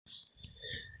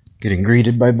Getting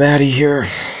greeted by Batty here.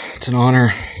 It's an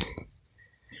honor.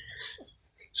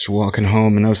 Just walking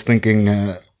home, and I was thinking,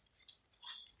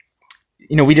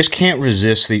 we just can't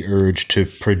resist the urge to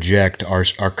project our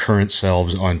current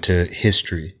selves onto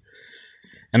history.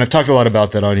 And I've talked a lot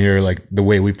about that on here, like the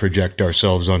way we project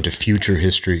ourselves onto future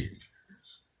history.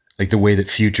 Like the way that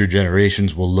future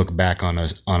generations will look back on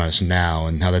us now,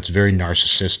 and how that's very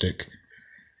narcissistic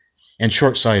and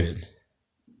short-sighted.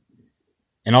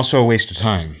 And also a waste of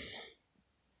time.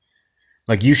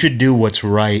 Like, you should do what's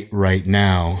right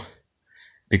now,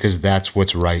 because that's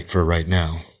what's right for right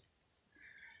now.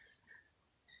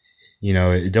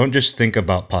 Don't just think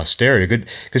about posterity.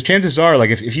 Because chances are,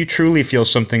 like, if you truly feel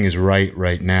something is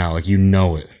right now, like, you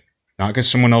know it. Not because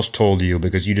someone else told you,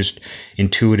 because you just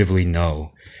intuitively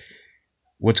know.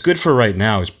 What's good for right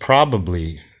now is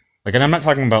probably, like, and I'm not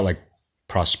talking about, like,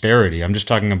 prosperity. I'm just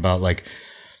talking about, like,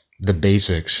 the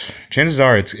basics. Chances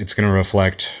are it's going to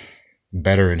reflect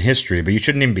better in history, but you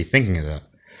shouldn't even be thinking of that.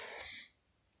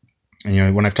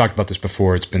 And when I've talked about this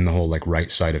before, it's been the whole like right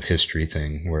side of history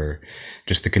thing, where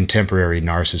just the contemporary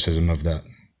narcissism of that,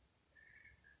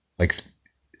 like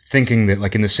thinking that,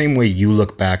 like, in the same way you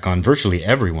look back on virtually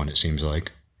everyone, it seems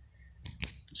like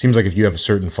if you have a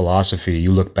certain philosophy,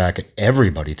 you look back at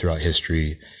everybody throughout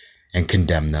history and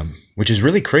condemn them, which is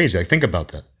really crazy. Like, think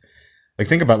about that. Like,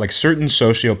 think about, like, certain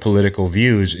socio-political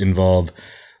views involve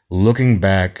looking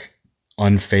back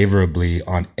unfavorably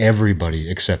on everybody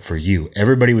except for you.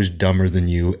 Everybody was dumber than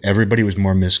you. Everybody was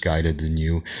more misguided than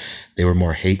you. They were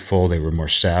more hateful. They were more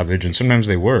savage. And sometimes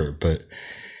they were. But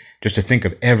just to think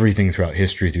of everything throughout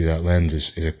history through that lens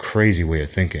is a crazy way of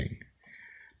thinking.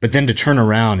 But then to turn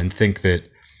around and think that,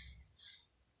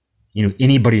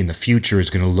 anybody in the future is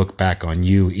going to look back on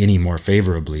you any more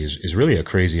favorably is really a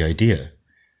crazy idea.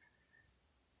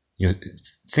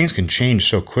 Things can change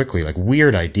so quickly. Like,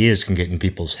 weird ideas can get in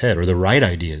people's head, or the right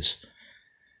ideas.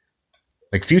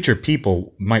 Like, future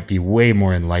people might be way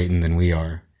more enlightened than we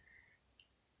are,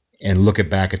 and look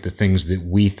back at the things that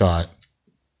we thought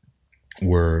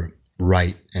were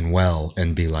right and well,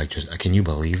 and be like, just, can you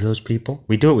believe those people?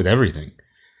 We do it with everything.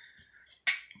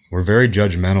 We're very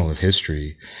judgmental of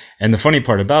history. And the funny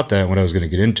part about that, what I was going to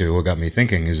get into, what got me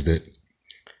thinking, is that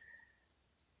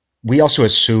we also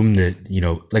assume that,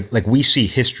 like we see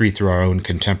history through our own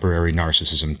contemporary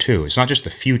narcissism too. It's not just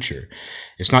the future.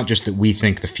 It's not just that we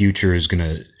think the future is going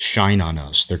to shine on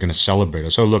us. They're going to celebrate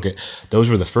us. Oh, look, those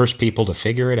were the first people to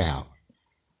figure it out.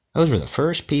 Those were the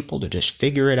first people to just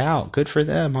figure it out. Good for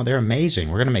them. Oh, they're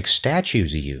amazing. We're going to make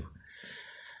statues of you.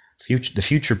 The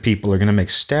future people are going to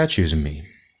make statues of me.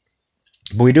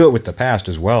 But we do it with the past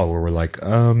as well, where we're like,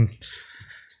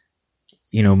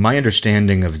 my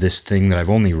understanding of this thing that I've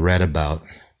only read about,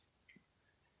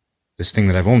 this thing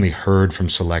that I've only heard from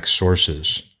select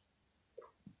sources,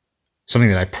 something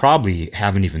that I probably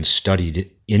haven't even studied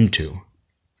into.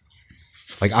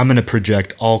 Like, I'm going to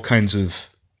project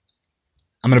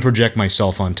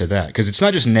myself onto that. Because it's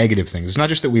not just negative things. It's not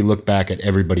just that we look back at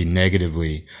everybody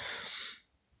negatively.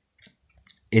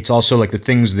 It's also like the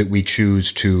things that we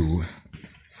choose to,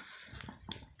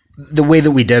 the way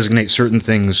that we designate certain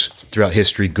things throughout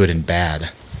history, good and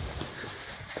bad.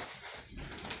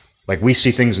 Like, we see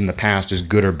things in the past as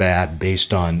good or bad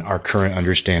based on our current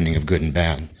understanding of good and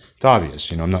bad. It's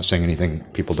obvious, I'm not saying anything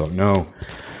people don't know.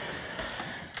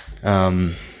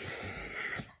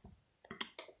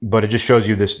 But it just shows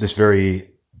you this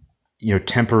very,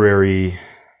 temporary,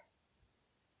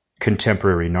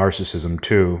 contemporary narcissism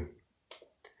too.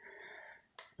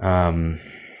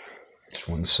 Just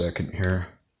one second here.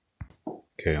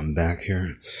 Okay, I'm back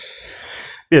here.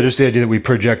 Yeah, just the idea that we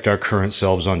project our current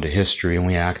selves onto history, and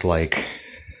we act like,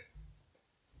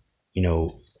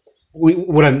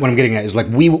 what I'm getting at is, like,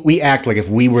 we act like if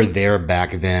we were there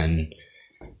back then,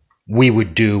 we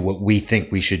would do what we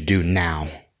think we should do now.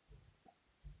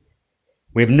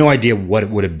 We have no idea what it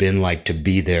would have been like to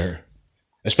be there,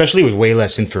 especially with way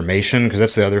less information, because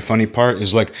that's the other funny part,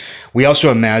 is, like, we also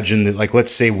imagine that, like,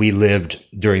 let's say we lived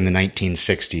during the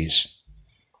 1960s.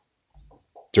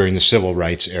 During the civil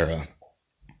rights era.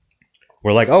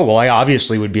 We're like, oh, well, I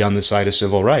obviously would be on the side of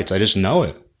civil rights. I just know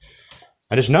it.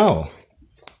 I just know.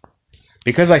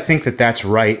 Because I think that that's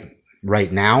right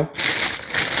now.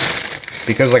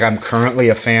 Because, like, I'm currently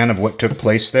a fan of what took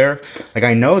place there. Like,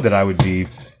 I know that I would be,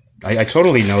 I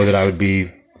totally know that I would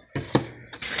be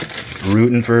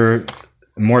rooting for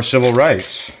more civil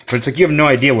rights. But it's like, you have no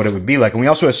idea what it would be like. And we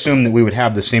also assume that we would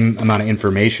have the same amount of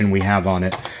information we have on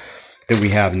it that we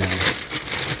have now.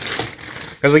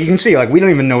 Because, like, you can see, like, we don't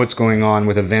even know what's going on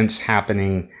with events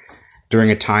happening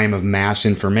during a time of mass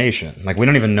information. Like, we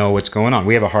don't even know what's going on.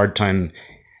 We have a hard time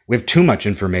We have too much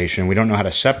information. We don't know how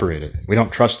to separate it. We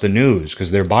don't trust the news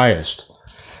because they're biased.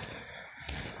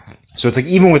 So it's like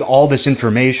even with all this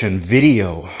information,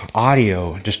 video,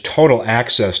 audio, just total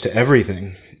access to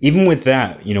everything, even with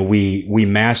that, we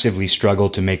massively struggle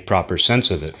to make proper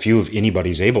sense of it. Few if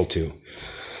anybody's able to.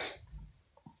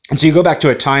 And so you go back to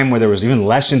a time where there was even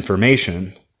less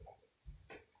information.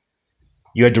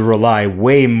 You had to rely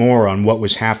way more on what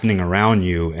was happening around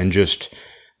you and just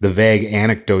the vague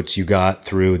anecdotes you got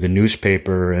through the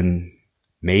newspaper and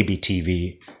maybe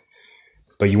TV.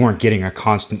 But you weren't getting a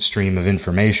constant stream of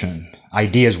information.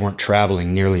 Ideas weren't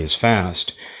traveling nearly as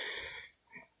fast.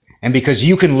 And because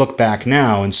you can look back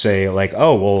now and say, like,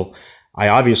 oh, well, I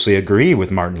obviously agree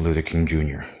with Martin Luther King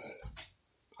Jr.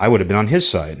 I would have been on his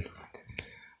side.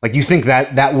 Like, you think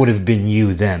that would have been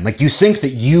you then. Like, you think that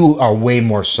you are way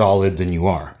more solid than you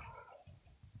are.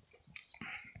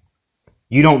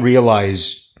 You don't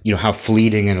realize, how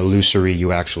fleeting and illusory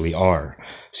you actually are.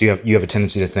 So you have a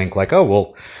tendency to think like, oh,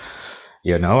 well,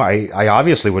 I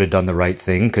obviously would have done the right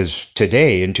thing because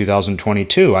today in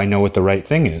 2022, I know what the right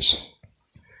thing is.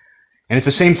 And it's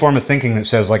the same form of thinking that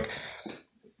says, like,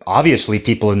 obviously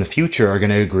people in the future are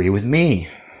going to agree with me.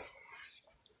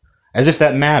 As if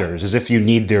that matters, as if you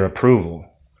need their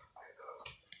approval.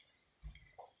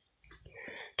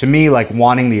 To me, like,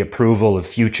 wanting the approval of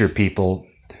future people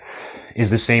is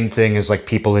the same thing as, like,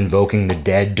 people invoking the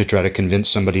dead to try to convince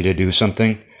somebody to do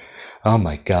something. Oh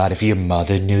my God, if your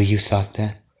mother knew you thought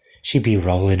that, she'd be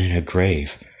rolling in her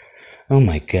grave. Oh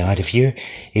my God, if your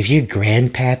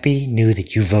grandpappy knew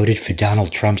that you voted for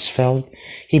Donald Trumpsfeld,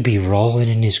 he'd be rolling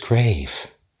in his grave.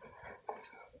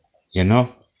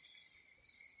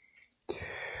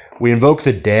 We invoke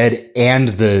the dead and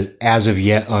the as of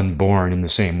yet unborn in the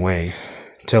same way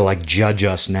to, like, judge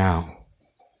us now.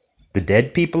 The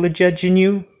dead people are judging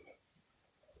you.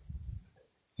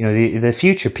 The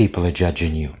future people are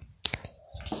judging you.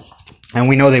 And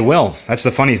we know they will. That's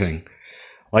the funny thing.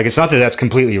 Like, it's not that that's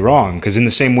completely wrong, because in the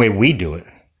same way we do it.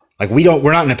 Like,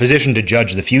 we're not in a position to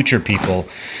judge the future people,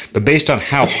 but based on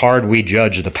how hard we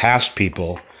judge the past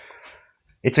people,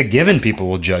 it's a given people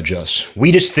will judge us.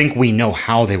 We just think we know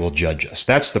how they will judge us.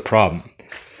 That's the problem.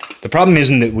 The problem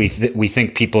isn't that we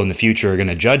think people in the future are going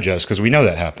to judge us, because we know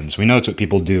that happens. We know it's what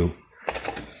people do.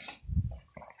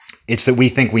 It's that we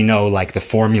think we know, like, the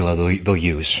formula they'll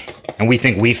use. And we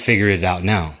think we've figured it out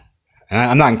now. And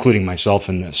I'm not including myself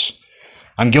in this.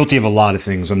 I'm guilty of a lot of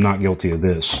things. I'm not guilty of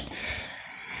this.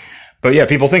 But yeah,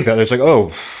 people think that. It's like,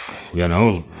 oh,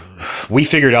 we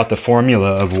figured out the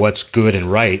formula of what's good and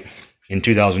right in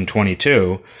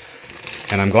 2022.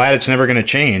 And I'm glad it's never going to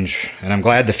change. And I'm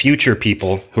glad the future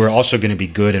people who are also going to be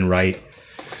good and right,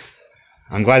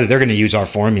 I'm glad that they're going to use our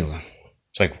formula.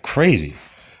 It's like crazy.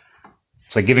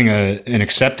 It's like giving an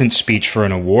acceptance speech for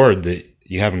an award that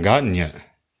you haven't gotten yet.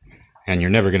 And you're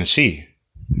never going to see.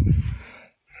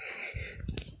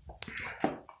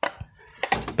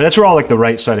 But that's where all, like, the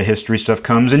right side of history stuff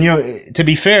comes. And, to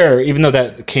be fair, even though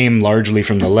that came largely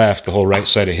from the left, the whole right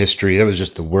side of history, that was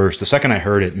just the worst. The second I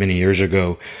heard it many years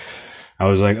ago, I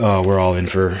was like, oh, we're in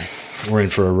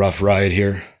for a rough ride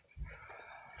here.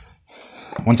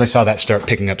 Once I saw that start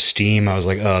picking up steam, I was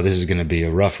like, oh, this is going to be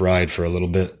a rough ride for a little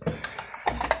bit.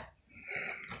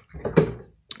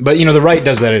 But, the right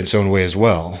does that in its own way as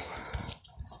well.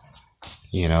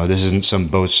 This isn't some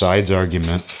both sides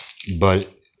argument, but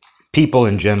people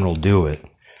in general do it.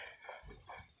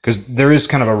 Because there is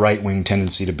kind of a right-wing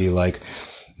tendency to be like,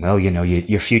 well,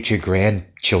 your future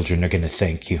grandchildren are going to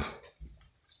thank you.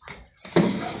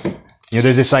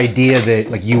 There's this idea that,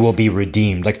 like, you will be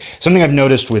redeemed. Like, something I've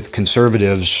noticed with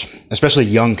conservatives, especially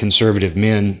young conservative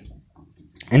men,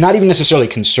 and not even necessarily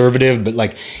conservative, but,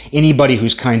 like, anybody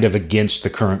who's kind of against the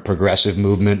current progressive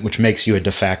movement, which makes you a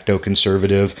de facto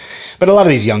conservative. But a lot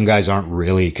of these young guys aren't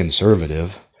really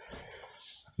conservative.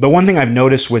 But one thing I've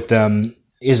noticed with them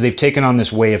is they've taken on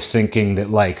this way of thinking that,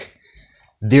 like,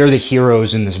 they're the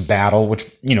heroes in this battle, which,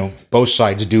 both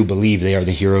sides do believe they are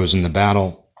the heroes in the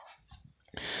battle.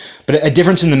 But a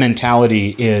difference in the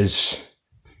mentality is,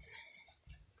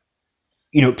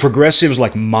 progressives,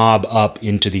 like, mob up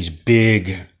into these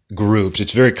big groups.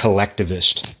 It's very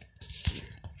collectivist.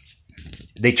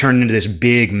 They turn into this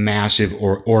big, massive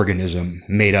organism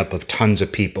made up of tons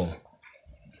of people.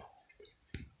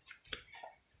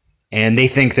 And they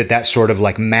think that sort of,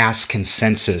 like, mass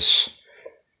consensus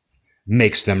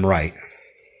makes them right.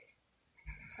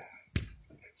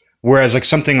 Whereas, like,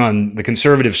 something on the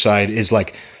conservative side is,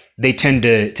 like, they tend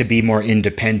to be more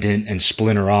independent and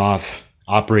splinter off,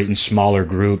 operate in smaller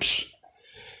groups,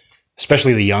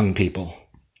 especially the young people.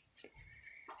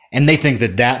 And they think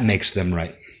that makes them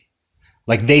right.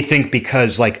 Like they think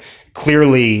because like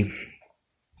clearly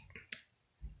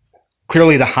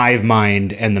the hive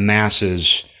mind and the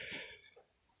masses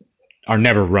are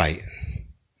never right.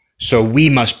 So we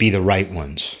must be the right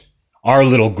ones. Our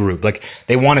little group. Like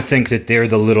they want to think that they're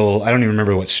the little, I don't even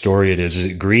remember what story it is. Is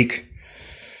it Greek?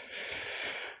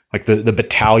 Like the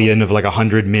battalion of like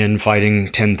 100 men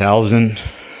fighting 10,000.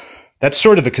 That's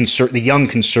sort of the young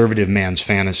conservative man's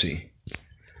fantasy.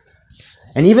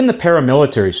 And even the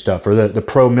paramilitary stuff or the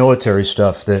pro-military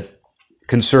stuff that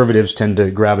conservatives tend to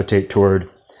gravitate toward,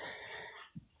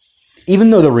 even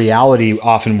though the reality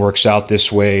often works out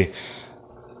this way,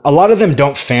 a lot of them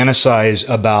don't fantasize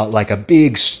about like a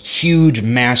big, huge,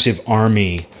 massive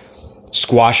army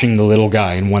squashing the little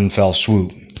guy in one fell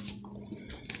swoop.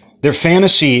 Their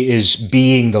fantasy is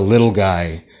being the little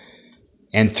guy,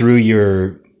 and through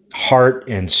your heart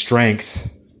and strength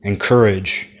and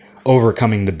courage,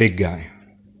 overcoming the big guy.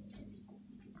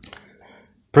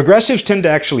 Progressives tend to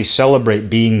actually celebrate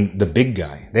being the big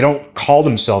guy. They don't call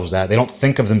themselves that. They don't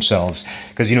think of themselves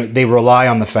because, they rely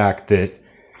on the fact that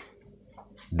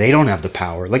they don't have the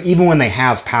power. Like even when they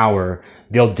have power,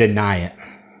 they'll deny it.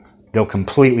 They'll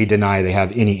completely deny they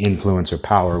have any influence or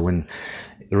power when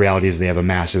the reality is they have a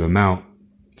massive amount.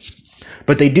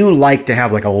 But they do like to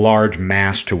have like a large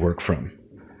mass to work from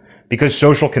because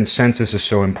social consensus is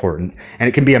so important, and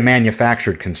it can be a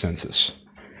manufactured consensus.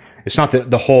 It's not that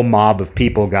the whole mob of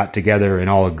people got together and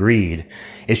all agreed.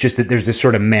 It's just that there's this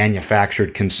sort of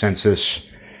manufactured consensus.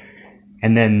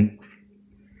 And then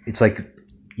it's like,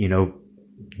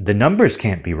 the numbers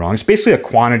can't be wrong. It's basically a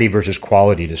quantity versus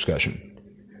quality discussion.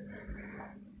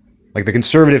 Like the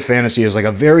conservative fantasy is like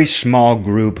a very small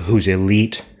group whose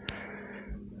elite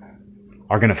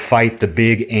are going to fight the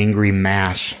big angry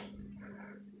mass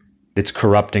that's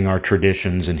corrupting our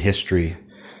traditions and history.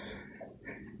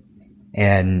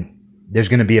 And there's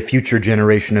going to be a future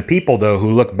generation of people, though,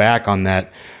 who look back on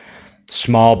that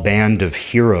small band of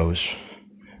heroes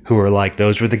who are like,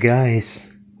 those were the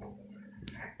guys.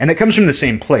 And it comes from the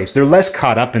same place. They're less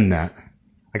caught up in that.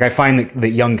 Like I find that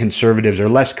young conservatives are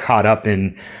less caught up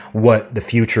in what the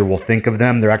future will think of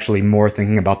them. They're actually more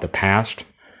thinking about the past.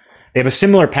 They have a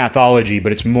similar pathology,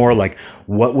 but it's more like,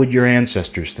 what would your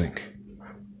ancestors think?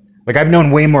 Like I've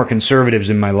known way more conservatives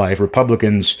in my life,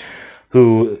 Republicans,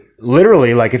 who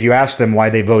literally, like if you ask them why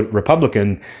they vote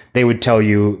Republican, they would tell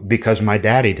you because my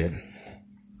daddy did.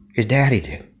 His daddy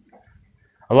did.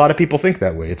 A lot of people think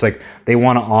that way. It's like they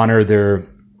want to honor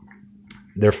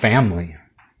their family.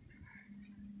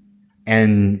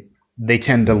 And they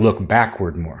tend to look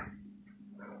backward more.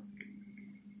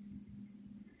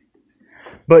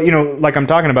 But, like I'm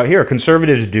talking about here,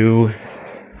 conservatives do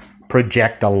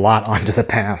project a lot onto the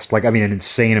past. Like, an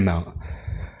insane amount.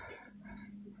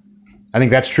 I think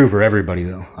that's true for everybody,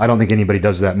 though. I don't think anybody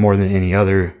does that more than any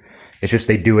other. It's just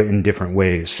they do it in different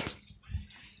ways.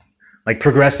 Like,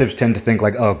 progressives tend to think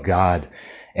like, oh, God,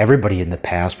 everybody in the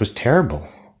past was terrible.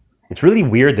 It's really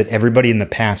weird that everybody in the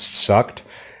past sucked,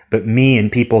 but me and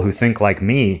people who think like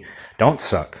me don't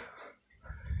suck.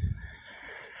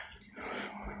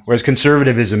 Whereas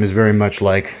conservatism is very much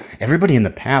like, everybody in the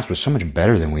past was so much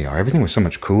better than we are. Everything was so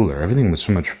much cooler. Everything was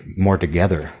so much more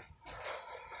together.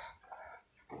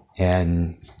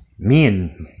 And me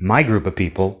and my group of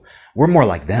people, we're more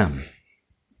like them.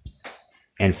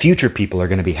 And future people are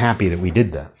going to be happy that we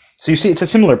did that. So you see, it's a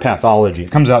similar pathology.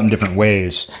 It comes out in different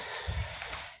ways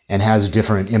and has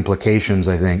different implications,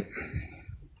 I think.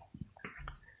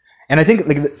 And I think,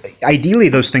 ideally,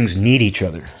 those things need each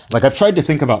other. Like, I've tried to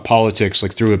think about politics,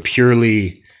 through a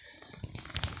purely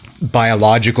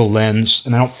biological lens,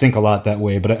 and I don't think a lot that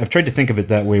way, but I've tried to think of it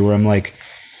that way, where I'm like,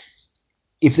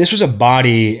 if this was a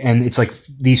body, and it's like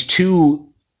these two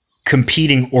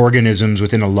competing organisms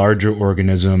within a larger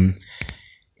organism,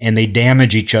 and they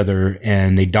damage each other,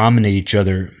 and they dominate each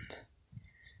other,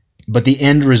 but the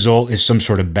end result is some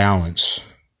sort of balance.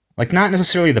 Like, not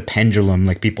necessarily the pendulum,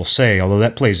 like people say, although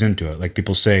that plays into it. Like,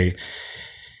 people say,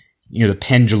 the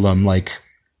pendulum, like,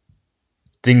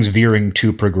 things veering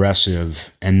too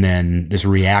progressive, and then this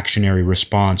reactionary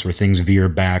response where things veer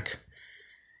back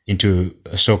into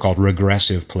a so-called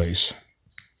regressive place.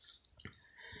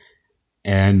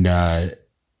 And, that's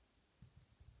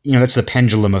the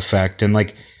pendulum effect. And,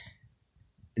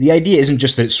 the idea isn't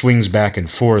just that it swings back and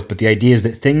forth, but the idea is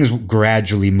that things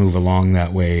gradually move along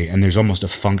that way, and there's almost a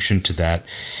function to that.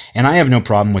 And I have no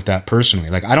problem with that personally.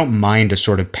 I don't mind a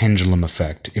sort of pendulum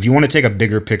effect. If you want to take a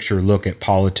bigger picture look at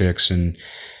politics and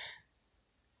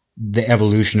the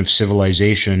evolution of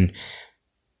civilization,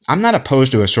 I'm not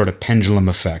opposed to a sort of pendulum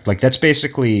effect. That's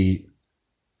basically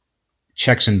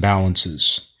checks and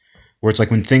balances. where it's like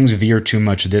when things veer too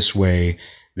much this way,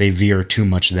 they veer too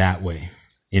much that way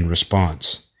in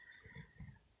response.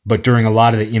 But during a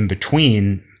lot of the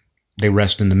in-between, they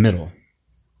rest in the middle,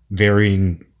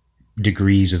 varying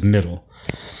degrees of middle.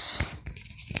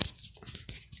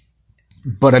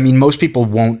 But I mean, most people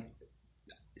won't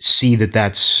see that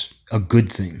that's a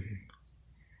good thing.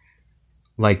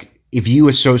 Like, if you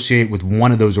associate with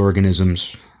one of those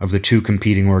organisms, of the two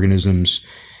competing organisms,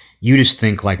 you just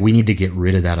think like, we need to get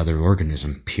rid of that other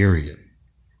organism, period.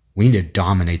 We need to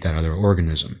dominate that other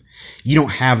organism. You don't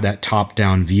have that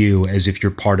top-down view as if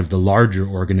you're part of the larger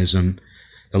organism,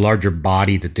 the larger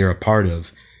body that they're a part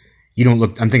of. You don't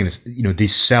look, I'm thinking,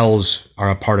 these cells are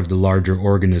a part of the larger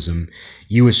organism.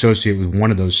 You associate with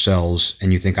one of those cells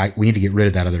and you think, we need to get rid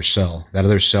of that other cell. That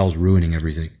other cell's ruining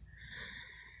everything.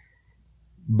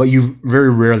 But you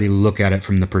very rarely look at it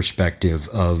from the perspective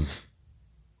of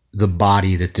the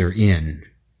body that they're in,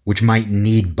 which might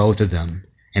need both of them,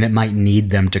 and it might need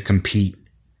them to compete.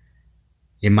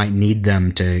 It might need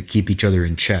them to keep each other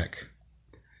in check.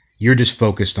 You're just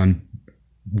focused on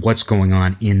what's going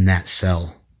on in that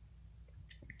cell.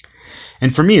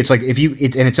 And for me, it's like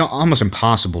it's almost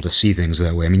impossible to see things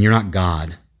that way. I mean, you're not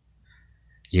God.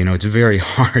 It's very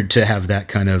hard to have that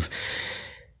kind of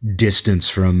distance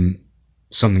from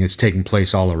something that's taking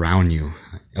place all around you,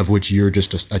 of which you're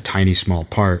just a tiny small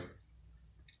part.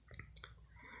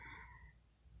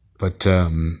 But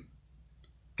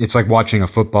it's like watching a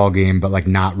football game, but like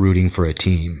not rooting for a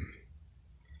team.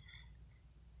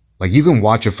 Like, you can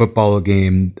watch a football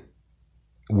game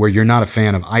where you're not a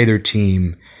fan of either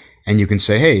team, and you can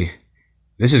say, hey,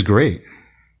 this is great.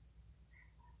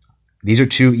 These are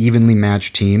two evenly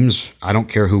matched teams. I don't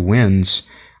care who wins.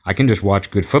 I can just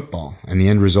watch good football, and the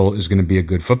end result is going to be a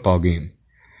good football game.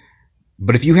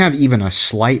 But if you have even a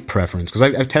slight preference, because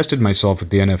I've tested myself with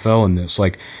the NFL in this,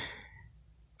 like,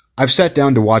 I've sat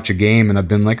down to watch a game and I've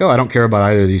been like, oh, I don't care about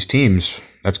either of these teams.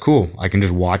 That's cool. I can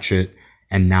just watch it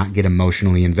and not get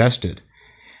emotionally invested.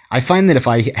 I find that if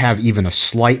I have even a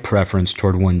slight preference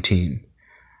toward one team,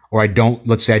 or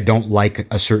let's say I don't like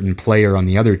a certain player on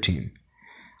the other team,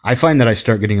 I find that I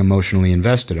start getting emotionally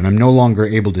invested, and I'm no longer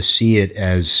able to see it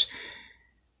as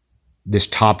this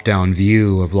top-down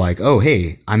view of like, oh,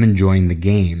 hey, I'm enjoying the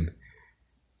game.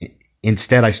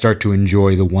 Instead, I start to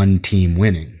enjoy the one team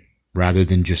winning rather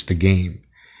than just the game.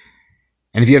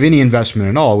 And if you have any investment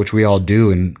at all, which we all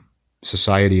do in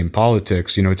society and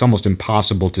politics, it's almost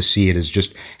impossible to see it as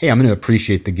just, hey, I'm going to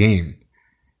appreciate the game.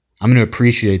 I'm going to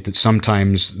appreciate that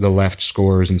sometimes the left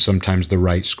scores and sometimes the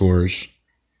right scores.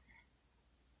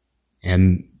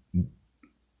 And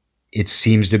it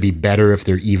seems to be better if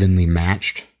they're evenly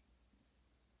matched.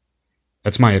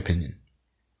 That's my opinion.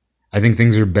 I think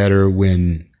things are better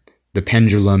when the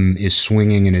pendulum is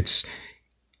swinging and it's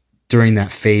during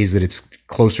that phase that it's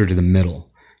closer to the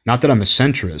middle. Not that I'm a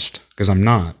centrist, because I'm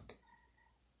not.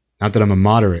 Not that I'm a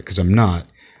moderate, because I'm not.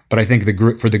 But I think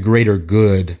for the greater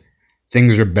good,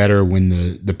 things are better when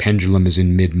the pendulum is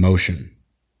in mid-motion.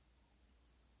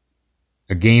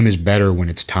 A game is better when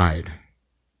it's tied.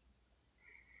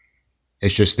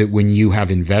 It's just that when you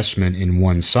have investment in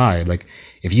one side, like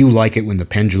if you like it when the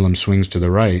pendulum swings to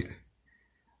the right,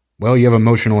 well, you have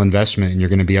emotional investment and you're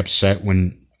going to be upset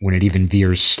when it even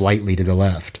veers slightly to the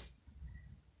left.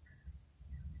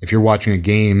 If you're watching a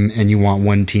game and you want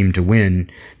one team to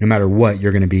win, no matter what,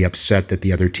 you're going to be upset that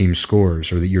the other team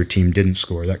scores or that your team didn't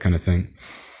score, that kind of thing.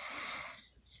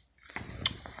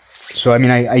 So, I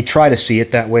mean, I try to see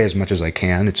it that way as much as I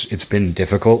can. It's been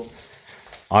difficult.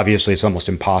 Obviously, it's almost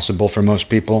impossible for most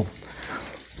people.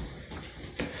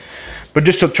 But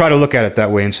just to try to look at it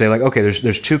that way and say, like, okay,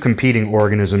 there's two competing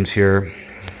organisms here.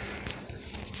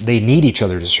 They need each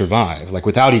other to survive. Like,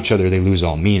 without each other, they lose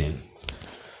all meaning.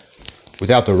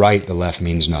 Without the right, the left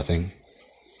means nothing.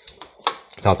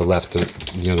 Without the left,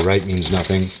 the right means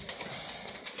nothing.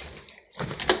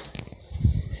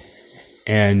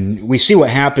 And we see what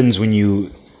happens when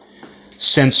you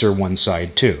censor one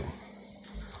side too.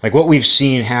 Like what we've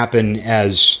seen happen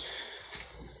as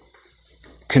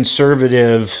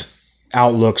conservative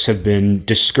outlooks have been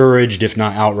discouraged, if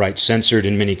not outright censored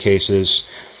in many cases.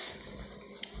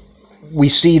 We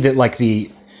see that like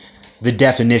the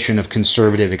definition of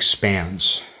conservative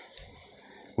expands.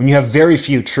 When you have very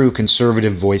few true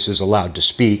conservative voices allowed to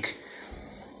speak,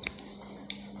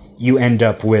 you end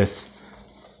up with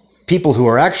people who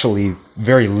are actually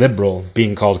very liberal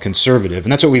being called conservative.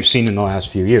 And that's what we've seen in the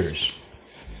last few years.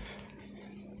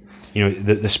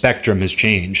 The spectrum has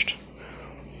changed.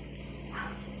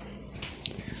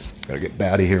 Gotta get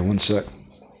Batty here, one sec.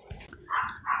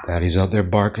 Batty's out there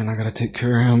barking, I gotta take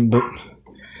care of him, but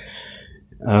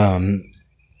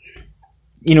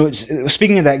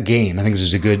Speaking of that game, I think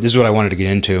this is what I wanted to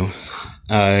get into.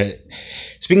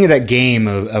 Speaking of that game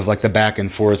of like the back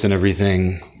and forth and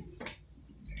everything,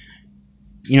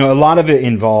 a lot of it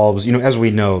involves, as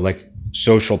we know, like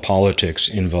social politics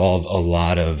involve a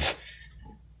lot of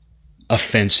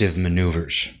offensive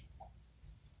maneuvers.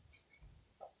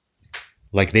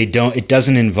 Like it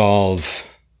doesn't involve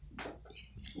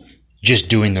just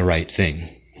doing the right thing.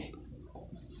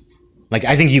 Like,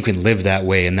 I think you can live that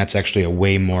way, and that's actually a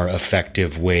way more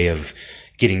effective way of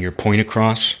getting your point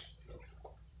across.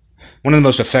 One of the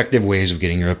most effective ways of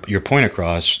getting your point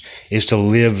across is to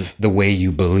live the way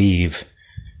you believe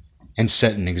and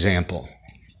set an example.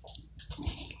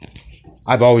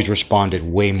 I've always responded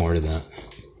way more to that.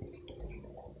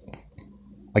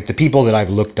 Like, the people that I've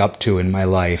looked up to in my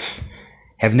life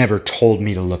have never told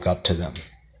me to look up to them.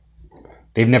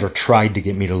 They've never tried to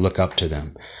get me to look up to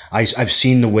them. I've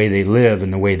seen the way they live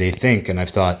and the way they think, and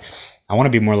I've thought, I want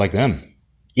to be more like them.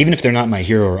 Even if they're not my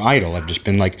hero or idol, I've just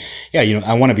been like,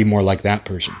 I want to be more like that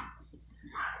person.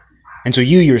 And so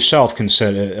you yourself can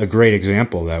set a great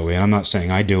example that way. And I'm not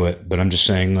saying I do it, but I'm just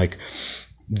saying like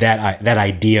that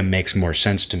idea makes more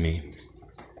sense to me,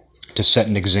 to set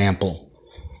an example.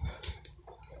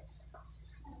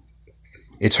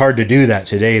 It's hard to do that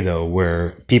today, though,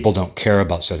 where people don't care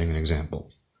about setting an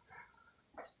example.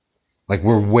 Like,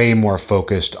 we're way more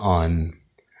focused on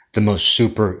the most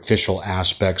superficial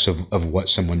aspects of what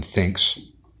someone thinks.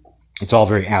 It's all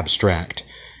very abstract.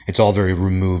 It's all very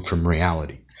removed from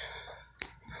reality.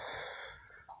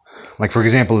 Like, for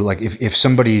example, like if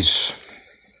somebody's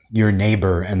your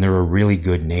neighbor and they're a really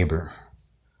good neighbor,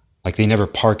 like they never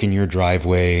park in your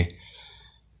driveway,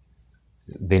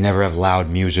 they never have loud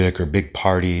music or big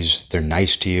parties, they're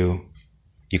nice to you,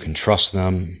 you can trust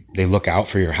them, they look out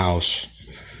for your house.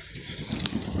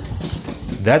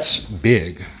 That's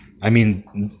big. I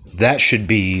mean, that should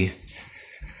be,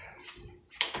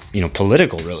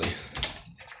 political, really.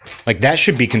 Like, that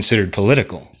should be considered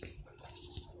political.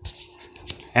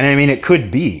 And I mean, it could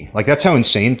be. Like, that's how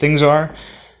insane things are.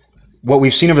 What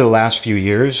we've seen over the last few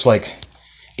years, like,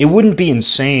 it wouldn't be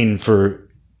insane for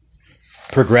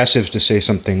progressives to say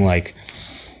something like,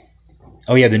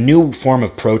 oh yeah, the new form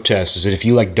of protest is that if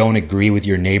you like don't agree with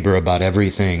your neighbor about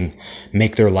everything,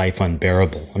 make their life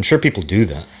unbearable. I'm sure people do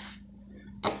that.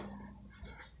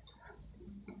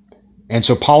 And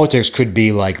so politics could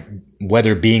be like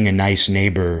whether being a nice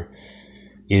neighbor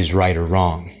is right or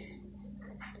wrong.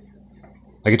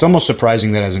 Like, it's almost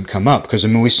surprising that hasn't come up, because I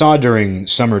mean, we saw during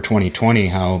summer 2020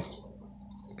 how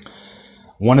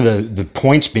one of the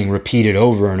points being repeated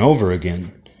over and over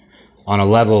again on a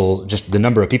level, just the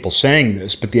number of people saying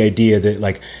this, but the idea that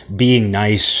like being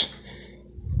nice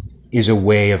is a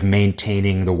way of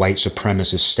maintaining the white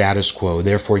supremacist status quo,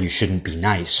 therefore you shouldn't be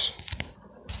nice.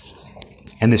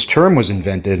 And this term was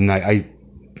invented, and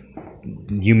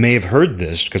you may have heard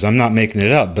this because I'm not making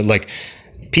it up, but like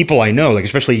people I know, like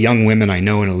especially young women I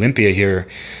know in Olympia here,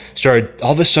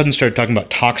 all of a sudden started talking about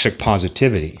toxic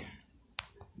positivity.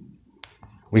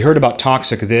 We heard about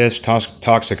toxic this,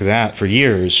 toxic that for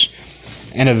years,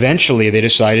 and eventually they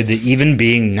decided that even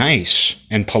being nice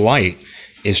and polite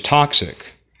is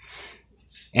toxic.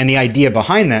 And the idea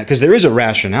behind that, because there is a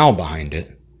rationale behind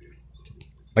it,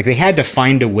 like they had to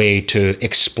find a way to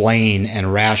explain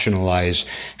and rationalize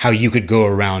how you could go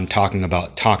around talking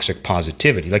about toxic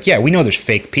positivity. Like, yeah, we know there's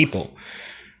fake people.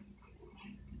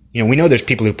 We know there's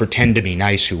people who pretend to be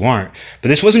nice who aren't. But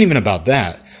this wasn't even about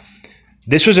that.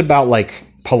 This was about like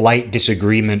polite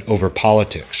disagreement over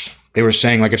politics. They were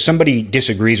saying like if somebody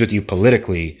disagrees with you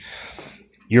politically,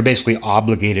 you're basically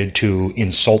obligated to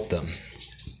insult them.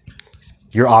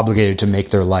 You're obligated to make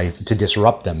their life, to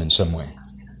disrupt them in some way.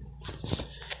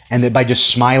 And that by just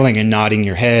smiling and nodding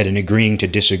your head and agreeing to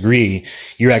disagree,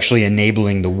 you're actually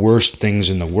enabling the worst things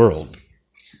in the world.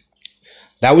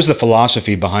 That was the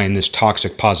philosophy behind this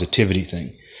toxic positivity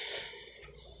thing.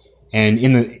 And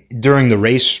during the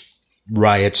race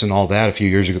riots and all that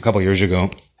a couple of years ago,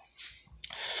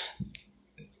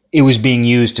 it was being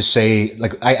used to say,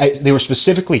 like, they were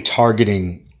specifically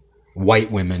targeting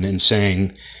white women and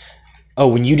saying, oh,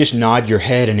 when you just nod your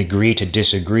head and agree to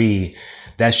disagree,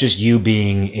 that's just you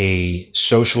being a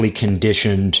socially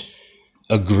conditioned,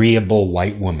 agreeable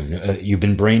white woman. You've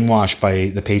been brainwashed by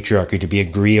the patriarchy to be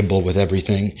agreeable with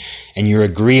everything. And your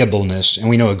agreeableness, and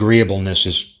we know agreeableness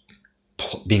is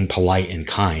being polite and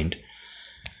kind.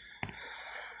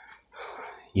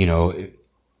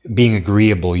 Being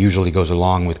agreeable usually goes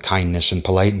along with kindness and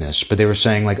politeness. But they were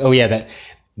saying like, oh yeah, that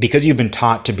because you've been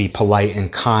taught to be polite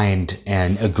and kind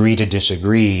and agree to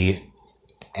disagree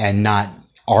and not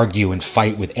argue and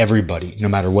fight with everybody, no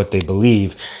matter what they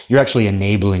believe, you're actually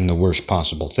enabling the worst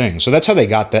possible thing. So that's how they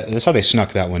got that. That's how they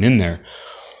snuck that one in there.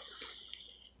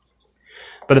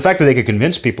 But the fact that they could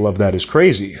convince people of that is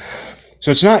crazy.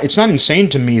 So it's not insane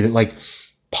to me that like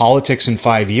politics in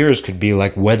 5 years could be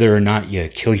like whether or not you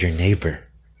kill your neighbor.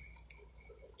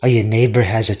 Oh, your neighbor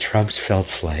has a Trumpsfeld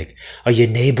flag. Oh, your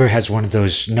neighbor has one of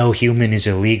those no human is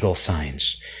illegal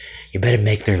signs. You better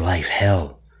make their life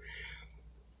hell.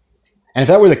 And if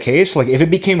that were the case, like if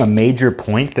it became a major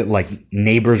point that like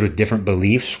neighbors with different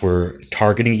beliefs were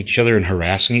targeting each other and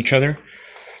harassing each other,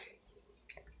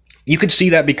 you could see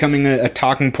that becoming a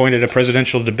talking point at a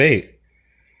presidential debate.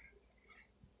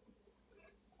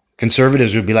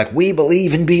 Conservatives would be like, we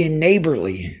believe in being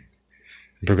neighborly.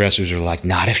 And progressives are like,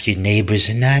 not if your neighbor's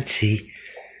a Nazi.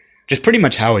 Just pretty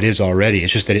much how it is already.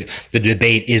 It's just that the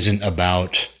debate isn't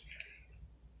about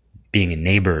being a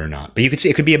neighbor or not. But you could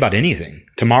see it could be about anything.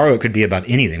 Tomorrow it could be about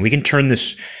anything. We can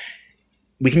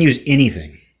use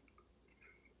anything.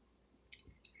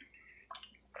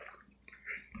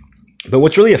 But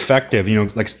what's really effective,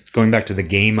 like going back to the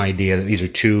game idea that these are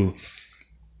two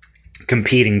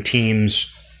competing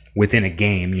teams within a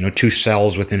game, two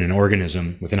cells within an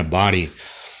organism, within a body.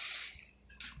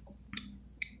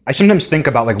 I sometimes think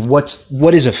about like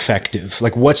what is effective?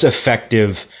 Like what's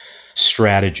effective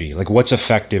strategy? Like what's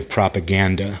effective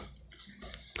propaganda?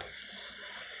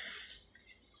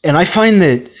 And I find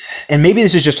that, and maybe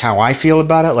this is just how I feel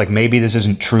about it, like maybe this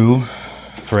isn't true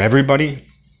for everybody,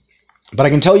 but I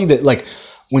can tell you that like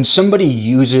when somebody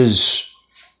uses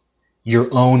your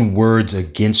own words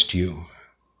against you,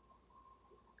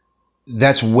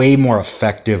 that's way more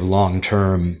effective long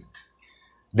term.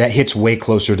 That hits way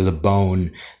closer to the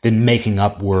bone than making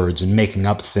up words and making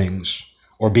up things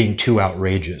or being too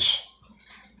outrageous.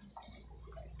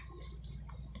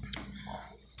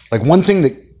 Like one thing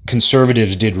that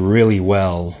conservatives did really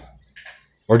well,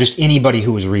 or just anybody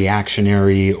who was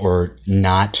reactionary or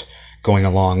not going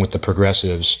along with the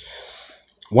progressives,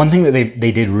 one thing that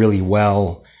they did really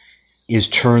well is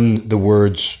turn the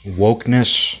words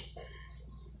wokeness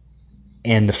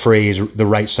and the phrase the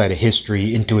right side of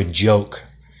history into a joke.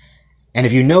 And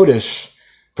if you notice,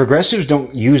 progressives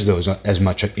don't use those as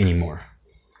much anymore.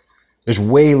 There's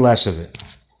way less of it.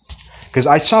 Because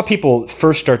I saw people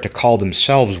first start to call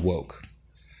themselves woke.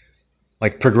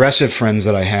 Like progressive friends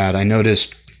that I had, I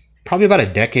noticed probably about a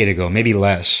decade ago, maybe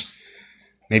less,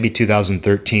 maybe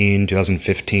 2013,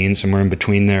 2015, somewhere in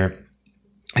between there.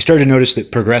 I started to notice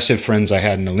that progressive friends I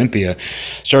had in Olympia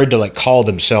started to like call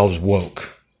themselves woke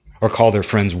or call their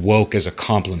friends woke as a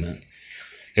compliment.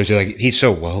 It was like, he's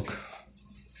so woke.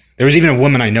 There was even a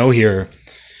woman I know here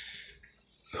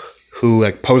who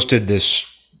like posted this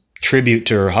tribute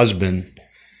to her husband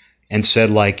and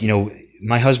said like,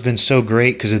 my husband's so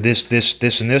great because of this, this,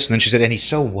 this, and this. And then she said, and he's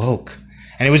so woke.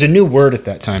 And it was a new word at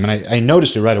that time. And I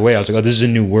noticed it right away. I was like, oh, this is a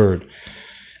new word.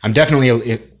 I'm definitely,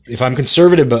 if I'm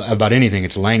conservative about anything,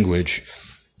 it's language.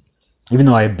 Even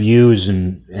though I abuse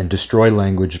and destroy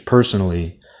language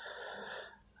personally,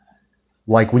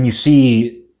 like when you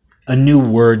see a new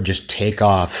word just take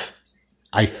off,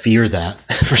 I fear that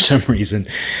for some reason.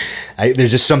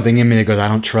 There's just something in me that goes, I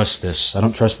don't trust this. I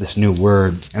don't trust this new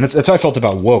word. And that's how I felt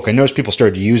about woke. I noticed people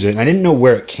started to use it, and I didn't know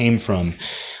where it came from.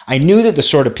 I knew that the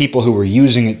sort of people who were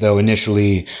using it, though,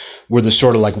 initially were the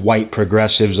sort of like white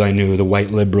progressives I knew, the white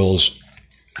liberals,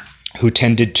 who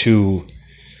tended to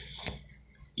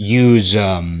use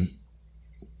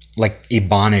like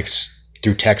ebonics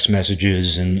through text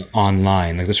messages and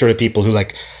online, like the sort of people who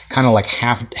like kind of like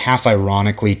half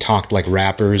ironically talked like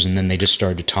rappers, and then they just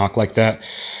started to talk like that.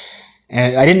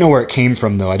 And I didn't know where it came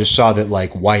from, though. I just saw that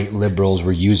like white liberals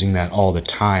were using that all the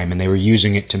time, and they were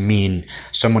using it to mean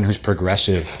someone who's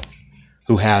progressive,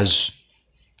 who has,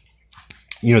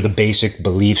 the basic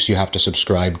beliefs you have to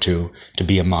subscribe to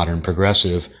be a modern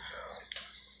progressive.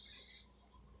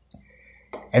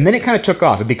 And then it kind of took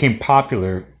off. It became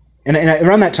popular. And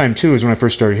around that time, too, is when I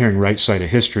first started hearing right side of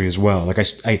history as well. Like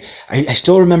I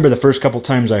still remember the first couple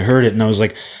times I heard it, and I was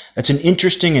like, that's an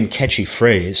interesting and catchy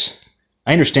phrase.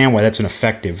 I understand why that's an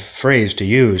effective phrase to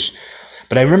use.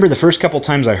 But I remember the first couple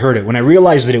times I heard it, when I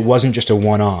realized that it wasn't just a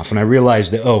one-off, and I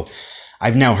realized that, oh,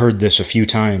 I've now heard this a few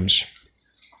times.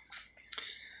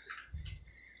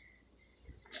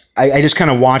 I just kind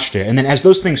of watched it. And then as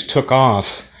those things took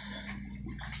off,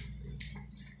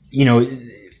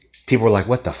 people were like,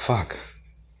 what the fuck?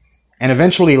 And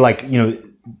eventually,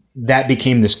 that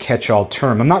became this catch-all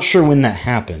term. I'm not sure when that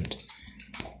happened.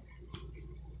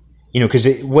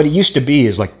 Because what it used to be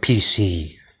is like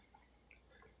PC.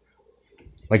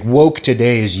 Like woke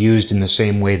today is used in the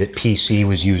same way that PC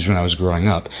was used when I was growing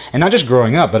up. And not just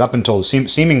growing up, but up until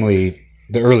seemingly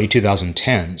the early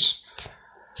 2010s.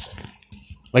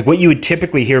 Like what you would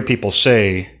typically hear people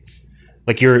say,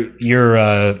 like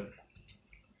your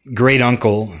great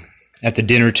uncle at the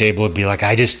dinner table would be like,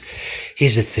 here's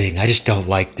the thing, I just don't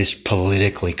like this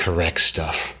politically correct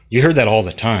stuff. You heard that all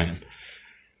the time.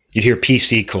 You'd hear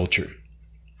PC culture,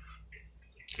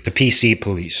 the PC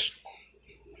police.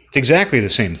 It's exactly the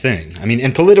same thing. I mean,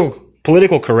 and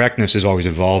political correctness is always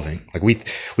evolving. Like we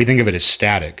think of it as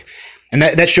static. And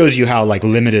that shows you how like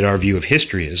limited our view of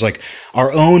history is. Like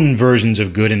our own versions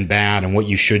of good and bad and what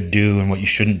you should do and what you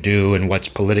shouldn't do and what's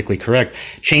politically correct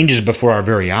changes before our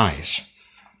very eyes.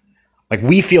 Like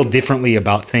we feel differently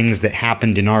about things that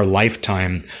happened in our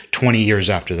lifetime 20 years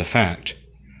after the fact.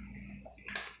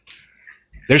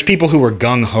 There's people who were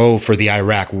gung-ho for the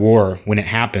Iraq war when it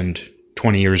happened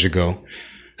 20 years ago,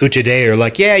 who today are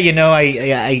like, yeah, you know,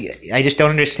 I just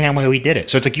don't understand why we did it.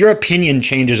 So it's like your opinion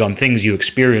changes on things you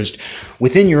experienced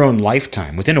within your own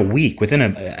lifetime, within a week, within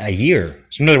a year.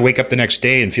 Sometimes wake up the next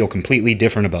day and feel completely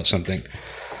different about something.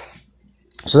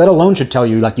 So that alone should tell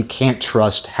you, like, you can't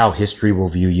trust how history will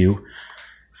view you,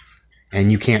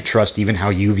 and you can't trust even how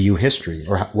you view history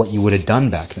or what you would have done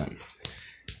back then.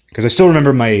 Because I still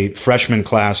remember my freshman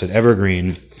class at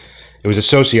Evergreen. It was a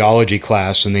sociology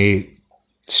class, and they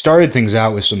started things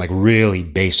out with some like really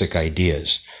basic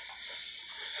ideas.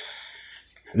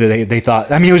 They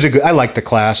thought, I mean, it was I liked the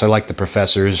class, I liked the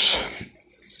professors,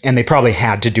 and they probably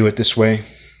had to do it this way.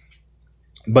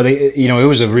 But it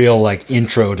was a real like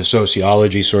intro to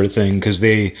sociology sort of thing, because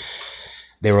they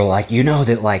were like,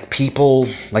 that like people,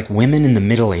 like women in the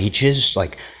Middle Ages,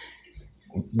 like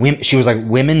she was like,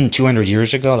 women 200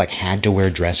 years ago like had to wear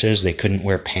dresses, they couldn't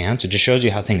wear pants. It just shows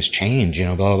you how things change,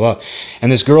 blah, blah, blah. And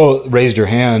this girl raised her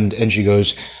hand and she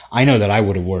goes, I know that I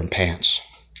would have worn pants.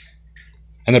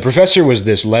 And the professor was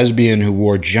this lesbian who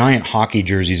wore giant hockey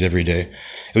jerseys every day.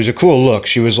 It was a cool look.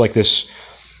 She was like this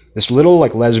little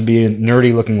like lesbian,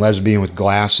 nerdy looking lesbian with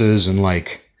glasses and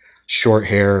like short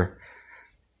hair.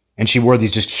 And she wore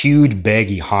these just huge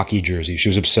baggy hockey jerseys. She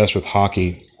was obsessed with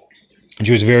hockey. And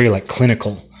she was very like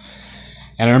clinical.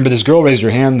 And I remember this girl raised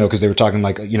her hand though, because they were talking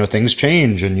like, things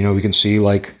change, and we can see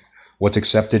like what's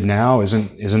accepted now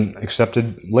isn't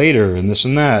accepted later, and this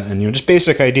and that, and just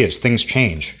basic ideas. Things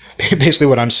change. Basically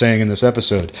what I'm saying in this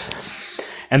episode.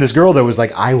 And this girl though was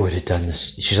like, I would have done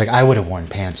this. She's like, I would have worn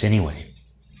pants anyway.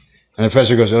 And the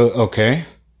professor goes, oh, okay.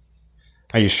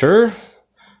 Are you sure?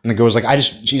 And the girl was like,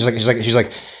 she's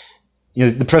like,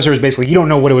 the professor is basically, you don't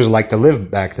know what it was like to live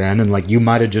back then, and like you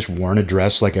might have just worn a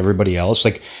dress like everybody else.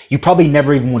 Like you probably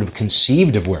never even would have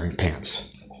conceived of wearing pants.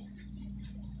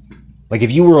 Like if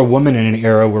you were a woman in an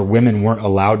era where women weren't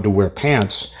allowed to wear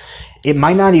pants, it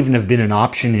might not even have been an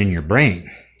option in your brain.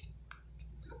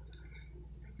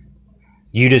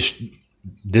 You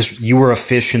were a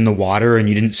fish in the water and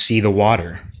you didn't see the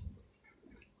water.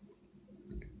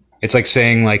 It's like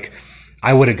saying like,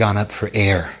 I would have gone up for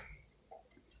air.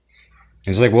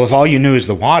 It's like, well, if all you knew is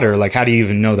the water, like, how do you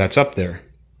even know that's up there?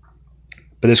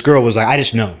 But this girl was like, I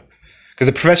just know. Because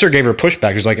the professor gave her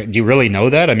pushback. She's like, do you really know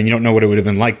that? I mean, you don't know what it would have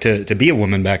been like to be a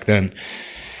woman back then.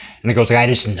 And the girl's like, I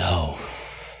just know.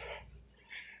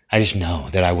 I just know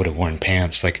that I would have worn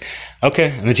pants. Like,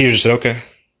 okay. And the teacher said, okay.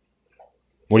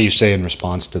 What do you say in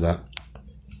response to that?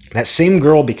 That same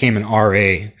girl became an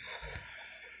RA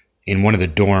in one of the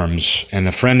dorms. And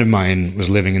a friend of mine was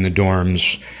living in the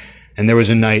dorms. And there was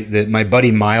a night that my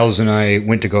buddy Miles and I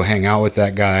went to go hang out with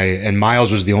that guy, and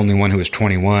Miles was the only one who was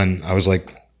 21. I was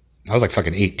like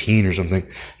fucking 18 or something,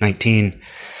 19.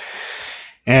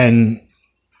 And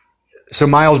so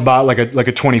Miles bought like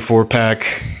a 24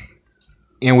 pack,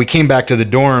 and we came back to the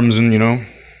dorms, and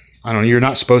I don't know, you're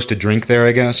not supposed to drink there,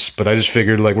 I guess, but I just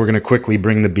figured like we're going to quickly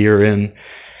bring the beer in.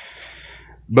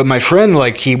 But my friend,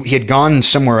 like, he had gone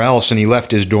somewhere else and he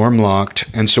left his dorm locked.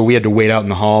 And so we had to wait out in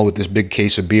the hall with this big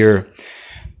case of beer.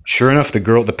 Sure enough,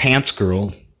 the pants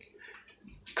girl,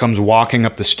 comes walking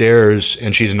up the stairs,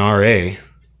 and she's an RA.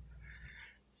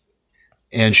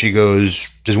 And she goes,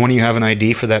 does one of you have an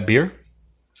ID for that beer?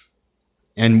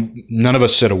 And none of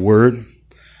us said a word.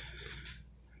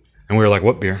 And we were like,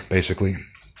 what beer, basically?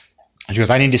 And she goes,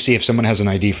 I need to see if someone has an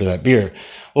ID for that beer.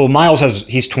 Well, Miles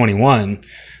he's 21.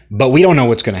 But we don't know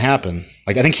what's going to happen.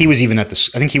 Like, I think he was even I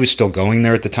think he was still going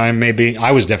there at the time, maybe.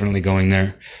 I was definitely going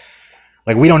there.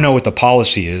 Like, we don't know what the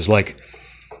policy is. Like,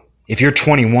 if you're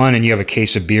 21 and you have a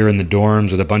case of beer in the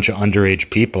dorms with a bunch of underage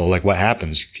people, like, what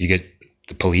happens? You get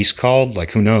the police called?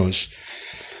 Like, who knows?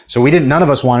 So none of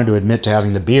us wanted to admit to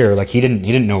having the beer. Like, he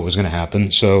didn't know what was going to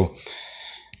happen. So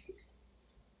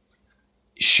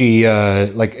she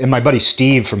like, and my buddy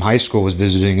Steve from high school was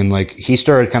visiting, and like he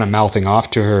started kind of mouthing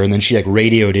off to her, and then she like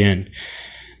radioed in.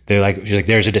 She's like,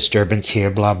 there's a disturbance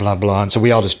here, blah blah blah, and so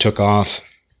we all just took off.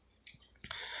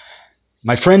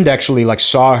 My friend actually like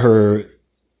saw her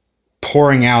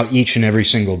pouring out each and every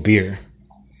single beer.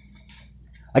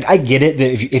 Like, I get it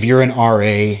that if you're an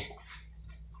RA,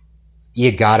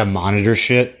 you gotta monitor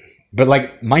shit. But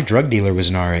like, my drug dealer was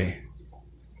an RA.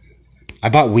 I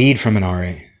bought weed from an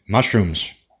RA, mushrooms.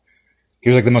 He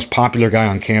was like the most popular guy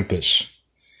on campus.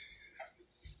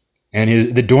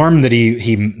 And the dorm that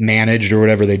he managed, or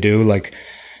whatever they do, like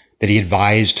that he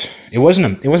advised, it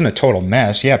wasn't a total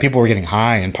mess. Yeah, people were getting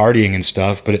high and partying and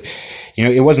stuff, but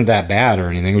it wasn't that bad or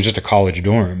anything. It was just a college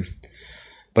dorm.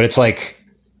 But it's like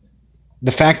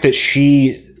the fact that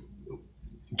she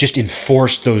just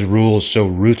enforced those rules so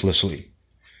ruthlessly.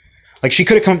 Like, she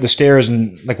could have come up the stairs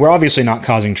and, like, we're obviously not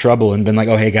causing trouble, and been like,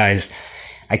 oh, hey guys,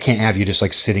 I can't have you just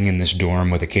like sitting in this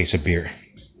dorm with a case of beer.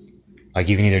 Like,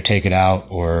 you can either take it out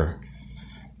or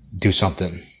do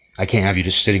something. I can't have you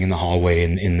just sitting in the hallway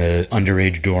in the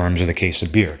underage dorms with a case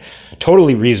of beer.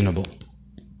 Totally reasonable.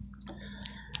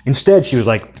 Instead, she was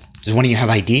like, does one of you have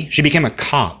ID? She became a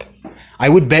cop. I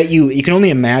would bet you can only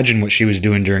imagine what she was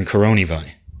doing during Coronavirus.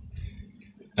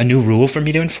 A new rule for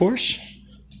me to enforce?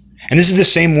 And this is the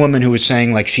same woman who was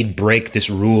saying like she'd break this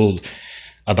rule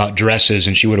about dresses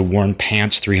and she would have worn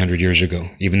pants 300 years ago,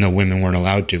 even though women weren't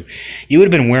allowed to. You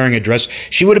would have been wearing a dress.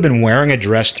 She would have been wearing a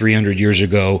dress 300 years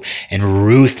ago and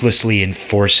ruthlessly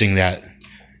enforcing that.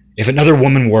 If another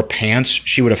woman wore pants,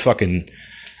 she would have fucking,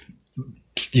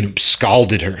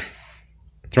 scalded her,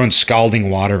 thrown scalding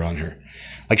water on her.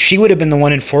 Like, she would have been the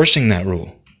one enforcing that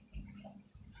rule.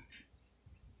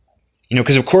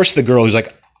 Because of course the girl who's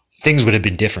like, things would have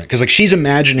been different. Because like, she's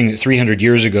imagining that 300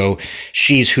 years ago,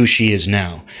 she's who she is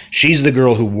now. She's the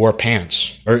girl who wore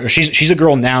pants. Or she's a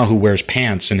girl now who wears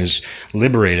pants and is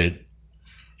liberated.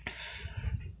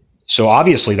 So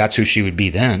obviously that's who she would be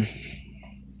then.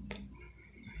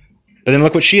 But then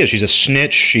look what she is. She's a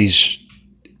snitch. She's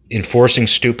enforcing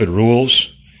stupid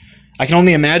rules. I can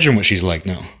only imagine what she's like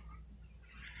now.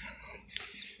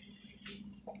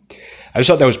 I just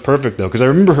thought that was perfect, though, because I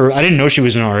remember her, I didn't know she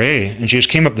was an RA, and she just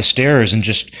came up the stairs and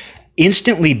just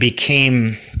instantly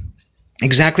became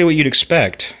exactly what you'd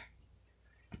expect.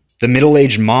 The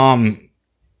middle-aged mom,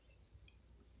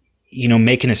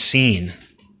 making a scene.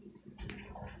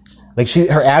 Like,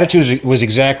 her attitude was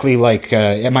exactly like,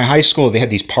 at my high school, they had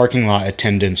these parking lot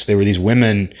attendants. They were these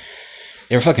women.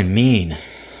 They were fucking mean.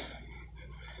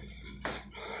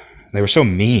 They were so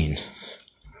mean.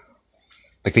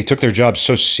 Like, they took their job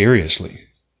so seriously.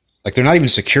 Like, they're not even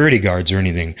security guards or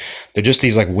anything. They're just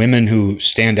these, like, women who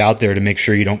stand out there to make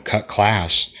sure you don't cut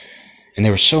class. And they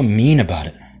were so mean about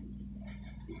it.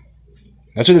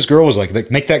 That's what this girl was like.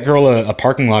 Make that girl a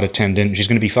parking lot attendant, and she's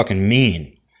going to be fucking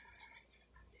mean.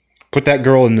 Put that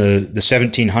girl in the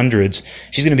 1700s,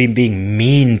 she's going to be being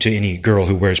mean to any girl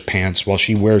who wears pants while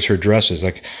she wears her dresses.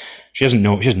 Like, she has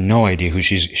no idea who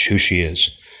she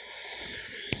is.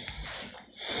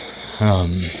 But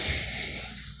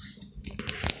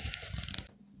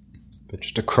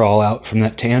just to crawl out from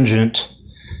that tangent,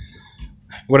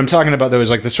 what I'm talking about, though,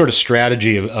 is like the sort of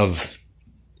strategy of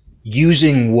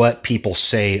using what people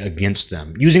say against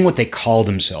them, using what they call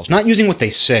themselves, not using what they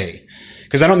say,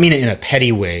 because I don't mean it in a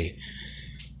petty way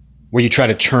where you try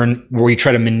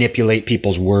to manipulate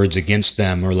people's words against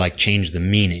them or like change the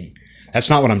meaning.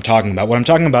 That's not what I'm talking about. What I'm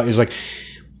talking about is like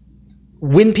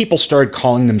when people started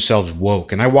calling themselves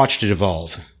woke, and I watched it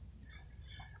evolve.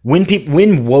 When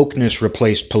wokeness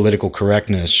replaced political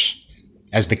correctness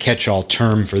as the catch-all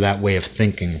term for that way of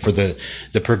thinking, for the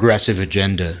progressive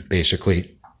agenda,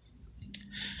 basically,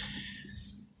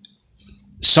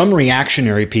 some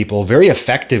reactionary people very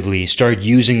effectively started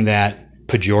using that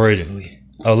pejoratively.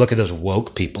 Oh, look at those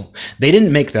woke people. They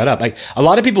didn't make that up. A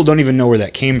lot of people don't even know where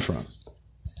that came from.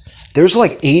 There's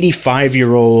like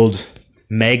 85-year-old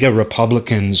mega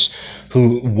Republicans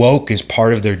who woke is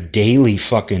part of their daily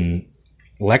fucking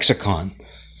lexicon.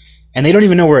 And they don't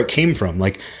even know where it came from.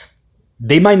 Like,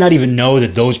 they might not even know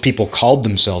that those people called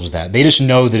themselves that. They just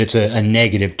know that it's a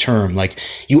negative term. Like,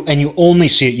 you only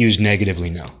see it used negatively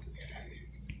now.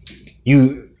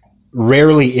 You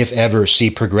rarely, if ever, see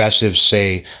progressives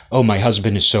say, oh, my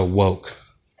husband is so woke.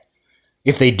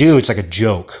 If they do, it's like a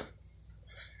joke.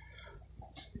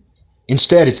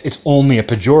 Instead, it's only a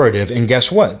pejorative, and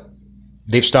guess what?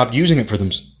 They've stopped using it for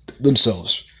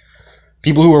themselves.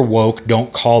 People who are woke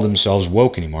don't call themselves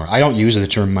woke anymore. I don't use the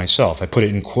term myself. I put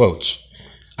it in quotes.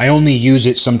 I only use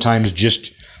it sometimes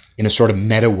just in a sort of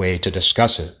meta way to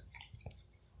discuss it.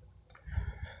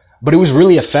 But it was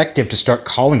really effective to start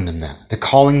calling them that.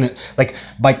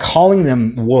 By calling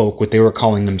them woke, what they were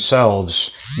calling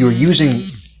themselves, you were using...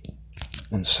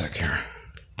 One sec here.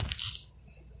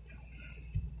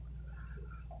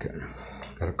 Okay,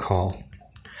 got a call.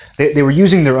 They were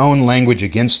using their own language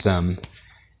against them,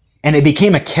 and it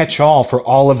became a catch-all for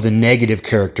all of the negative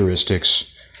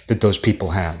characteristics that those people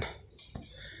had.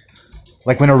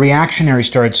 Like when a reactionary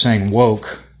started saying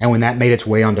woke, and when that made its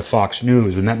way onto Fox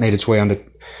News, when that made its way onto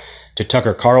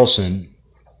Tucker Carlson,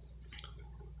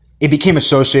 it became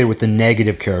associated with the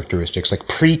negative characteristics, like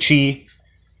preachy,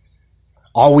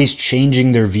 always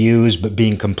changing their views but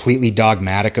being completely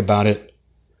dogmatic about it.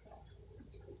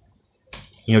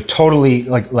 You know, totally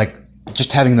like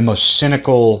just having the most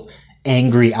cynical,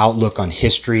 angry outlook on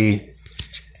history.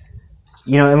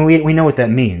 You know, and we know what that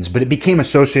means, but it became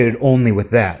associated only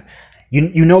with that.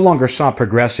 You no longer saw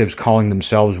progressives calling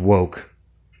themselves woke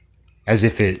as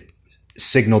if it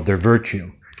signaled their virtue.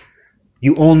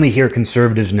 You only hear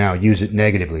conservatives now use it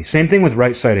negatively. Same thing with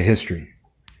right side of history.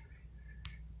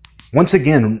 Once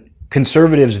again,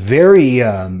 conservatives very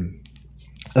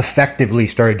effectively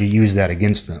started to use that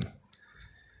against them.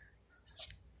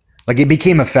 Like it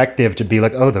became effective to be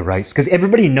like, oh, the right, because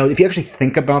everybody knows, if you actually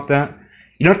think about that,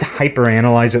 you don't have to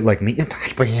hyperanalyze it like me. You don't have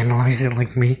to hyperanalyze it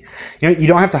like me. You know, you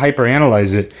don't have to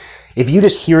hyperanalyze it. If you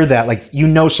just hear that, like, you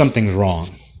know something's wrong.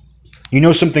 You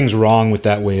know something's wrong with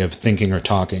that way of thinking or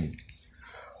talking.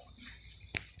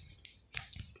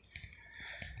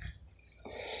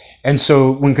 And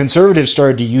so when conservatives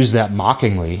started to use that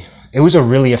mockingly, it was a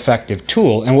really effective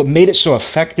tool. And what made it so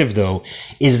effective, though,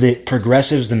 is that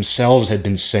progressives themselves had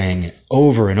been saying it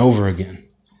over and over again.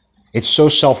 It's so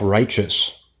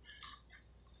self-righteous.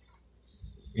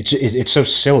 It's so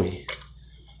silly.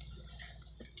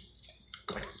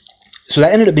 So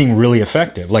that ended up being really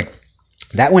effective. Like,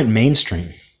 that went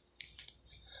mainstream.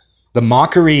 The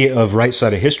mockery of right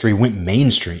side of history went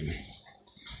mainstream.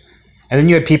 And then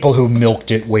you had people who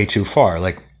milked it way too far.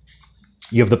 Like,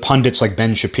 you have the pundits like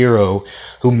Ben Shapiro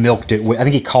who milked it. I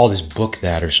think he called his book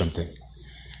that or something.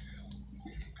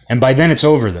 And by then it's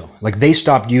over, though. Like, they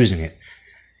stopped using it.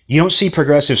 You don't see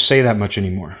progressives say that much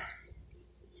anymore.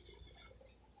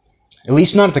 At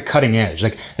least not at the cutting edge.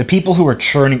 Like, the people who are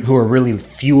churning, who are really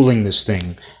fueling this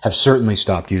thing have certainly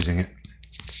stopped using it.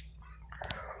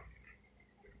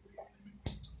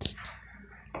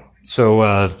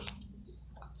 So,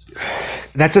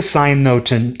 that's a sign, though,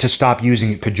 to stop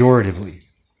using it pejoratively.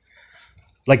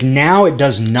 Like, now it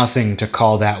does nothing to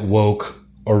call that woke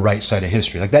or right side of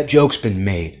history. Like, that joke's been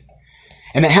made.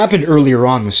 And that happened earlier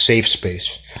on with Safe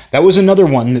Space. That was another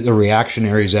one that the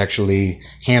reactionaries actually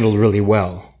handled really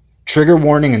well. Trigger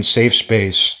warning and Safe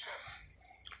Space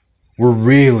were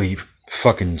really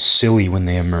fucking silly when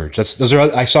they emerged.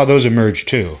 I saw those emerge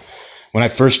too. When I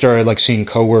first started like seeing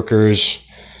coworkers.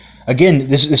 Again,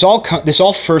 this all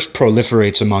first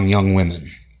proliferates among young women.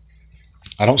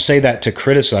 I don't say that to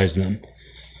criticize them.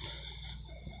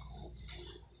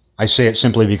 I say it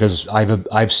simply because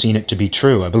I've seen it to be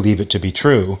true. I believe it to be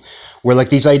true. Where like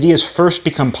these ideas first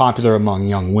become popular among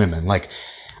young women. Like,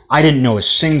 I didn't know a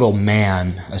single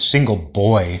man, a single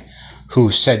boy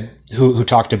who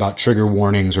talked about trigger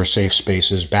warnings or safe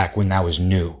spaces back when that was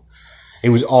new. It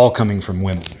was all coming from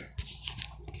women.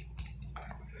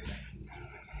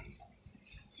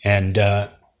 And I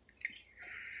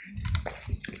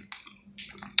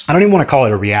don't even want to call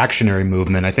it a reactionary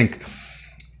movement. I think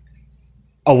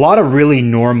a lot of really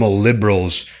normal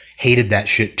liberals hated that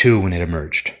shit too when it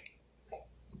emerged.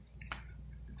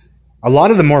 A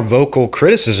lot of the more vocal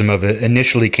criticism of it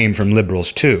initially came from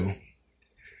liberals too.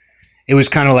 It was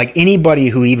kind of like anybody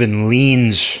who even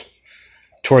leans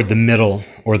toward the middle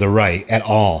or the right at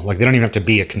all, like they don't even have to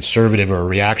be a conservative or a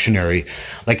reactionary,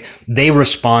 like they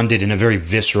responded in a very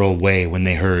visceral way when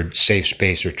they heard safe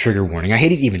space or trigger warning. I hate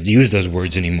to even use those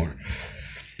words anymore.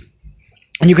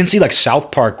 And you can see like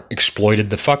South Park exploited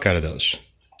the fuck out of those.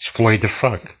 Exploit the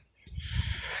fuck.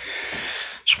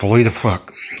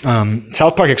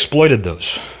 South Park exploited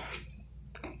those.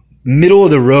 Middle of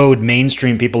the road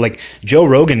mainstream people like Joe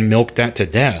Rogan milked that to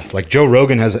death. Like Joe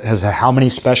Rogan has how many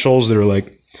specials that are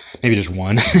like, maybe just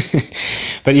one.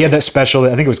 But he had that special,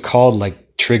 I think it was called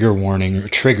like Trigger Warning or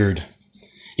Triggered.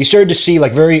 You started to see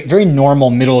like very, very normal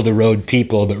middle of the road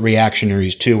people, but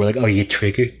reactionaries too. Were like, oh, you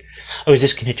triggered? Oh, is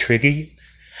this going to trigger you?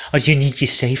 Oh, do you need your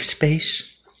safe space?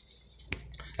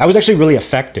 That was actually really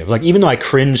effective. Like, even though I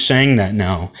cringe saying that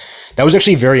now, that was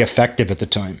actually very effective at the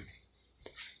time.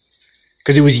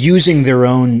 Because it was using their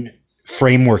own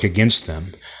framework against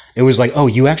them. It was like, oh,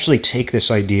 you actually take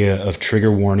this idea of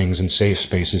trigger warnings and safe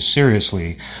spaces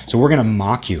seriously, so we're going to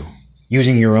mock you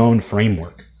using your own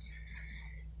framework.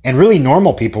 And really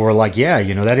normal people were like, yeah,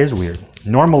 that is weird.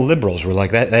 Normal liberals were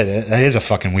like, that is a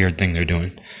fucking weird thing they're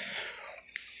doing.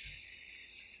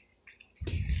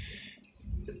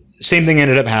 Same thing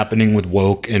ended up happening with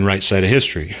woke and right side of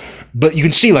history. But you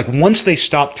can see, like, once they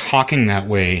stop talking that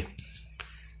way,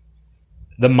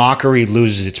 the mockery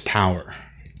loses its power.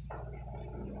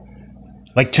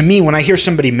 Like, to me, when I hear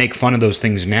somebody make fun of those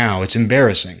things now, it's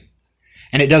embarrassing.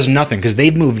 And it does nothing because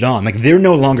they've moved on. Like, they're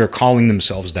no longer calling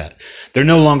themselves that. They're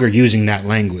no longer using that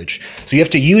language. So you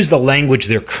have to use the language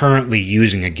they're currently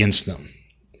using against them.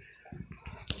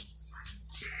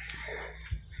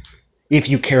 If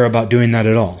you care about doing that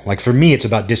at all. Like, for me, it's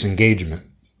about disengagement.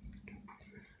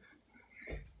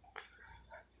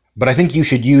 But I think you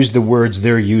should use the words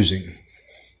they're using.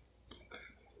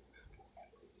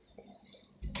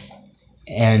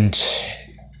 And,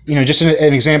 just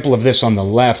an example of this on the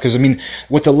left, because,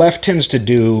 what the left tends to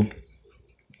do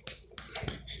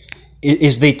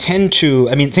is they tend to,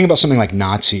 think about something like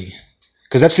Nazi,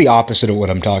 because that's the opposite of what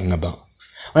I'm talking about.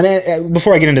 And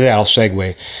before I get into that, I'll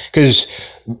segue, because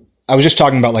I was just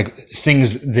talking about, like,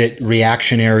 things that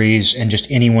reactionaries and just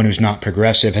anyone who's not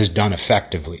progressive has done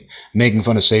effectively. Making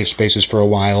fun of safe spaces for a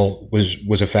while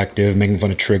was effective, making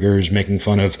fun of triggers, making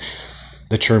fun of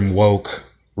the term woke,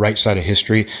 right side of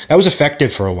history. That was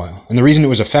effective for a while. And the reason it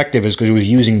was effective is because it was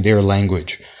using their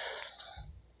language.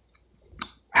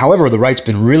 However, the right's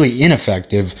been really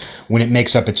ineffective when it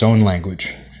makes up its own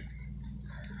language.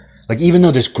 Like, even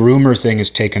though this groomer thing is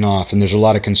taken off, and there's a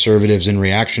lot of conservatives and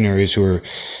reactionaries who are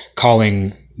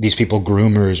calling these people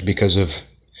groomers because of,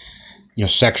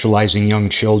 sexualizing young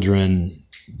children,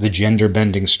 the gender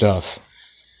bending stuff.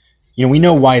 We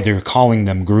know why they're calling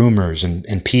them groomers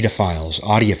and pedophiles,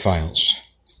 audiophiles.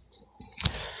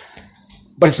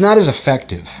 But it's not as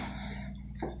effective.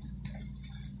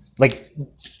 Like,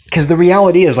 because the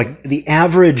reality is, like, the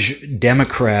average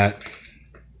Democrat,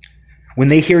 when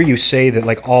they hear you say that,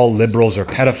 like, all liberals are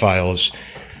pedophiles,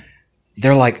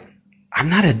 they're like, I'm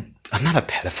not a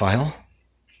pedophile.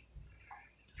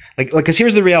 Like, because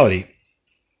here's the reality.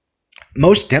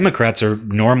 Most Democrats are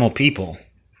normal people.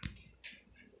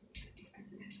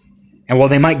 And while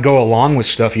they might go along with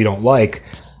stuff you don't like,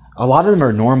 a lot of them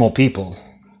are normal people.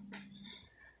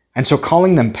 And so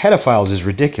calling them pedophiles is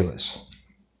ridiculous.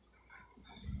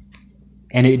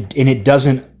 And it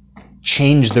doesn't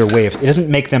change their way of, it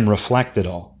doesn't make them reflect at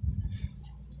all.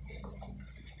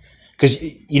 Because,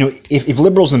 if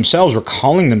liberals themselves were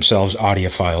calling themselves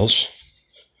audiophiles,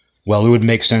 well, it would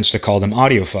make sense to call them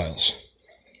audiophiles.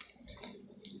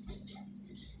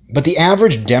 But the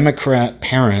average Democrat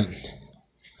parent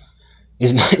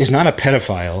is not a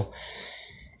pedophile,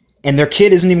 and their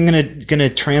kid isn't even gonna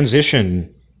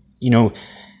transition.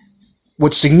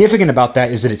 What's significant about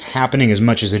that is that it's happening as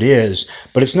much as it is,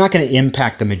 but it's not going to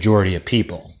impact the majority of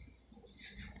people.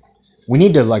 We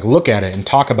need to, like, look at it and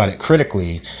talk about it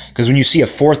critically, because when you see a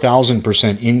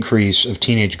 4,000% increase of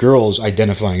teenage girls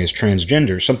identifying as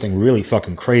transgender, something really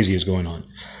fucking crazy is going on.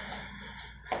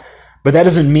 But that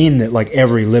doesn't mean that, like,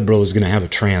 every liberal is going to have a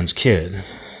trans kid. It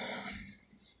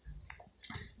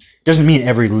doesn't mean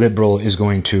every liberal is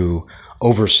going to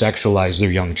over-sexualize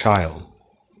their young child.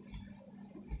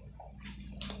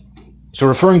 So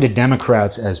referring to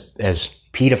Democrats as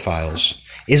pedophiles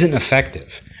isn't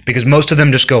effective, because most of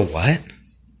them just go, what?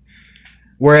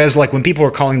 Whereas, like, when people were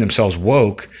calling themselves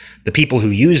woke, the people who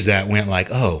used that went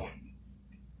like, oh,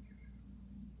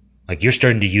 like, you're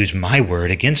starting to use my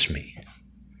word against me.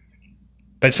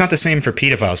 But it's not the same for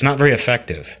pedophiles. It's not very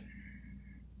effective.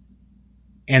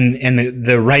 And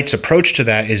the right's approach to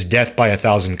that is death by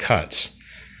 1,000 cuts.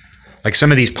 Like,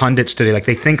 some of these pundits today, like,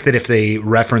 they think that if they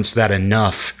reference that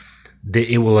enough,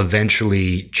 that it will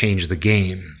eventually change the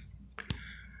game.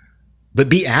 But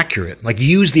be accurate. Like,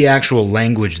 use the actual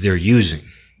language they're using.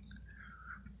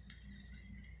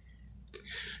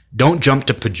 Don't jump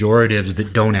to pejoratives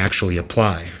that don't actually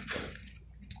apply.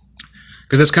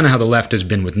 Because that's kind of how the left has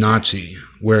been with Nazi,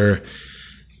 where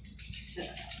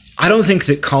I don't think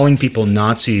that calling people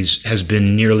Nazis has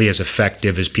been nearly as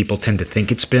effective as people tend to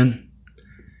think it's been.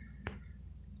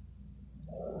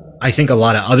 I think a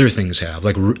lot of other things have.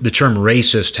 Like, the term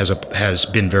racist has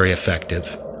been very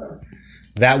effective.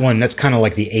 That one, that's kind of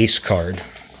like the ace card.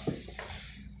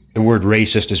 The word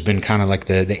racist has been kind of like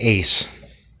the ace.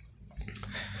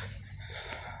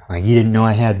 Like, you didn't know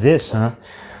I had this, huh?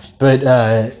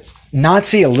 But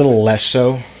Nazi, a little less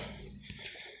so.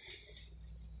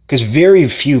 Because very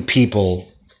few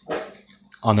people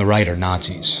on the right are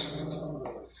Nazis.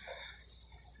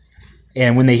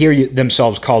 And when they hear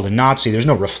themselves called a Nazi, there's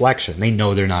no reflection. They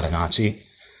know they're not a Nazi.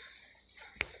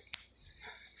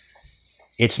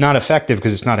 It's not effective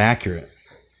because it's not accurate.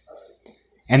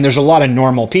 And there's a lot of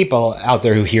normal people out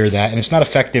there who hear that, and it's not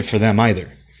effective for them either.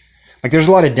 Like, there's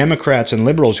a lot of Democrats and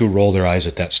liberals who roll their eyes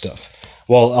at that stuff.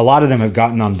 Well, a lot of them have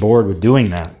gotten on board with doing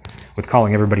that, with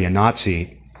calling everybody a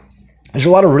Nazi. There's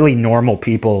a lot of really normal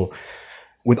people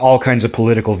with all kinds of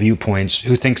political viewpoints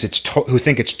who think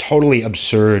it's totally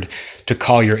absurd to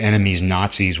call your enemies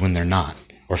Nazis when they're not,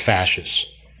 or fascists.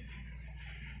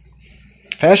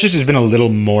 Fascist has been a little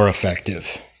more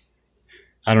effective.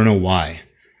 I don't know why.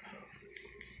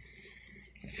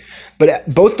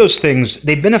 But both those things,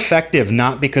 they've been effective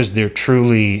not because they're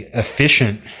truly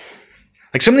efficient.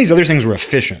 Like, some of these other things were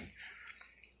efficient.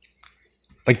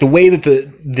 Like the way that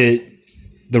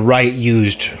the right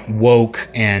used woke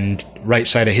and right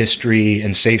side of history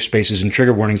and safe spaces and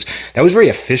trigger warnings, that was very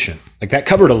efficient. Like, that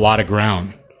covered a lot of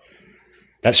ground.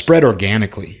 That spread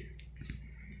organically.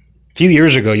 A few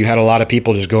years ago, you had a lot of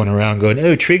people just going around going,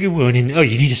 oh, trigger warning, oh,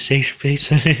 you need a safe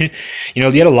space. You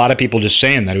had a lot of people just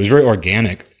saying that. It was very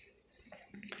organic.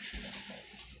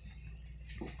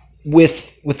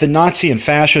 With the Nazi and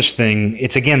fascist thing,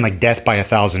 it's again like death by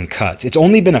 1,000 cuts. It's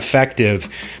only been effective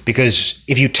because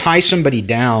if you tie somebody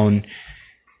down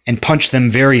and punch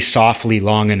them very softly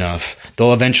long enough,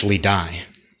 they'll eventually die.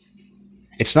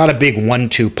 It's not a big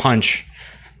 1-2 punch.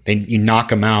 You knock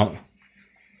them out.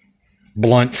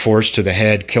 Blunt force to the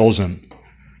head kills them.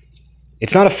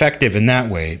 It's not effective in that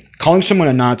way. Calling someone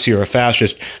a Nazi or a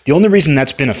fascist, the only reason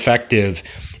that's been effective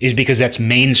is because that's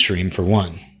mainstream, for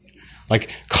one. Like,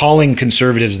 calling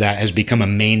conservatives that has become a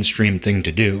mainstream thing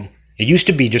to do. It used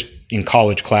to be just in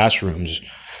college classrooms,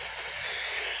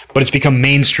 but it's become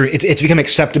mainstream. It's become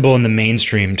acceptable in the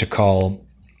mainstream to call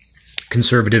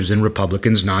conservatives and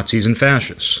Republicans Nazis and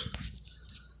fascists.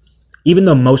 Even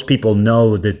though most people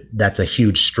know that that's a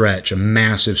huge stretch, a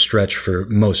massive stretch for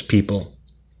most people.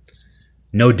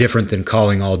 No different than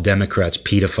calling all Democrats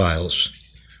pedophiles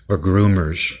or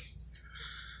groomers.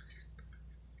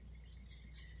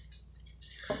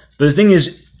 But the thing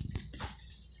is,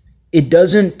 it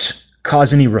doesn't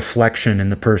cause any reflection in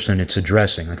the person it's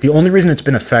addressing. Like, the only reason it's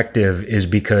been effective is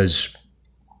because,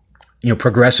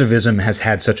 progressivism has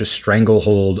had such a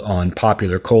stranglehold on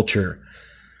popular culture.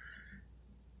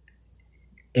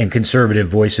 And conservative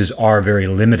voices are very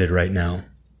limited right now.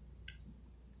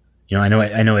 I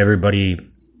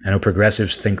know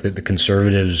progressives think that the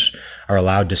conservatives are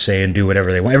allowed to say and do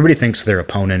whatever they want. Everybody thinks their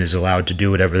opponent is allowed to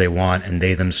do whatever they want and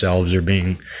they themselves are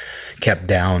being kept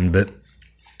down. But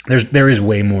there is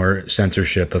way more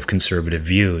censorship of conservative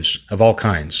views of all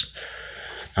kinds,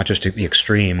 not just at the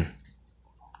extreme.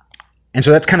 And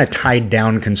so that's kind of tied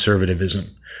down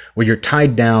conservatism, where you're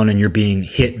tied down and you're being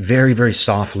hit very, very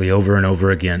softly over and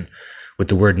over again with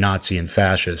the word Nazi and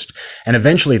fascist. And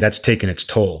eventually that's taken its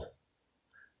toll.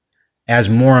 As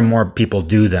more and more people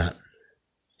do that,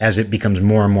 as it becomes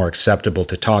more and more acceptable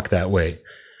to talk that way,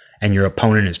 and your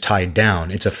opponent is tied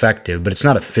down, it's effective, but it's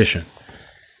not efficient.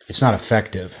 It's not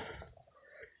effective.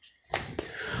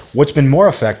 What's been more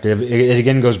effective, it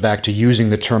again goes back to using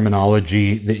the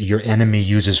terminology that your enemy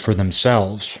uses for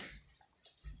themselves.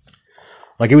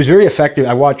 Like, it was very effective.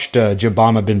 I watched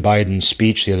Obama bin Biden's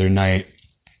speech the other night.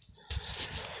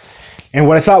 And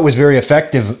what I thought was very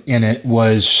effective in it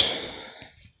was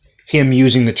him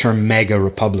using the term MAGA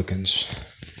Republicans.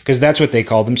 Because that's what they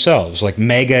call themselves. Like,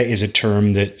 MAGA is a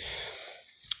term that,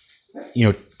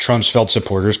 Trumpsfeld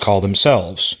supporters call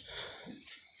themselves.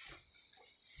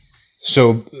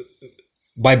 So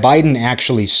by Biden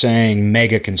actually saying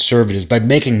MAGA conservatives, by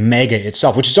making MAGA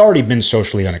itself, which has already been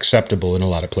socially unacceptable in a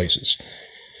lot of places.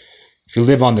 If you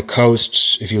live on the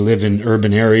coasts, if you live in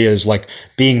urban areas, like,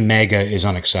 being MAGA is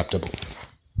unacceptable.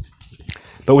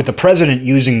 But with the president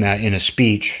using that in a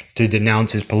speech to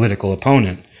denounce his political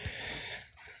opponent,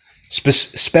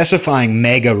 specifying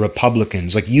MAGA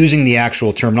Republicans, like using the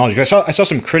actual terminology. I saw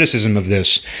some criticism of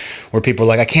this where people were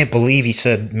like, I can't believe he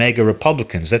said MAGA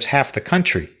Republicans. That's half the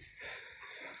country.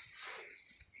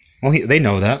 Well, they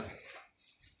know that.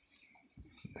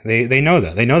 They know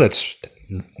that. They know that's,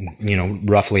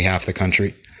 roughly half the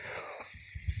country.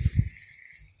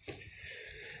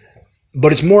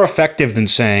 But it's more effective than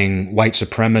saying white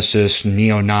supremacists,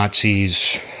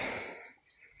 neo-Nazis,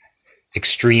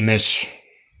 extremists.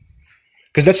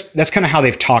 Because that's kind of how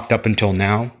they've talked up until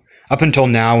now. Up until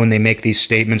now, when they make these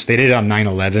statements, they did it on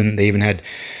 9/11. They even had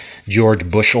George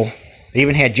Bushel. They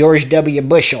even had George W.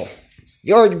 Bushel.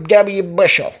 George W.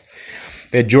 Bushel.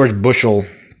 They had George Bushel,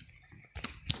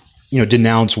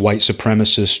 denounce white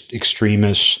supremacist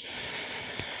extremists.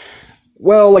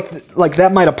 Well, like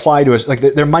that might apply to us. Like,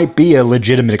 there might be a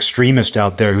legitimate extremist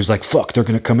out there who's like, fuck, they're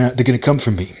going to come out. They're going to come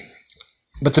for me.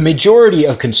 But the majority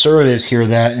of conservatives hear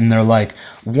that and they're like,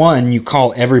 one, you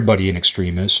call everybody an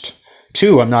extremist.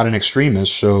 Two, I'm not an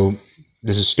extremist, so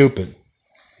this is stupid.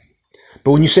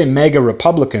 But when you say MAGA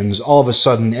Republicans, all of a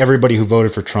sudden everybody who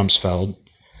voted for Trumpsfeld,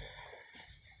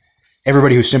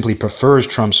 everybody who simply prefers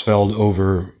Trumpsfeld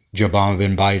over Joe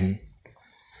Biden,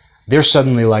 they're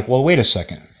suddenly like, well, wait a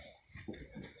second.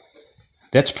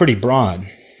 That's pretty broad.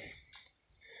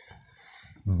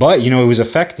 But, it was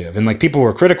effective. And people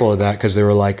were critical of that because they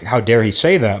were like, how dare he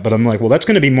say that? But I'm like, well, that's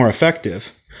going to be more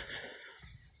effective.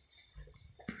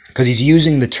 Because he's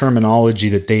using the terminology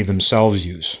that they themselves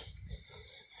use.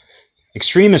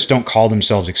 Extremists don't call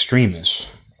themselves extremists.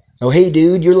 Oh, hey,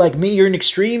 dude, you're like me. You're an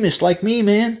extremist like me,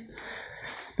 man.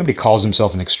 Nobody calls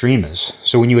himself an extremist.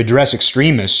 So when you address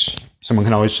extremists, someone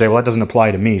can always say, well, that doesn't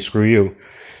apply to me. Screw you.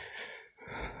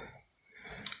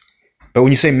 But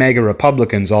when you say MAGA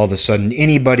Republicans, all of a sudden,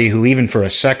 anybody who even for a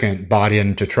second bought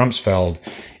into Trumpsfeld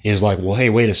is like, well, hey,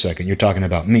 wait a second. You're talking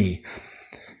about me.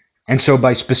 And so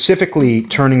by specifically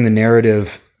turning the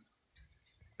narrative,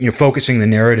 focusing the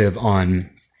narrative on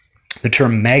the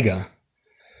term MAGA,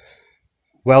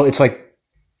 well, it's like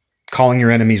calling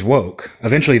your enemies woke.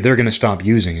 Eventually, they're going to stop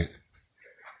using it.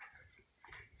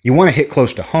 You want to hit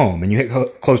close to home, and you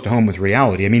hit close to home with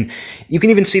reality. I mean, you can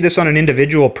even see this on an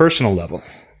individual, personal level,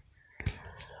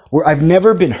 where I've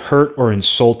never been hurt or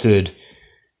insulted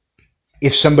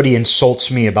if somebody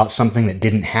insults me about something that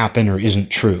didn't happen or isn't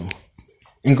true.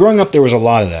 And growing up, there was a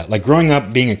lot of that. Like growing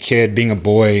up, being a kid, being a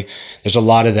boy, there's a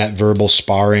lot of that verbal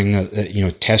sparring,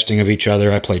 testing of each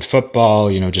other. I played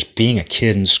football, just being a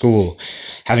kid in school,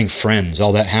 having friends,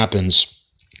 all that happens.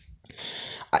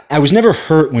 I was never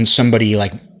hurt when somebody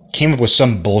came up with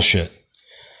some bullshit.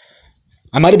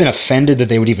 I might have been offended that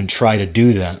they would even try to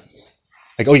do that.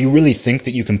 Like, oh, you really think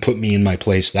that you can put me in my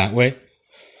place that way?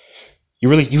 You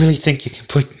really think you can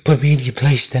put me in your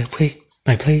place that way?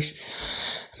 My place?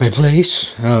 My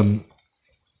place? You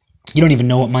don't even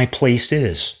know what my place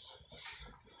is.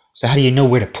 So how do you know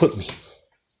where to put me?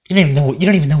 You don't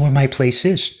even know where my place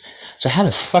is. So how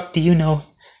the fuck do you know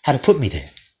how to put me there?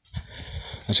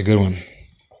 That's a good one.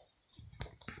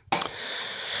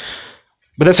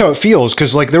 But that's how it feels,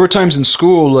 because there were times in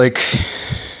school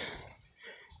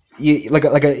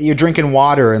you're drinking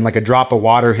water and a drop of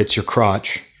water hits your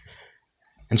crotch.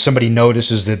 And somebody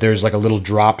notices that there's a little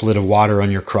droplet of water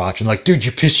on your crotch. And dude,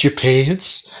 you pissed your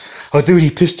pants? Oh, dude, he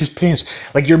pissed his pants.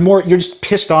 You're just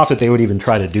pissed off that they would even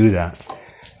try to do that.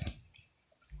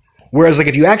 Whereas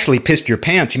if you actually pissed your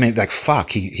pants, you might be like,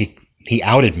 fuck, he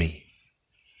outed me.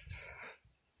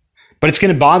 But it's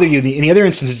going to bother you. In the other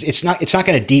instances, it's not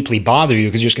going to deeply bother you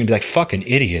because you're just going to be like, fucking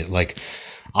idiot.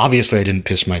 Obviously I didn't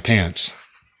piss my pants.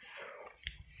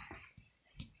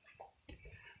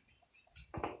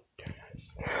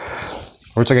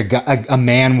 Or it's a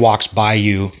man walks by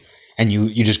you and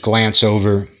you just glance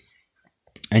over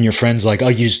and your friend's like,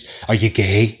 are you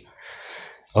gay?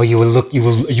 Oh, you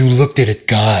looked at a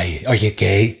guy. Are you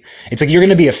gay? It's you're going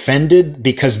to be offended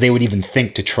because they would even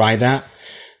think to try that.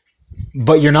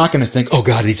 But you're not going to think, oh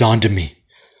God, he's on to me.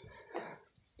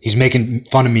 He's making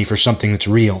fun of me for something that's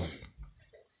real.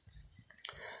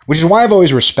 Which is why I've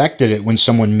always respected it when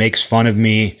someone makes fun of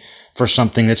me for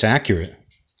something that's accurate.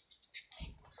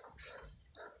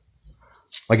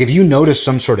 If you notice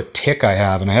some sort of tick I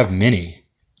have, and I have many,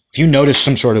 if you notice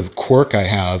some sort of quirk I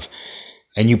have,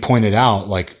 and you point it out,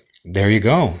 there you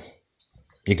go.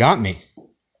 You got me.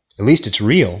 At least it's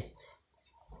real.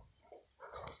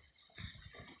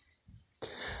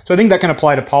 So I think that can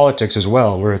apply to politics as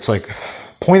well, where it's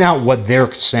point out what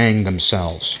they're saying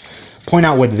themselves. Point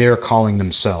out what they're calling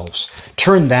themselves.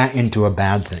 Turn that into a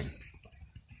bad thing.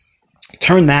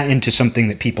 Turn that into something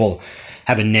that people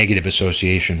have a negative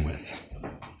association with.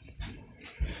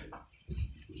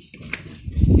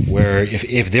 Where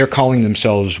if they're calling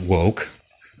themselves woke,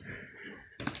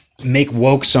 make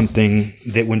woke something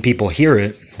that when people hear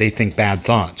it, they think bad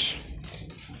thoughts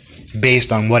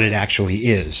based on what it actually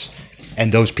is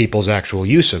and those people's actual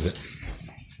use of it.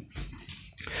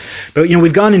 But,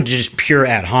 we've gone into just pure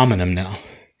ad hominem now.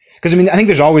 Because, I think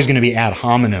there's always going to be ad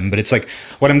hominem, but it's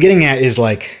what I'm getting at is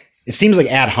it seems like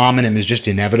ad hominem is just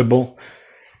inevitable,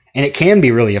 and it can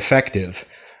be really effective.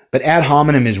 But ad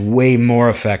hominem is way more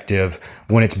effective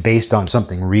when it's based on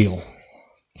something real.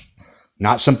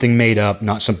 Not something made up,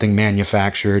 not something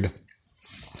manufactured.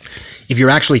 If you're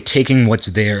actually taking what's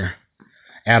there,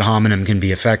 ad hominem can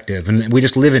be effective. And we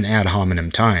just live in ad hominem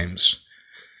times.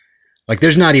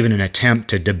 There's not even an attempt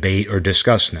to debate or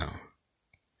discuss now.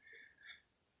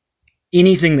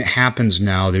 Anything that happens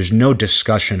now, there's no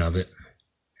discussion of it.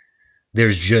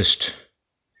 There's just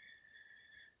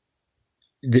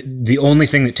the only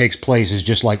thing that takes place is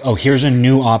just like, oh, here's a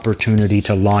new opportunity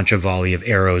to launch a volley of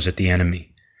arrows at the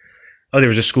enemy. Oh, there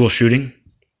was a school shooting.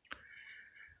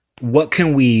 What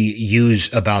can we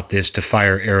use about this to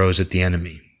fire arrows at the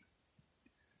enemy?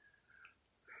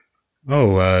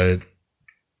 Oh,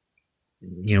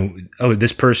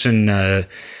 this person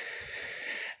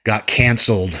got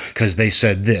canceled because they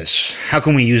said this. How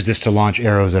can we use this to launch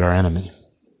arrows at our enemy?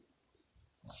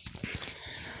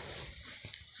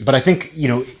 But I think,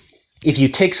 if you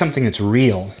take something that's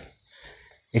real,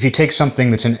 if you take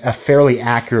something that's a fairly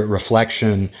accurate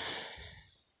reflection,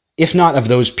 if not of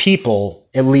those people,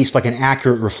 at least like an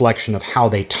accurate reflection of how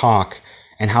they talk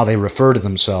and how they refer to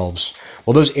themselves,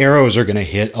 well, those arrows are going to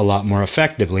hit a lot more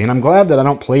effectively. And I'm glad that I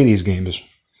don't play these games.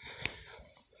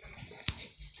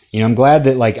 I'm glad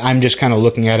that I'm just kind of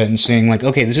looking at it and saying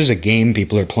okay, this is a game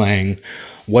people are playing.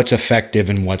 What's effective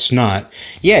and what's not?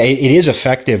 Yeah, it is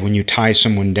effective when you tie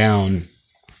someone down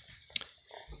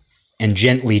and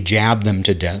gently jab them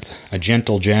to death. A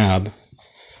gentle jab.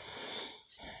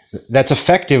 That's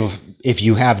effective if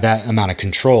you have that amount of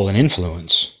control and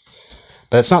influence.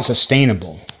 But it's not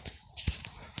sustainable.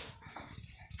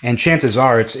 And chances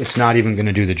are it's not even going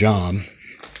to do the job.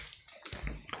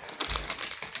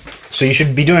 So you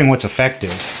should be doing what's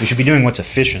effective. You should be doing what's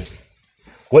efficient.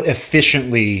 What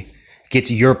efficiently gets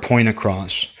your point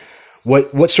across?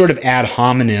 What sort of ad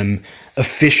hominem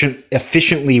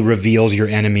efficiently reveals your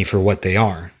enemy for what they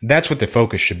are? That's what the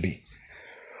focus should be.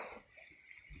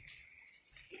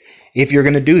 If you're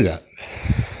going to do that.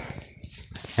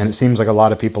 And it seems like a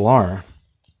lot of people are.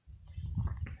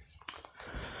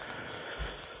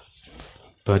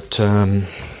 But I'm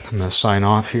going to sign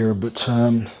off here. But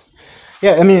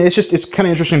yeah, I mean, it's kind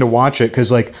of interesting to watch it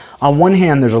because, on one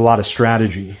hand, there's a lot of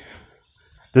strategy.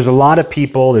 There's a lot of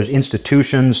people, there's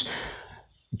institutions,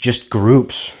 just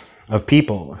groups of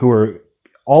people who are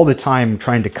all the time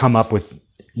trying to come up with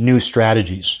new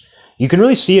strategies. You can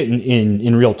really see it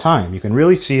in real time. You can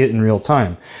really see it in real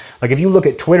time. If you look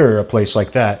at Twitter or a place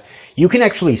like that, you can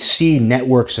actually see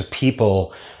networks of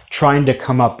people trying to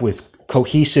come up with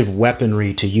cohesive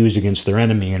weaponry to use against their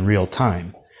enemy in real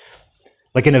time.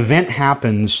 An event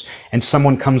happens and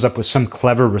someone comes up with some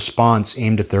clever response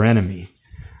aimed at their enemy.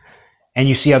 And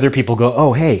you see other people go,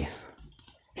 oh, hey,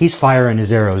 he's firing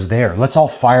his arrows there. Let's all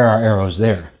fire our arrows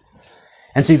there.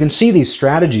 And so you can see these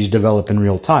strategies develop in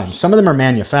real time. Some of them are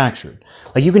manufactured.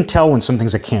 You can tell when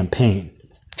something's a campaign.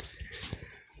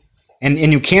 And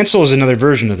you cancel is another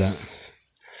version of that.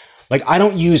 I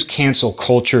don't use cancel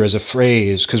culture as a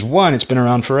phrase because, one, it's been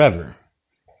around forever.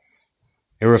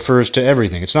 It refers to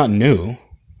everything. It's not new.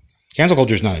 Cancel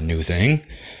culture is not a new thing.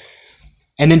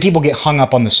 And then people get hung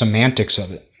up on the semantics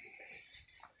of it.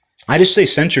 I just say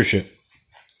censorship.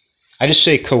 I just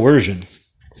say coercion.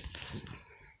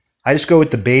 I just go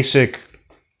with the basic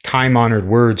time-honored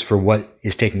words for what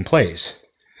is taking place.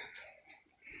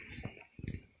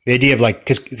 The idea of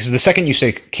because the second you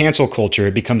say cancel culture,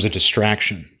 it becomes a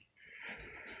distraction.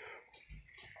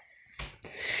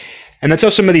 And that's how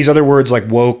some of these other words like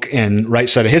woke and right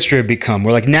side of history have become.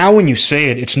 Where now when you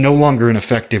say it, it's no longer an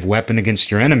effective weapon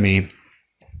against your enemy.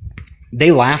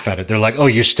 They laugh at it. They're like, oh,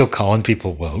 you're still calling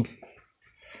people woke?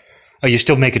 Oh, you're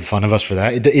still making fun of us for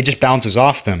that? It just bounces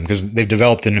off them because they've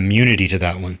developed an immunity to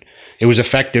that one. It was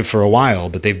effective for a while,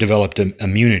 but they've developed an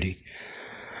immunity.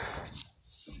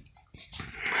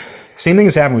 Same thing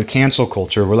has happened with cancel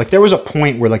culture, where there was a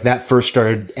point where that first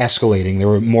started escalating. There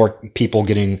were more people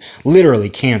getting literally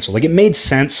canceled. It made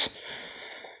sense.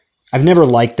 I've never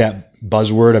liked that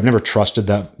buzzword. I've never trusted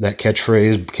that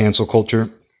catchphrase, cancel culture.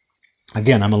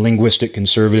 Again, I'm a linguistic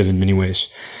conservative in many ways,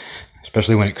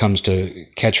 especially when it comes to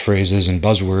catchphrases and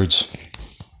buzzwords.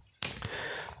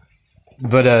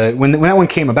 But when that one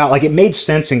came about, it made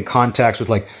sense in context with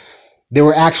there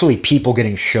were actually people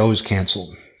getting shows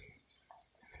canceled.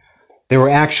 There were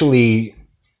actually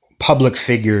public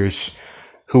figures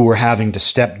who were having to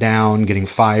step down, getting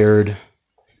fired,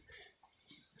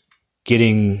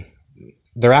 getting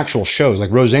their actual shows.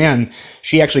 Roseanne,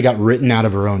 she actually got written out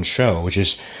of her own show, which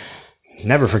is,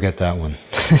 never forget that one.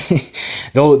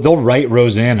 They'll write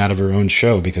Roseanne out of her own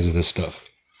show because of this stuff.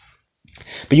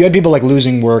 But you had people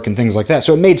losing work and things like that.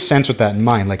 So it made sense with that in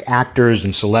mind. Actors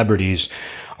and celebrities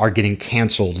are getting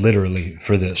canceled literally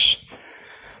for this.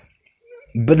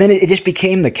 But then it just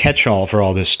became the catch-all for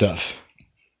all this stuff.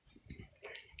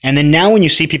 And then now when you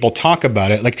see people talk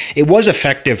about it, it was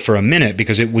effective for a minute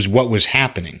because it was what was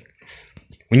happening.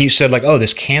 When you said oh,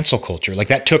 this cancel culture,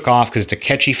 that took off because it's a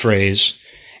catchy phrase.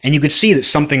 And you could see that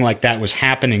something like that was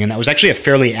happening. And that was actually a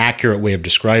fairly accurate way of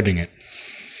describing it.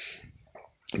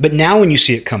 But now when you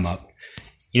see it come up,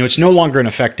 It's no longer an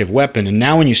effective weapon. And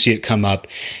now when you see it come up,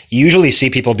 you usually see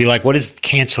people be like, what does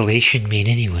cancellation mean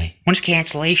anyway? What does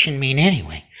cancellation mean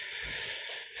anyway?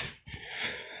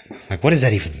 Like, what does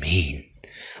that even mean?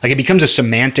 Like, it becomes a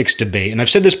semantics debate. And I've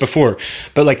said this before,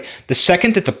 but like the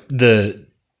second that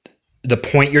the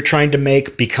point you're trying to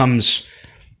make becomes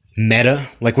meta,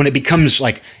 like when it becomes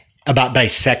like about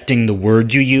dissecting the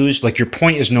words you use, like your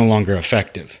point is no longer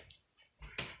effective.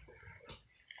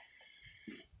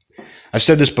 I've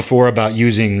said this before about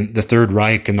using the Third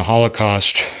Reich and the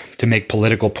Holocaust to make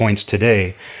political points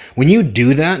today. When you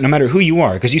do that, no matter who you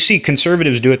are, because you see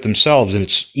conservatives do it themselves, and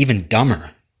it's even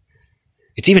dumber.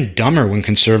 It's even dumber when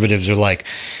conservatives are like,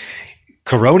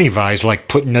 coronavirus like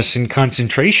putting us in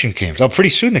concentration camps. Oh, pretty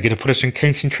soon they're going to put us in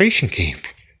concentration camp.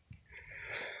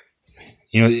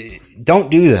 Don't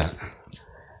do that.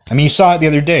 I mean, you saw it the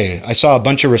other day. I saw a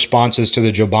bunch of responses to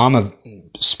the Joe Obama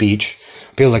speech.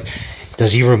 People like,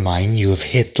 does he remind you of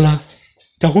Hitler?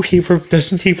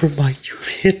 Doesn't he remind you of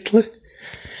Hitler?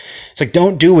 It's like,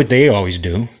 don't do what they always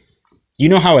do. You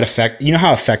know how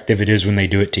effective it is when they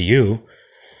do it to you.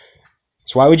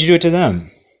 So why would you do it to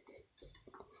them?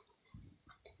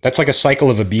 That's like a cycle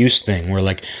of abuse thing where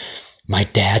like, my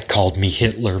dad called me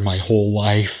Hitler my whole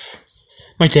life.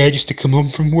 My dad used to come home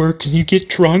from work and he'd get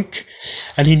drunk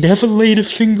and he never laid a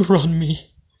finger on me.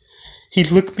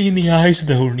 He'd look me in the eyes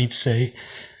though and he'd say,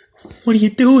 "What are you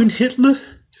doing, Hitler?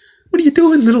 What are you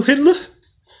doing, little Hitler?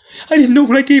 I didn't know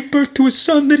when I gave birth to a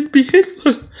son that he'd be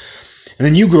Hitler." And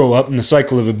then you grow up and the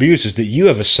cycle of abuse is that you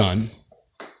have a son.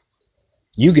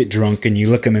 You get drunk and you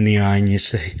look him in the eye and you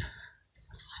say,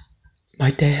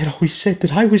 "My dad always said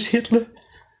that I was Hitler.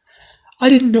 I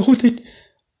didn't know that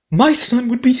my son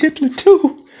would be Hitler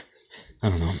too." I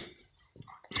don't know.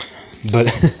 But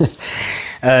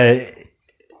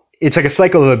it's like a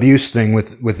cycle of abuse thing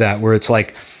with that, where it's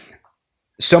like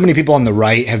so many people on the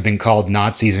right have been called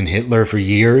Nazis and Hitler for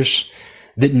years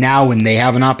that now when they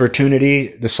have an opportunity,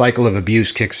 the cycle of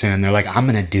abuse kicks in. They're like, I'm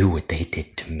going to do what they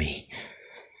did to me.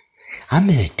 I'm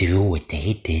going to do what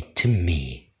they did to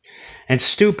me. And it's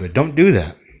stupid. Don't do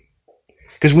that.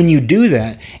 Because when you do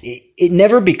that, it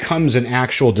never becomes an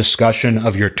actual discussion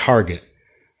of your target.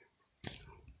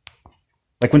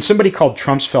 Like when somebody called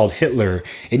Trumpsfeld Hitler,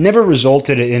 it never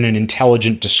resulted in an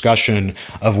intelligent discussion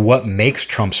of what makes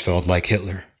Trumpsfeld like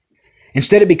Hitler.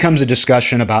 Instead, it becomes a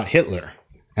discussion about Hitler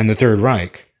and the Third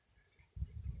Reich.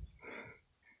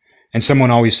 And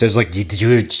someone always says, like, did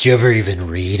you ever even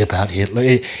read about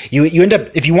Hitler? You end up,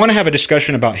 if you want to have a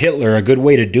discussion about Hitler, a good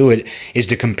way to do it is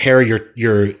to compare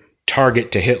your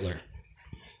target to Hitler.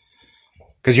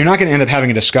 Because you're not going to end up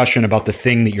having a discussion about the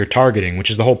thing that you're targeting,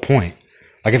 which is the whole point.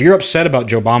 Like, if you're upset about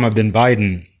Joe Obama bin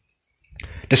Biden,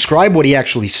 describe what he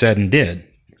actually said and did.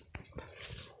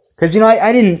 Because,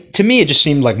 to me, it just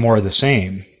seemed like more of the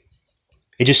same.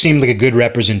 It just seemed like a good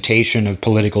representation of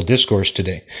political discourse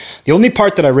today. The only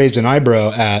part that I raised an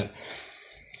eyebrow at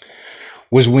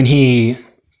was when he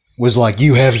was like,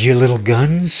 "You have your little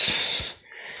guns?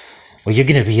 Well, you're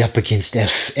going to be up against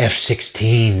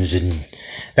F-16s. And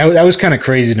that was kind of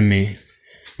crazy to me.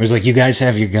 It was like, you guys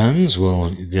have your guns? Well,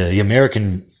 the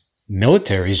American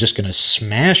military is just going to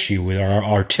smash you with our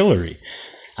artillery.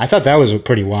 I thought that was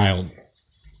pretty wild.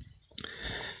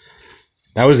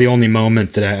 That was the only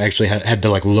moment that I actually had to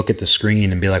like look at the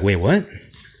screen and be like, wait, what?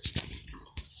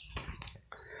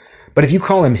 But if you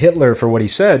call him Hitler for what he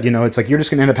said, it's like you're just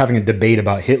going to end up having a debate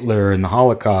about Hitler and the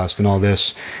Holocaust and all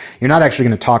this. You're not actually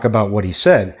going to talk about what he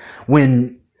said.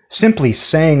 When simply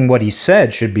saying what he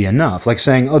said should be enough. Like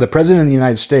saying, the President of the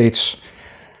United States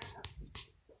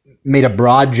made a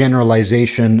broad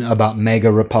generalization about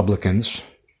MAGA Republicans,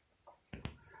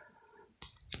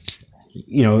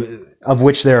 of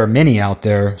which there are many out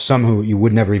there, some who you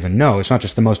would never even know. It's not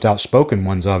just the most outspoken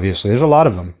ones, obviously. There's a lot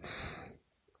of them.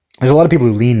 There's a lot of people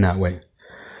who lean that way.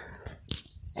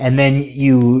 And then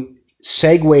you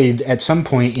segued at some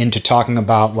point into talking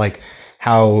about like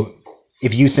how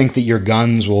if you think that your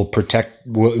guns will protect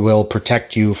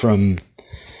you from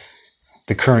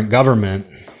the current government,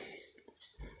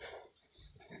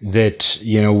 that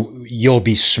you'll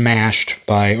be smashed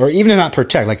by, or even if not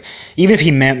protect, like even if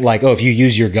he meant like, if you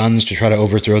use your guns to try to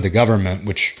overthrow the government,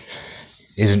 which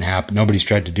isn't happening, nobody's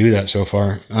tried to do that so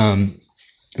far.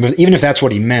 But even if that's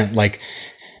what he meant, like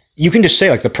you can just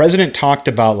say like the president talked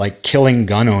about like killing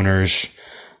gun owners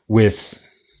with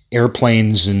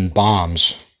airplanes and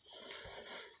bombs.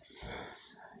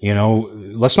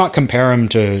 Let's not compare him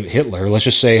to Hitler. Let's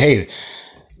just say, hey,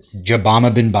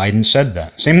 Obama bin Biden said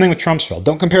that. Same thing with Trumpsfeld.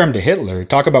 Don't compare him to Hitler.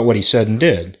 Talk about what he said and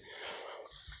did.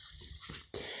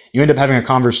 You end up having a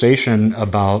conversation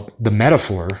about the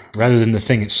metaphor rather than the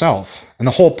thing itself. And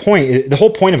the whole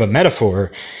point of a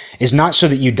metaphor is not so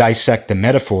that you dissect the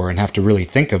metaphor and have to really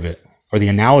think of it, or the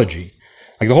analogy.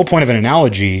 Like, the whole point of an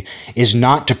analogy is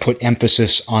not to put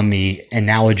emphasis on the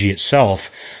analogy itself.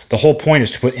 The whole point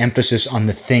is to put emphasis on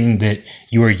the thing that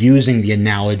you are using the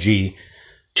analogy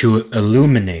to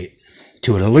illuminate.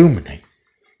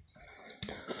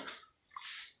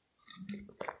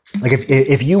 Like,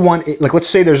 if you want, like, let's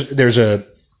say there's a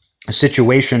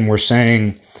situation where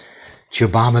saying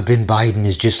Obama bin Biden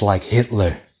is just like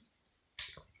Hitler.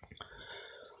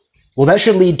 Well, that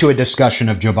should lead to a discussion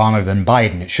of Obama bin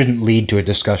Biden. It shouldn't lead to a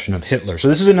discussion of Hitler. So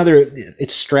this is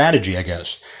it's strategy, I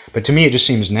guess. But to me, it just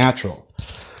seems natural.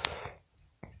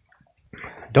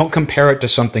 Don't compare it to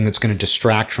something that's going to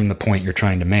distract from the point you're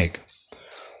trying to make.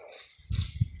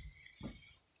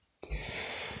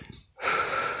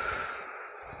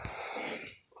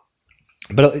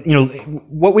 But,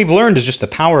 what we've learned is just the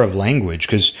power of language,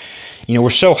 because, we're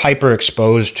so hyper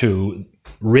exposed to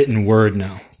written word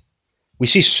now. We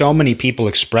see so many people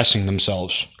expressing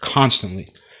themselves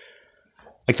constantly.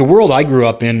 Like, the world I grew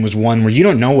up in was one where you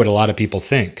don't know what a lot of people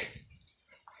think.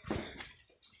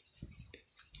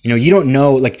 You don't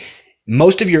know, like,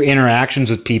 most of your interactions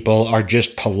with people are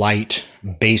just polite,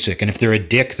 basic. And if they're a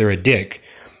dick, they're a dick.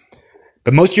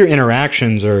 But most of your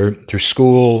interactions are through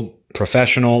school,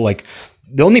 professional. Like,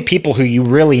 the only people who you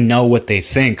really know what they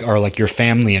think are, like, your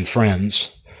family and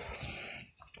friends.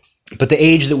 But the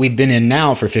age that we've been in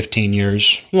now for 15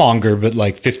 years, longer, but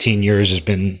like 15 years has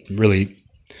been really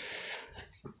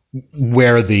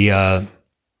where the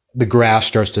graph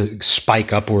starts to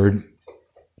spike upward.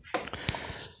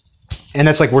 And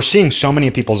that's like, we're seeing so many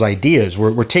of people's ideas.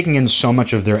 We're taking in so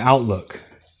much of their outlook.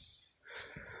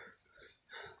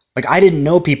 Like, I didn't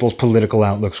know people's political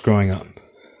outlooks growing up.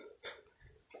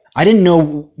 I didn't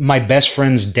know my best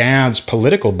friend's dad's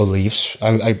political beliefs.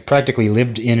 I practically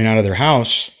lived in and out of their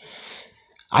house.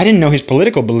 I didn't know his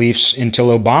political beliefs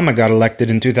until Obama got elected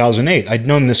in 2008. I'd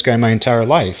known this guy my entire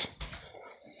life.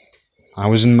 I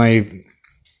was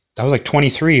like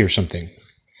 23 or something.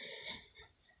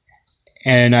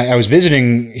 And I was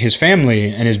visiting his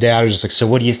family, and his dad was just like, so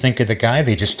what do you think of the guy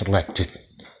they just elected?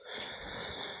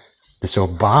 This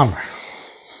Obama.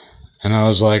 And I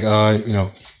was like,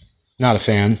 not a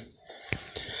fan.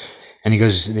 And he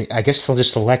goes, I guess they'll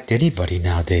just elect anybody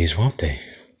nowadays, won't they?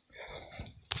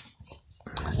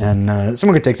 And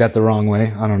someone could take that the wrong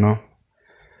way. I don't know.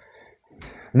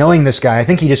 Knowing this guy, I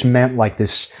think he just meant like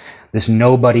this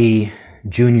nobody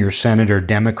junior senator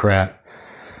Democrat.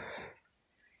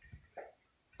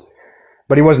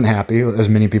 But he wasn't happy, as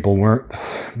many people weren't.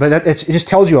 But it just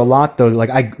tells you a lot, though.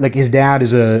 Like his dad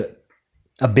is a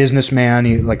businessman.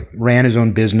 He ran his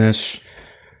own business.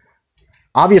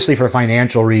 Obviously, for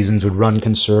financial reasons, would run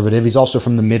conservative. He's also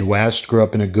from the Midwest. Grew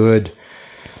up in a good,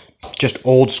 just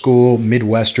old school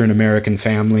Midwestern American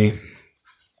family.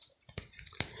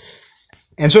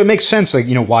 And so it makes sense,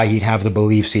 why he'd have the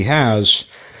beliefs he has.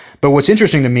 But what's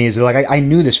interesting to me is that, I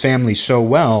knew this family so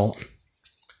well.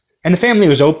 And the family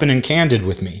was open and candid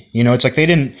with me. It's like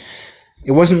it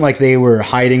wasn't like they were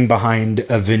hiding behind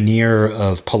a veneer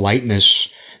of politeness.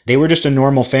 They were just a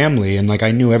normal family, and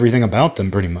I knew everything about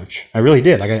them pretty much. I really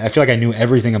did. I feel like I knew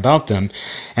everything about them.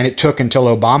 And it took until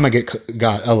Obama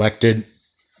got elected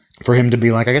for him to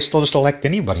be like, I guess they'll just elect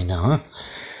anybody now, huh?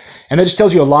 And that just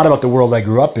tells you a lot about the world I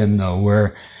grew up in, though,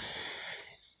 where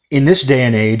in this day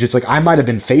and age, it's like I might have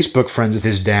been Facebook friends with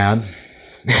his dad,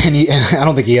 and I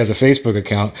don't think he has a Facebook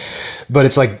account, but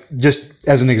it's like, just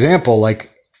as an example,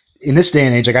 in this day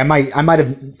and age,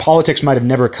 politics might have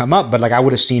never come up, but I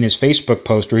would have seen his Facebook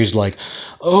post where he's like,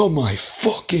 oh my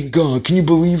fucking God, can you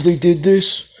believe they did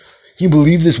this? Can you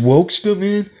believe this woke stuff,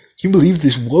 man? Can you believe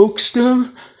this woke stuff?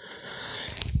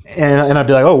 And I'd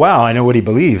be like, oh, wow, I know what he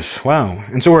believes. Wow.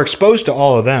 And so we're exposed to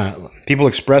all of that. People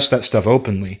express that stuff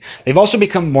openly. They've also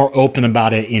become more open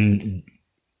about it in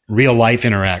real life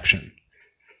interaction,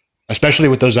 especially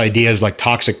with those ideas like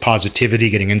toxic positivity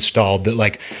getting installed,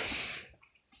 that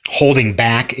holding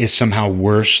back is somehow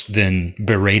worse than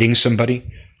berating somebody.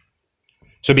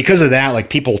 So because of that,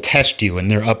 people test you and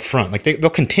they're upfront. They'll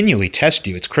continually test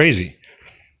you. It's crazy.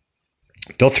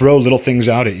 They'll throw little things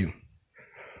out at you.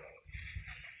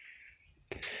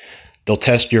 They'll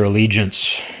test your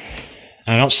allegiance.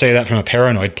 And I don't say that from a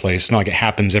paranoid place. It's not like it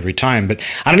happens every time, but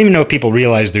I don't even know if people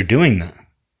realize they're doing that.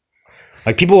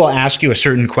 People will ask you a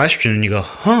certain question and you go,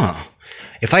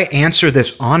 if I answer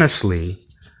this honestly,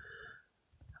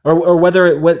 or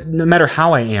no matter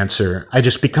how I answer, I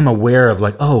just become aware of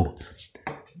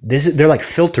they're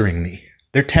filtering me.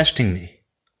 They're testing me.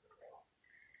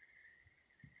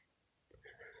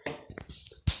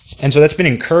 And so that's been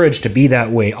encouraged to be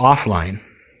that way offline.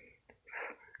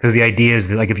 Because the idea is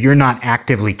that, like, if you're not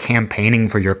actively campaigning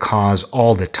for your cause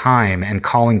all the time and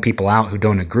calling people out who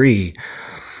don't agree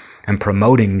and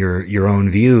promoting your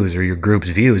own views or your group's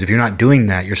views, if you're not doing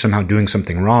that, you're somehow doing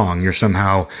something wrong. You're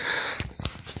somehow,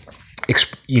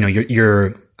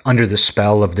 you're under the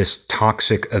spell of this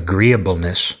toxic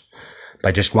agreeableness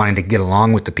by just wanting to get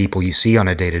along with the people you see on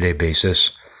a day-to-day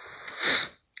basis.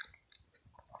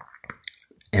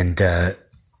 And, the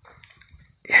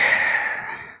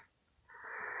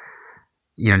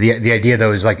idea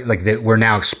though is like that we're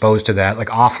now exposed to that, like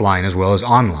offline as well as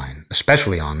online,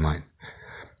 especially online.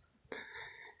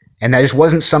 And that just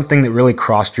wasn't something that really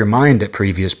crossed your mind at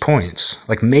previous points.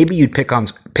 Like maybe you'd pick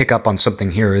up on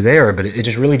something here or there, but it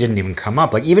just really didn't even come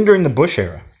up. Like even during the Bush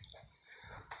era,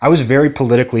 I was very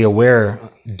politically aware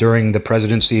during the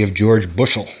presidency of George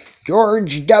Bushell.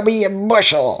 George W.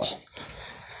 Bushell.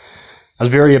 I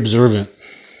was very observant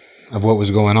of what was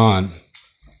going on.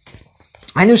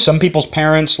 I knew some people's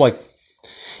parents, were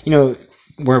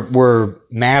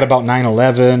mad about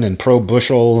 9/11 and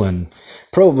pro-Bushell and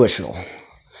pro-Bushell.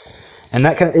 And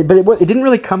that kind of, but it didn't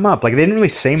really come up. Like they didn't really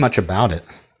say much about it.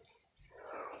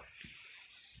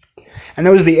 And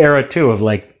that was the era too of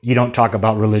like, you don't talk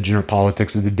about religion or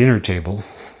politics at the dinner table.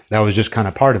 That was just kind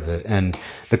of part of it. And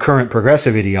the current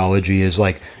progressive ideology is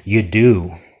like, you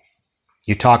do.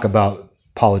 You talk about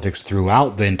politics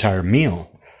throughout the entire meal.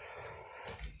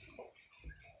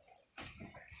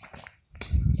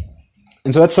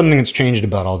 And so that's something that's changed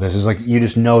about all this, is like you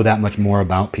just know that much more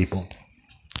about people.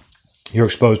 You're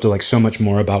exposed to like so much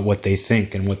more about what they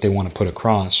think and what they want to put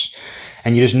across.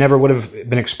 And you just never would have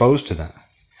been exposed to that.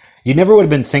 You never would have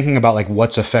been thinking about like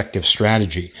what's effective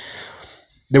strategy.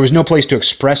 There was no place to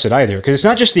express it either, because it's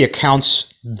not just the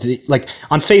accounts. Like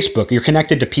on Facebook, you're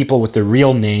connected to people with their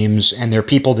real names, and they're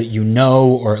people that you know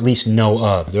or at least know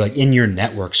of. They're like in your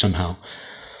network somehow.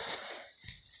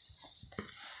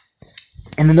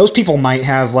 And then those people might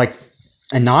have like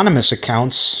anonymous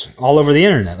accounts all over the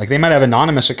internet. Like they might have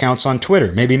anonymous accounts on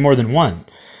Twitter, maybe more than one.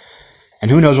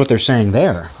 And who knows what they're saying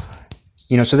there.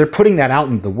 So they're putting that out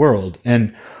into the world.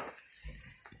 And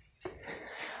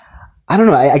I don't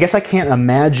know, I guess I can't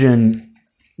imagine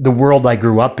the world I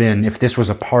grew up in if this was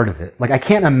a part of it. Like I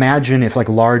can't imagine if like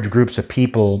large groups of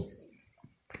people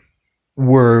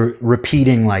were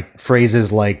repeating like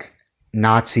phrases like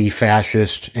Nazi,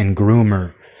 fascist, and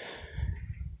groomer.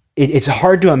 It's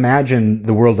hard to imagine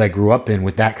the world I grew up in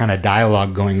with that kind of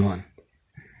dialogue going on.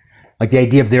 Like the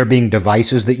idea of there being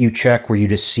devices that you check where you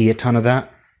just see a ton of that.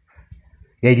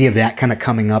 The idea of that kind of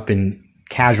coming up in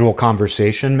casual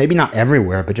conversation, maybe not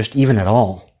everywhere, but just even at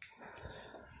all.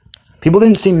 People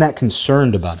didn't seem that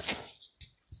concerned about it.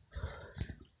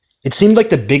 It seemed like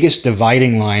the biggest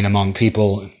dividing line among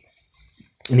people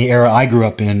in the era I grew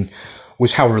up in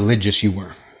was how religious you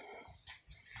were.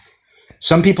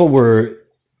 Some people were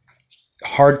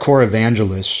hardcore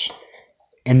evangelists,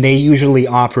 and they usually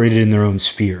operated in their own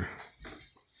sphere.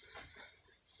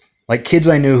 Like kids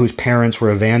I knew whose parents were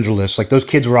evangelists, like those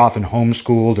kids were often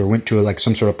homeschooled or went to like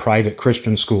some sort of private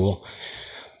Christian school.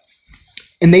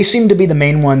 And they seemed to be the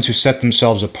main ones who set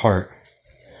themselves apart.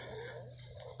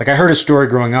 Like I heard a story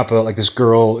growing up about like this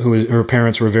girl who her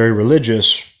parents were very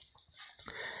religious.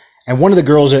 And one of the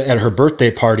girls at her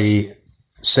birthday party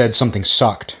said something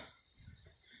sucked.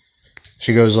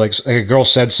 She goes like a girl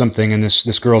said something, and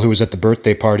this girl who was at the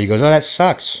birthday party goes, "Oh, that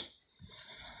sucks."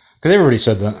 Because everybody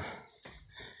said that.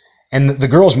 And the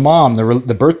girl's mom,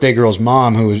 the birthday girl's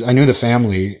mom, I knew the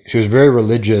family, she was very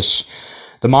religious.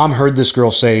 The mom heard this girl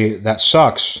say, "That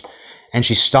sucks." And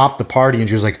she stopped the party and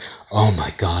she was like, "Oh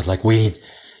my God, like you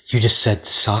just said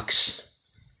sucks.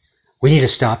 We need to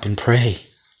stop and pray."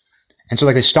 And so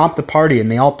like they stopped the party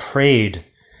and they all prayed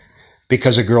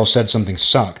because a girl said something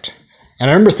sucked. And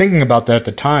I remember thinking about that at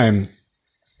the time.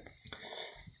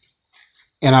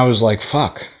 And I was like,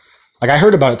 fuck. Like I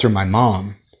heard about it through my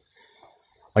mom.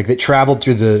 Like it traveled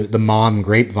through the mom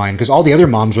grapevine, because all the other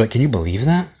moms were like, "Can you believe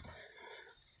that?"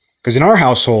 Because in our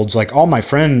households, like all my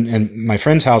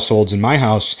friends' households and my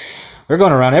house, they're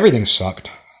going around, everything sucked.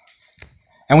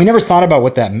 And we never thought about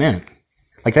what that meant.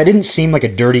 Like that didn't seem like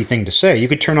a dirty thing to say. You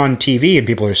could turn on TV and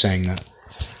people are saying that.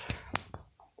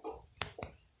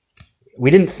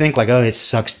 We didn't think like, "Oh, it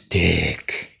sucks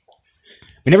dick."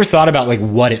 We never thought about like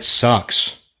what it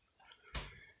sucks.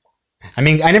 I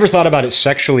mean, I never thought about it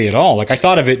sexually at all. Like I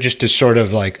thought of it just as sort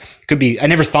of like, could be, I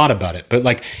never thought about it. But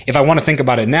like, if I want to think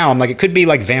about it now, I'm like, it could be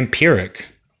like vampiric.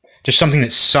 Just something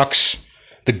that sucks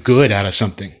the good out of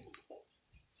something.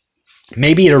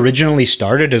 Maybe it originally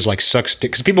started as like sucks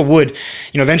dick. Because people would,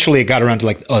 eventually it got around to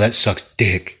like, "Oh, that sucks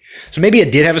dick." So maybe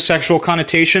it did have a sexual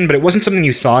connotation, but it wasn't something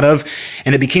you thought of,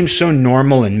 and it became so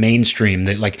normal and mainstream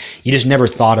that like you just never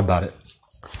thought about it.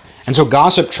 And so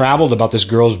gossip traveled about this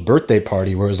girl's birthday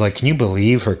party where it was like, can you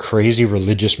believe her crazy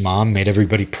religious mom made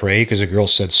everybody pray because a girl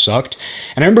said sucked?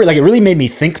 And I remember like it really made me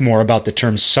think more about the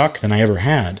term suck than I ever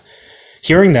had.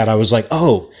 Hearing that, I was like,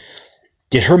 oh,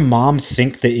 did her mom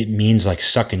think that it means like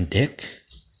sucking dick?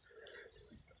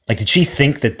 Like, did she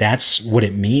think that that's what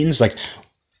it means? Like,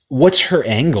 what's her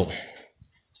angle?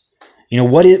 You know,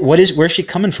 where's she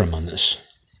coming from on this?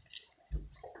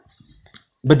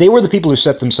 But they were the people who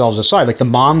set themselves aside. Like the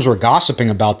moms were gossiping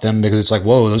about them because it's like,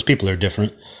 whoa, those people are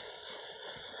different.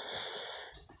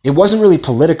 It wasn't really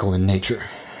political in nature.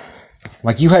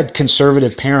 Like you had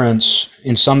conservative parents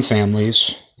in some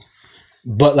families,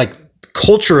 but like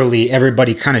culturally,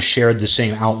 everybody kind of shared the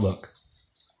same outlook.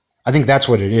 I think that's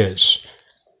what it is.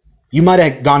 You might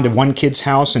have gone to one kid's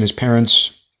house and his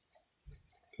parents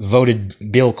voted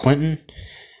Bill Clinton.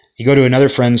 You go to another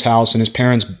friend's house and his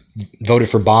parents voted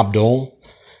for Bob Dole.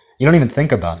 You don't even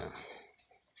think about it.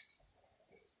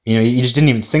 You know, you just didn't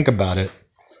even think about it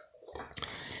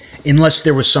unless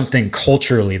there was something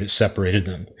culturally that separated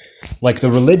them. Like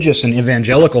the religious and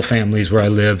evangelical families where I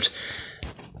lived,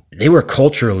 they were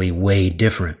culturally way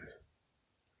different.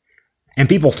 And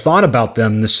people thought about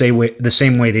them the same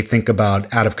way they think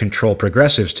about out-of-control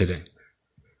progressives today.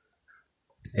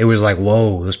 It was like,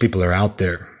 whoa, those people are out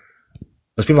there.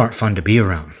 Those people aren't fun to be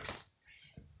around.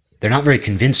 They're not very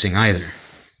convincing either.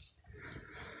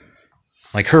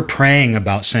 Like her praying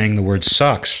about saying the word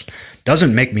sucks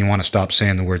doesn't make me want to stop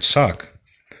saying the word suck.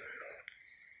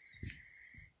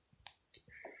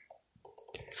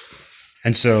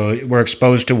 And so we're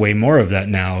exposed to way more of that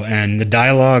now. And the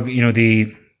dialogue, you know,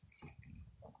 the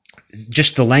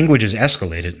language has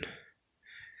escalated.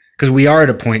 Because we are at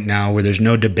a point now where there's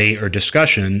no debate or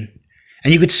discussion.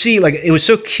 And you could see, like, it was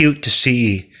so cute to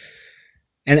see,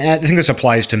 and I think this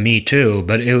applies to me too,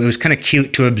 but it was kind of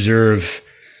cute to observe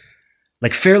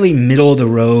like fairly middle of the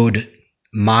road,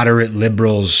 moderate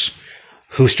liberals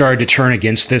who started to turn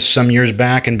against this some years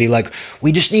back and be like,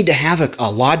 we just need to have a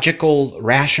logical,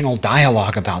 rational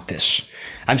dialogue about this.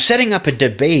 I'm setting up a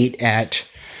debate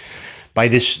by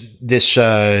this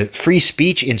free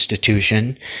speech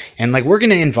institution, and like we're going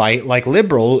to invite like we're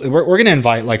going to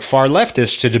invite like far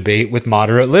leftists to debate with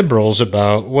moderate liberals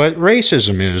about what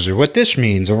racism is or what this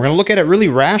means, and we're going to look at it really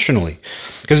rationally,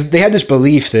 because they had this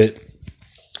belief that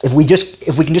if we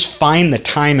can just find the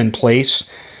time and place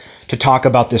to talk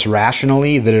about this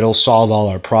rationally, that it'll solve all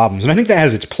our problems. And I think that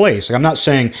has its place. Like, I'm not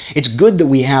saying it's good that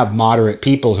we have moderate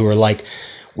people who are like,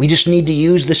 we just need to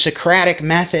use the Socratic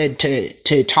method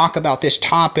to talk about this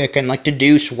topic and like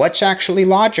deduce what's actually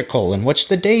logical and what's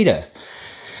the data.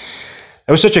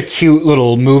 It was such a cute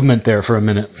little movement there for a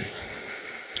minute.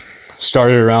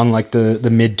 Started around like the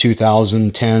mid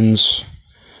 2010s.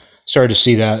 Started to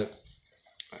see that.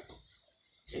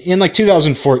 In like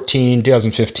 2014,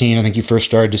 2015, I think you first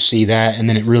started to see that, and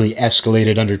then it really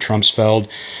escalated under Trumpsfeld,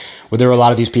 where there were a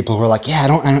lot of these people who were like, yeah,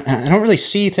 I don't really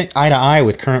see eye to eye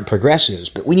with current progressives,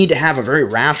 but we need to have a very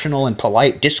rational and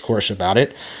polite discourse about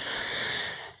it.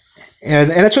 And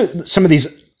that's what some of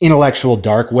these intellectual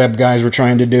dark web guys were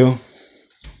trying to do.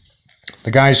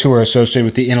 The guys who are associated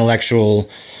with the intellectual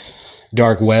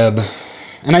dark web,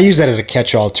 and I use that as a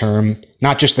catch-all term,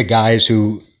 not just the guys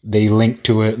who they link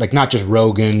to it, like not just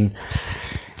Rogan,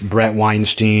 Brett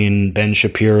Weinstein, Ben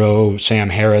Shapiro, Sam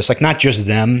Harris, like not just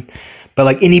them, but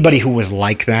like anybody who was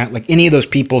like that, like any of those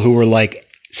people who were like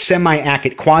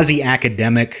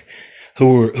quasi-academic,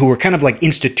 who were kind of like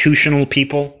institutional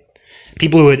people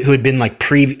who had been like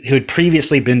who had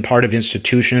previously been part of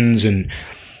institutions and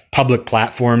public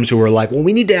platforms, who were like, well,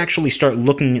 we need to actually start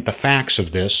looking at the facts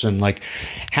of this and like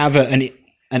have an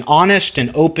honest and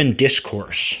open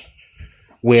discourse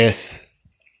with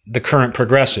the current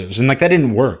progressives. And like that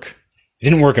didn't work. It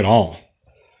didn't work at all.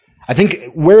 I think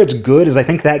where it's good is I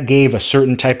think that gave a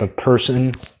certain type of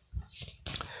person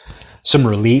some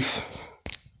relief.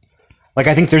 Like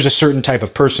I think there's a certain type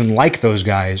of person like those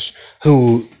guys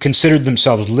who considered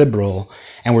themselves liberal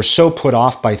and were so put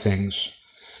off by things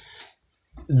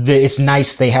that it's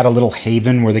nice they had a little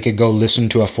haven where they could go listen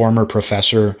to a former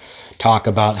professor talk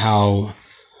about how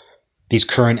these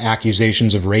current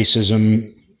accusations of racism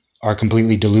are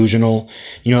completely delusional.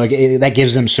 You know, like that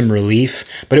gives them some relief,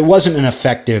 but it wasn't an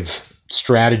effective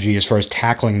strategy as far as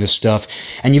tackling this stuff.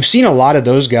 And you've seen a lot of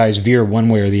those guys veer one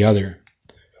way or the other.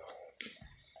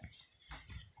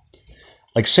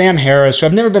 Like Sam Harris, who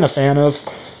I've never been a fan of.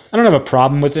 I don't have a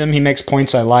problem with him. He makes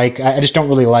points I like. I just don't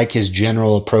really like his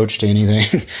general approach to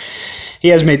anything. He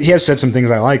has said some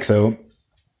things I like, though.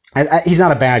 He's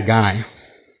not a bad guy.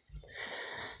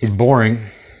 He's boring.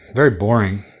 Very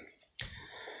boring.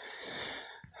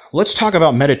 Let's talk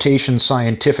about meditation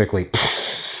scientifically.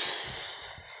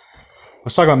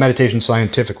 Let's talk about meditation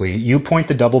scientifically. You point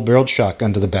the double-barreled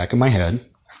shotgun to the back of my head,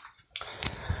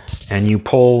 and you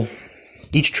pull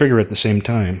each trigger at the same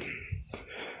time.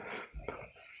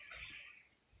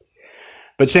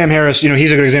 But Sam Harris,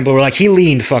 he's a good example where, he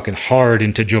leaned fucking hard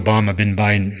into Joe Obama bin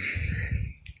Biden.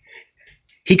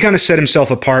 He kind of set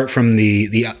himself apart from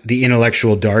the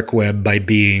intellectual dark web by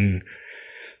being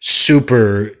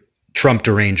super Trump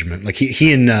derangement.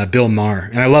 He and Bill Maher,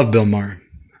 and I love Bill Maher.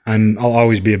 I'll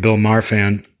always be a Bill Maher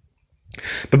fan.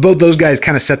 But both those guys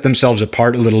kind of set themselves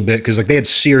apart a little bit because they had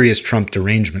serious Trump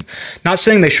derangement. Not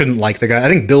saying they shouldn't like the guy. I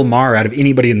think Bill Maher, out of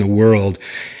anybody in the world,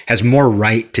 has more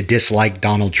right to dislike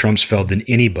Donald Trumpsfeld than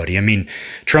anybody. I mean,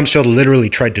 Trumpsfeld literally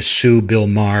tried to sue Bill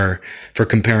Maher for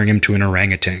comparing him to an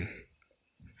orangutan.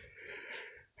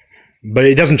 But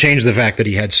it doesn't change the fact that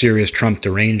he had serious Trump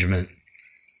derangement.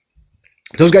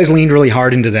 Those guys leaned really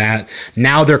hard into that.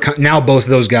 Now both of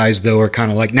those guys, though, are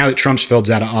kind of now that Trumpsfeld's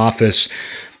out of office,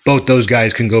 both those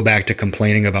guys can go back to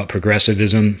complaining about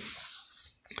progressivism.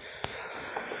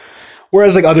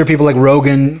 Whereas other people like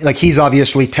Rogan, he's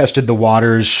obviously tested the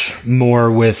waters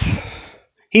more with...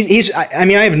 I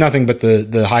have nothing but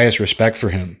the highest respect for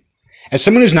him. As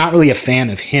someone who's not really a fan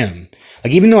of him,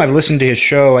 even though I've listened to his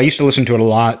show, I used to listen to it a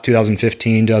lot,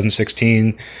 2015,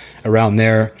 2016, around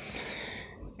there.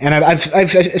 And I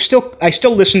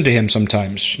still listen to him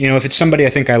sometimes. If it's somebody I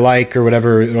think I like or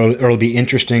whatever, or it'll be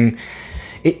interesting.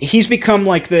 He's become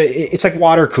it's like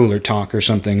water cooler talk or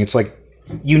something. It's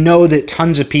that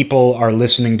tons of people are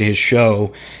listening to his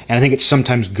show, and I think it's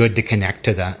sometimes good to connect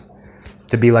to that.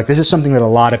 To be this is something that a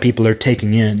lot of people are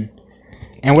taking in.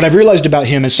 And what I've realized about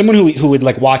him is someone who would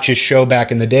watch his show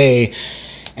back in the day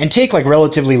and take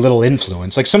relatively little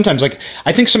influence. Sometimes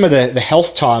I think some of the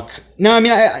health talk. No,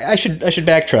 I should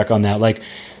backtrack on that.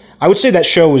 I would say that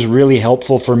show was really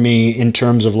helpful for me in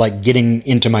terms of getting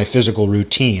into my physical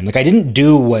routine. I didn't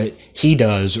do what he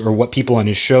does or what people on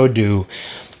his show do,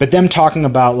 but them talking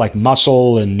about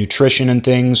muscle and nutrition and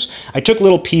things, I took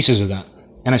little pieces of that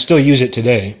and I still use it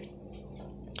today.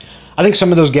 I think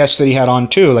some of those guests that he had on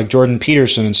too, like Jordan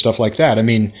Peterson and stuff like that.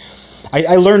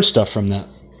 I learned stuff from that.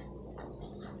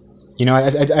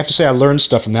 I have to say I learned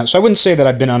stuff from that. So I wouldn't say that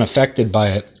I've been unaffected by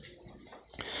it.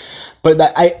 But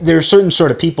there are certain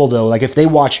sort of people, though, if they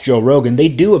watch Joe Rogan, they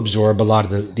do absorb a lot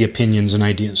of the opinions and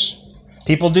ideas.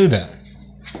 People do that.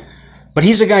 But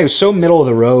he's a guy who's so middle of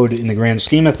the road in the grand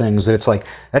scheme of things that it's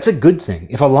that's a good thing.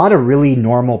 If a lot of really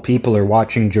normal people are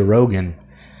watching Joe Rogan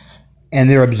and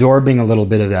they're absorbing a little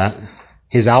bit of that,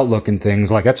 his outlook and things,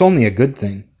 that's only a good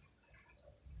thing.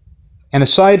 And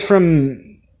aside from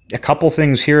a couple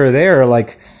things here or there,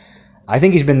 I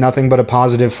think he's been nothing but a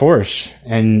positive force.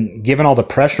 And given all the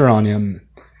pressure on him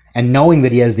and knowing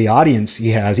that he has the audience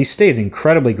he has, he stayed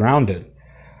incredibly grounded.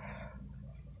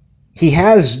 He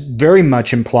has very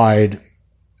much implied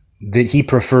that he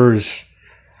prefers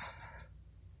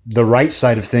the right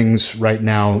side of things right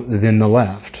now than the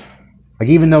left.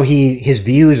 Even though his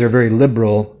views are very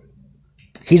liberal,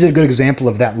 he's a good example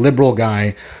of that liberal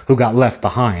guy who got left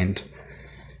behind.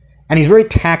 And he's very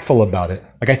tactful about it.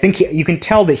 I think you can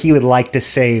tell that he would like to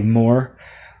say more.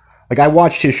 I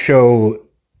watched his show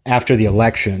after the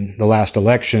election, the last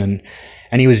election,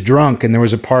 and he was drunk, and there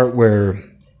was a part where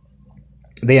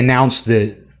they announced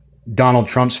that Donald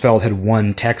Trumpsfeld had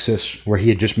won Texas, where he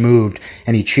had just moved,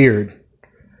 and he cheered.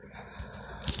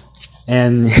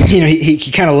 And,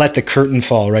 he kind of let the curtain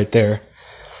fall right there.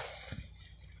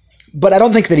 But I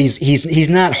don't think that he's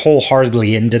not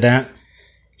wholeheartedly into that.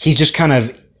 He's just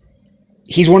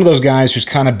he's one of those guys who's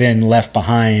kind of been left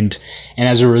behind, and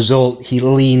as a result, he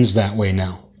leans that way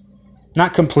now.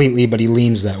 Not completely, but he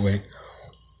leans that way.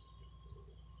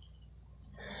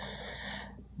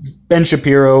 Ben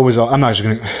Shapiro was... I'm just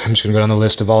going to go down the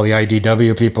list of all the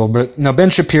IDW people, but no, Ben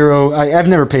Shapiro, I've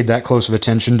never paid that close of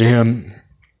attention to him.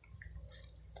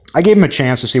 I gave him a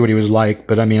chance to see what he was like,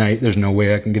 but there's no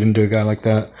way I can get into a guy like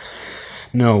that.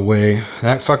 No way.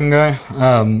 That fucking guy?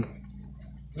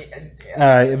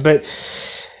 But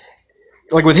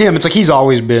with him, it's he's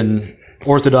always been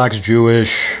Orthodox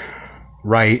Jewish,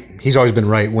 right? He's always been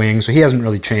right wing, so he hasn't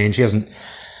really changed. He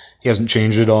hasn't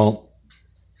changed at all.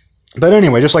 But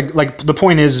anyway, just the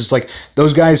point is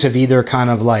those guys have either kind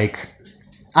of I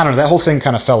don't know, that whole thing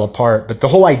kind of fell apart. But the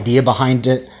whole idea behind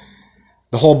it,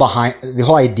 the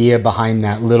whole idea behind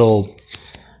that little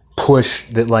push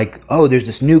that there's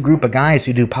this new group of guys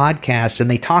who do podcasts and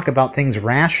they talk about things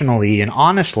rationally and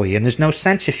honestly and there's no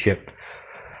censorship.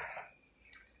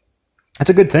 That's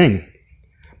a good thing.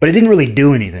 But it didn't really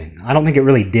do anything. I don't think it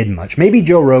really did much. Maybe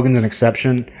Joe Rogan's an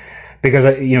exception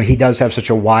because, he does have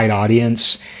such a wide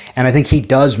audience. And I think he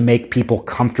does make people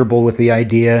comfortable with the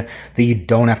idea that you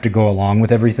don't have to go along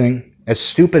with everything. As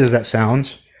stupid as that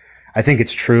sounds, I think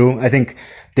it's true. I think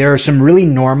there are some really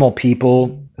normal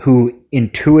people who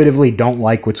intuitively don't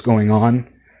like what's going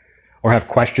on or have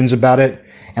questions about it.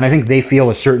 And I think they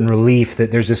feel a certain relief that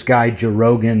there's this guy, Joe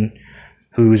Rogan,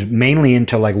 who's mainly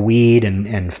into like weed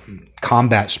and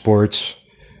combat sports.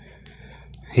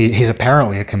 He's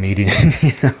apparently a comedian,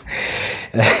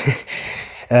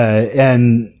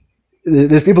 and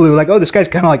there's people who are like, oh, this guy's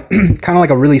kind of like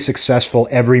a really successful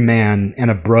everyman and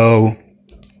a bro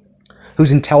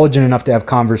who's intelligent enough to have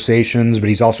conversations, but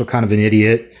he's also kind of an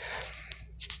idiot.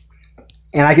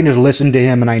 And I can just listen to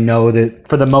him, and I know that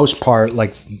for the most part,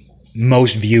 like,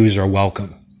 most views are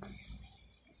welcome.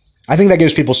 I think that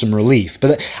gives people some relief,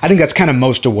 but I think that's kind of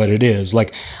most of what it is.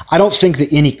 Like, I don't think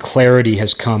that any clarity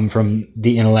has come from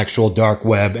the intellectual dark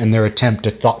web and their attempt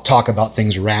to talk about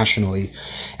things rationally.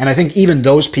 And I think even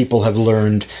those people have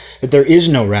learned that there is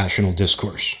no rational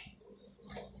discourse.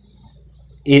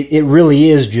 It really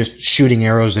is just shooting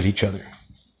arrows at each other.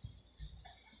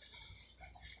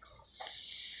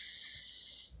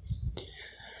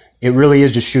 It really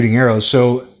is just shooting arrows.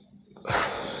 So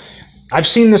I've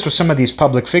seen this with some of these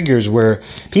public figures where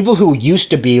people who used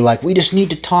to be like, we just need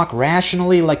to talk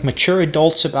rationally like mature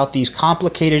adults about these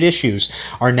complicated issues,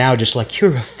 are now just like,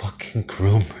 you're a fucking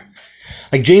groomer.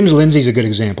 Like James Lindsay's a good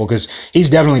example because he's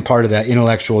definitely part of that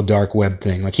intellectual dark web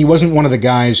thing. Like he wasn't one of the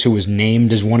guys who was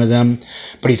named as one of them,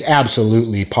 but he's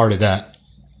absolutely part of that.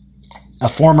 A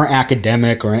former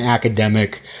academic or an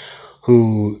academic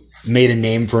who made a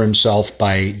name for himself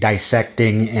by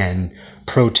dissecting and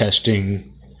protesting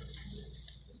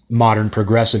modern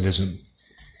progressivism.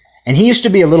 And he used to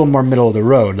be a little more middle of the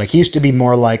road. Like he used to be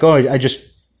more like, oh,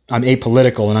 I'm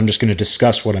apolitical and I'm just going to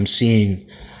discuss what I'm seeing.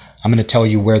 I'm going to tell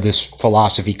you where this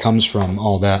philosophy comes from,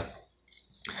 all that.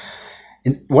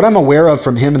 And what I'm aware of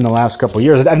from him in the last couple of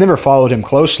years, I've never followed him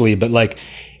closely, but like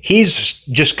he's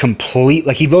just complete,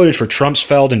 like he voted for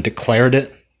Trumpsfeld and declared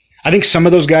it. I think some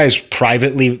of those guys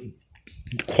quietly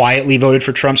voted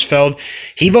for Trumpsfeld.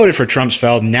 He voted for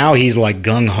Trumpsfeld. Now he's like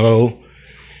gung-ho.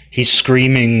 He's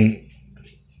screaming,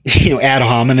 ad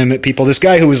hominem at people. This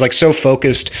guy who was like so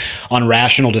focused on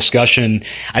rational discussion,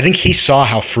 I think he saw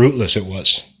how fruitless it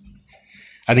was.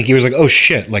 I think he was like, oh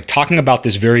shit, like talking about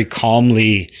this very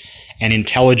calmly and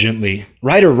intelligently,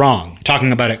 right or wrong,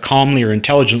 talking about it calmly or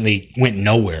intelligently went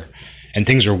nowhere and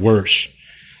things are worse.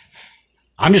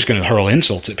 I'm just going to hurl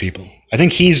insults at people. I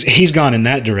think he's gone in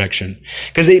that direction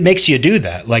because it makes you do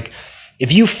that. Like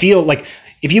if you feel like,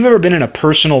 if you've ever been in a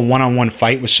personal one-on-one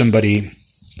fight with somebody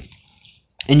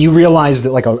and you realize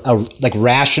that like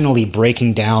rationally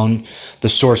breaking down the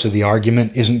source of the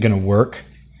argument isn't going to work,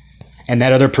 and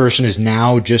that other person is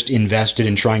now just invested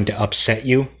in trying to upset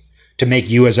you, to make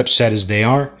you as upset as they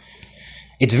are,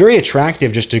 it's very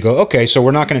attractive just to go, okay, so we're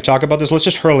not going to talk about this. Let's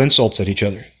just hurl insults at each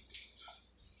other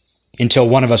until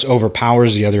one of us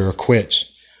overpowers the other or quits.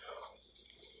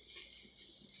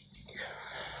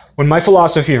 When my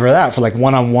philosophy for that, for like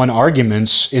one-on-one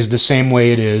arguments, is the same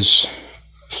way it is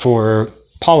for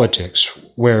politics,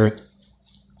 where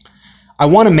I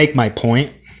want to make my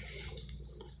point.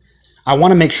 I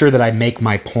want to make sure that I make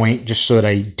my point just so that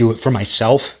I do it for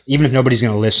myself. Even if nobody's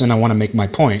going to listen, I want to make my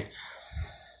point.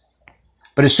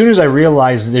 But as soon as I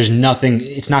realize that there's nothing,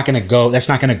 it's not going to go, that's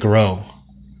not going to grow.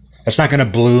 That's not going to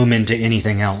bloom into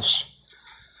anything else.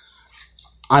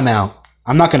 I'm out.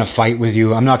 I'm not going to fight with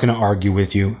you. I'm not going to argue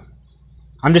with you.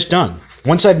 I'm just done.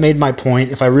 Once I've made my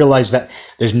point, if I realize that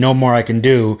there's no more I can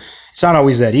do, it's not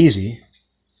always that easy.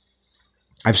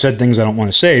 I've said things I don't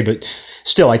want to say, but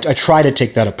still, I try to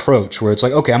take that approach where it's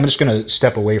like, okay, I'm just going to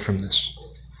step away from this.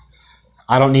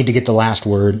 I don't need to get the last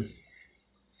word.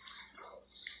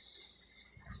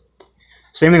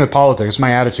 Same thing with politics. It's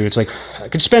my attitude. It's like, I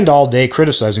could spend all day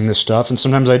criticizing this stuff, and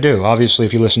sometimes I do. Obviously,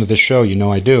 if you listen to this show, you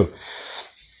know I do.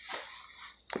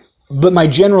 But my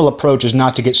general approach is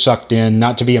not to get sucked in,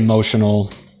 not to be emotional,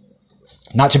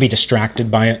 not to be distracted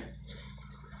by it.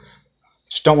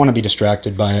 Just don't want to be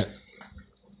distracted by it.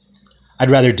 I'd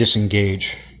rather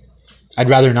disengage. I'd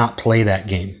rather not play that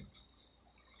game.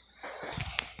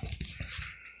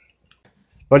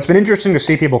 But it's been interesting to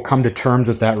see people come to terms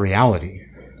with that reality.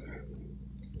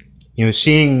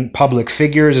 Seeing public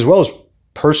figures as well as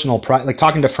personal pride, like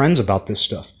talking to friends about this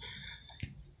stuff.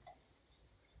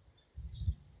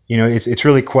 It's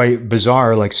really quite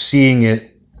bizarre, like seeing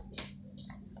it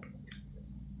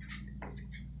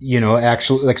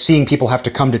actually like seeing people have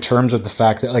to come to terms with the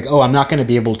fact that like, oh, I'm not going to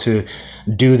be able to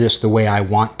do this the way I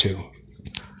want to.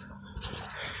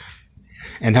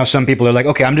 And how some people are like,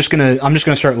 okay, I'm just going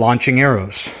to start launching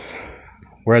arrows.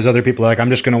 Whereas other people are like, I'm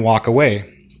just going to walk away.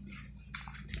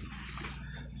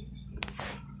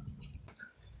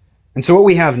 And so what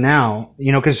we have now,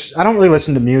 because I don't really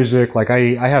listen to music. Like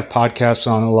I have podcasts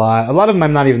on a lot. A lot of them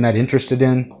I'm not even that interested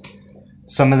in.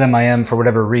 Some of them I am for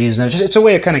whatever reason. It's a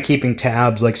way of kind of keeping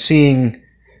tabs, like seeing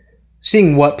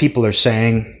what people are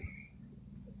saying,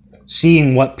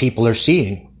 seeing what people are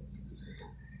seeing.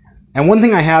 And one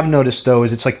thing I have noticed though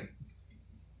is it's like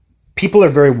people are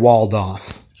very walled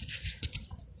off.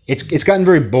 It's gotten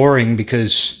very boring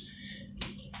because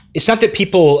it's not that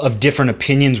people of different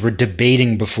opinions were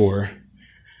debating before,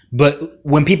 but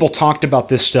when people talked about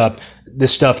this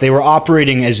stuff, they were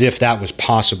operating as if that was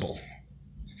possible.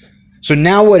 So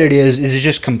now what it is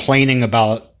just complaining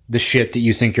about the shit that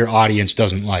you think your audience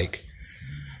doesn't like.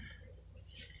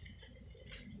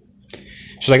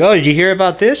 She's like, oh, did you hear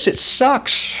about this? It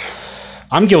sucks.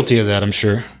 I'm guilty of that, I'm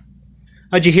sure.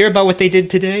 Oh, did you hear about what they did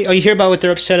today? Oh, you hear about what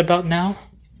they're upset about now?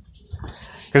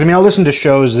 Because, I'll listen to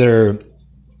shows that are,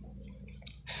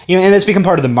 and it's become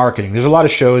part of the marketing. There's a lot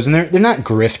of shows, and they're not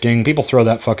grifting. People throw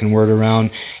that fucking word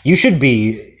around. You should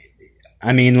be,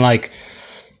 I'm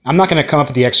not going to come up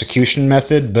with the execution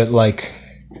method, but,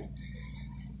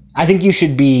 I think you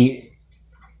should be,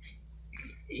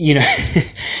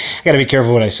 I got to be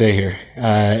careful what I say here.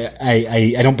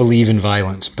 I don't believe in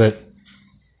violence, but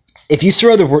if you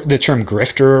throw the term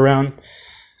grifter around,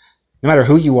 no matter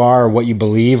who you are or what you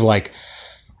believe, I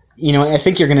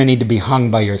think you're going to need to be hung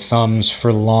by your thumbs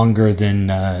for longer than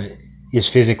is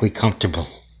physically comfortable.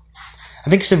 I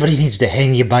think somebody needs to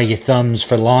hang you by your thumbs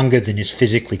for longer than is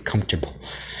physically comfortable.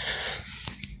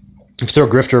 Throw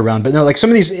grifter around, but no, some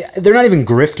of these, they're not even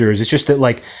grifters. It's just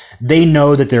that they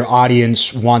know that their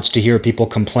audience wants to hear people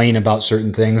complain about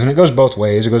certain things, and it goes both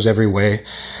ways. It goes every way.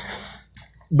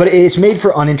 But it's made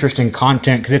for uninteresting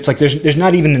content because it's there's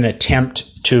not even an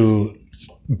attempt to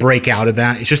break out of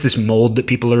that. It's just this mold that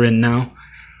people are in now.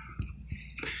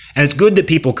 And it's good that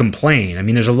people complain.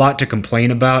 There's a lot to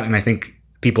complain about, and I think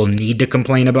people need to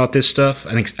complain about this stuff.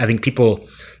 I think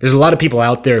there's a lot of people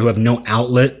out there who have no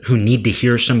outlet, who need to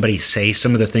hear somebody say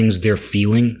some of the things they're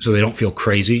feeling so they don't feel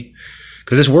crazy.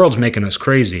 Because this world's making us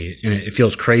crazy, and it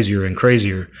feels crazier and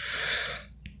crazier.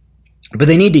 But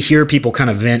they need to hear people kind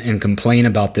of vent and complain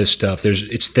about this stuff.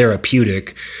 It's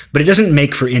therapeutic, but it doesn't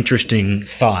make for interesting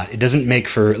thought. It doesn't make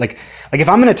for, if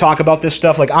I'm going to talk about this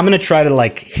stuff, I'm going to try to,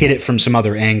 hit it from some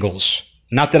other angles.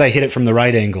 Not that I hit it from the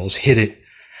right angles, hit it.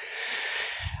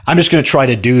 I'm just going to try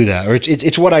to do that, or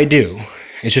it's what I do.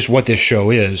 It's just what this show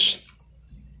is.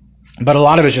 But a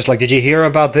lot of it's just did you hear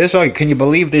about this? Oh, can you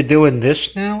believe they're doing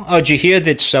this now? Oh, did you hear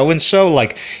that so-and-so,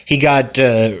 he got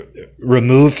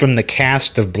removed from the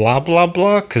cast of blah, blah,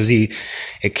 blah? Because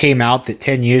it came out that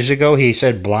 10 years ago he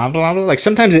said blah, blah, blah.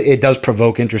 Sometimes it does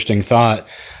provoke interesting thought.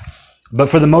 But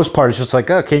for the most part, it's just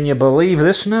oh, can you believe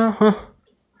this now? Huh?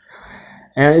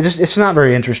 And it's not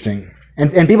very interesting.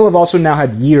 And people have also now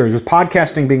had years, with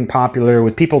podcasting being popular,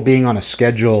 with people being on a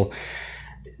schedule,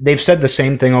 they've said the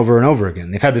same thing over and over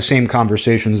again. They've had the same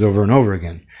conversations over and over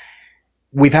again.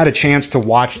 We've had a chance to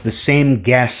watch the same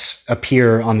guests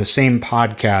appear on the same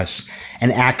podcasts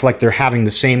and act like they're having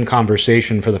the same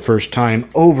conversation for the first time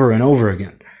over and over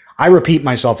again. I repeat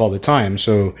myself all the time,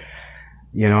 so,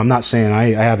 I'm not saying I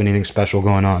have anything special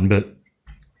going on, but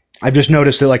I've just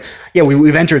noticed that,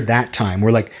 we've entered that time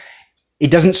where, it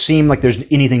doesn't seem like there's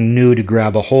anything new to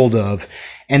grab a hold of.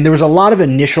 And there was a lot of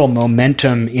initial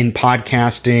momentum in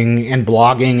podcasting and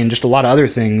blogging and just a lot of other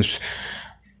things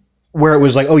where it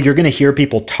was oh, you're going to hear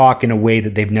people talk in a way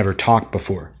that they've never talked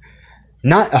before.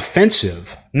 Not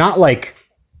offensive, not like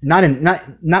you're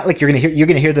going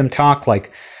to hear them talk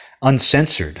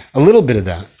uncensored. A little bit of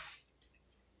that.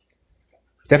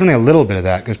 Definitely a little bit of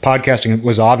that, because podcasting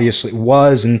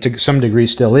was and to some degree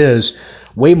still is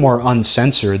way more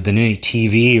uncensored than any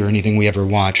TV or anything we ever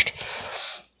watched.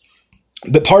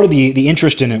 But part of the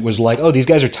interest in it was oh, these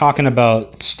guys are talking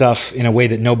about stuff in a way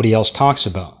that nobody else talks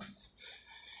about.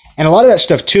 And a lot of that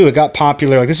stuff too, it got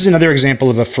popular. This is another example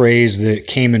of a phrase that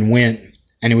came and went,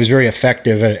 and it was very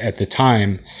effective at the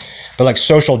time, but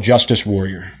social justice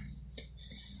warrior.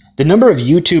 The number of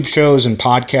YouTube shows and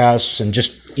podcasts and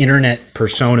just internet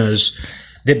personas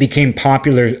that became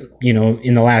popular,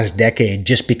 in the last decade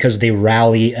just because they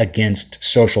rally against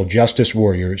social justice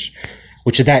warriors,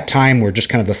 which at that time were just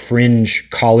kind of a fringe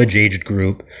college-aged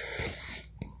group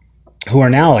who are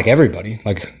now everybody.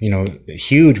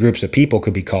 Huge groups of people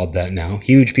could be called that now.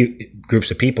 Huge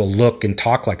groups of people look and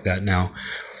talk like that now.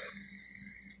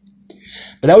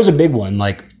 But that was a big one.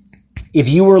 Like, if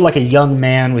you were like a young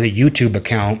man with a YouTube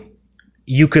account,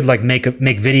 you could like make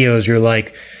videos. You're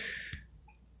like,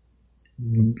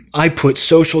 I put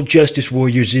social justice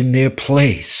warriors in their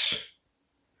place.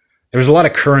 There was a lot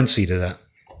of currency to that.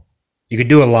 You could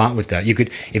do a lot with that. You could,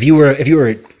 if you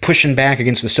were pushing back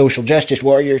against the social justice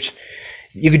warriors,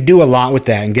 you could do a lot with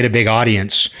that and get a big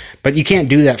audience. But you can't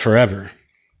do that forever.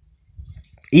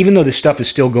 Even though this stuff is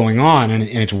still going on and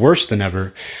it's worse than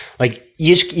ever, like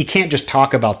you can't just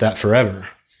talk about that forever.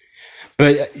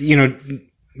 But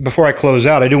before I close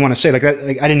out, I do want to say, like, I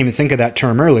didn't even think of that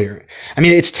term earlier. I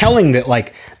mean, it's telling that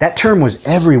like that term was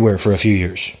everywhere for a few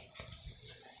years.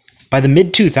 By the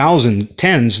mid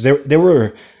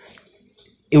 2010s,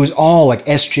 it was all like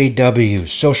SJWs,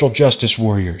 social justice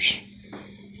warriors.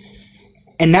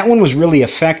 And that one was really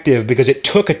effective because it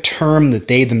took a term that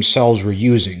they themselves were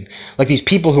using. Like these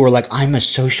people who were like, I'm a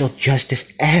social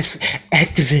justice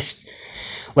activist.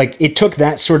 Like it took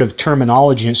that sort of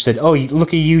terminology and said, oh, look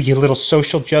at you little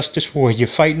social justice warrior. You're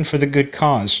fighting for the good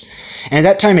cause. And at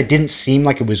that time, it didn't seem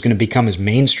like it was going to become as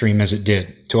mainstream as it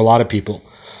did to a lot of people.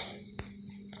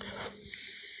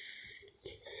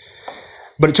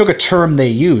 But it took a term they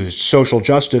used, social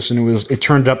justice, and it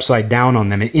turned it upside down on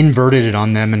them. It inverted it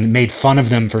on them and made fun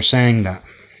of them for saying that.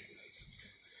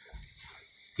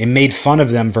 It made fun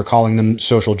of them for calling them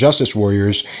social justice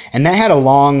warriors. And that had a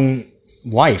long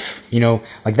life,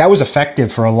 like that was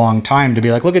effective for a long time to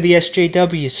be like, look at the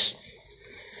SJWs.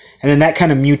 And then that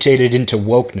kind of mutated into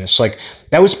wokeness. Like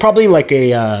that was probably like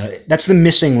that's the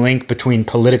missing link between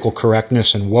political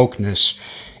correctness and wokeness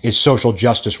is social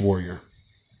justice warrior.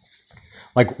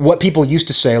 Like what people used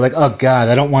to say, like, oh God,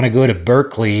 I don't want to go to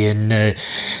Berkeley and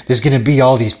there's going to be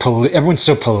all these, everyone's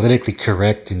so politically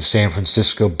correct in San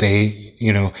Francisco Bay,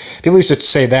 People used to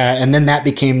say that, and then that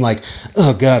became like,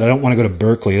 oh God, I don't want to go to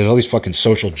Berkeley. There's all these fucking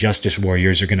social justice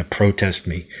warriors are going to protest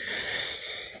me.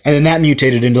 And then that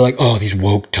mutated into like, oh, these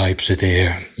woke types are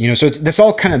there. So that's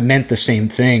all kind of meant the same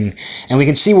thing. And we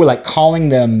can see where like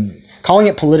calling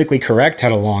it politically correct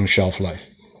had a long shelf life.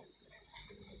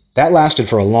 That lasted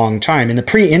for a long time. In the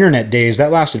pre-internet days, that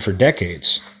lasted for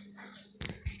decades.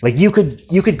 Like you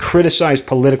could criticize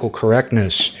political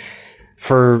correctness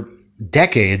for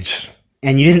decades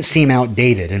and you didn't seem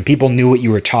outdated and people knew what you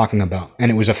were talking about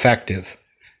and it was effective.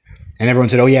 And everyone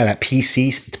said, oh yeah, that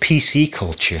PC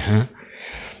culture, huh?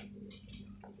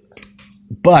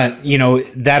 But,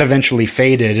 that eventually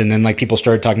faded and then like people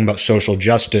started talking about social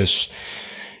justice.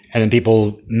 And then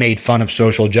people made fun of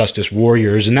social justice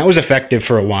warriors, and that was effective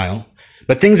for a while.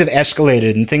 But things have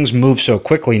escalated, and things move so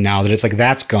quickly now that it's like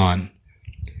that's gone.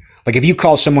 Like if you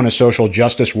call someone a social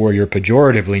justice warrior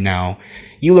pejoratively now,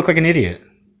 you look like an idiot.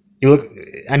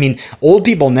 Old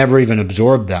people never even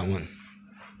absorbed that one.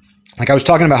 Like I was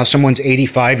talking about how someone's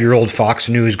 85-year-old Fox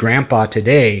News grandpa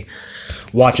today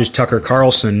watches Tucker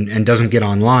Carlson and doesn't get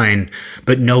online,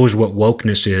 but knows what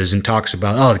wokeness is and talks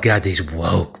about, oh God, these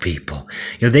woke people.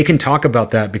 They can talk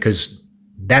about that because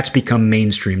that's become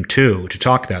mainstream too, to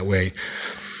talk that way.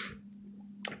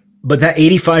 But that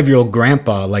 85-year-old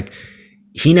grandpa, like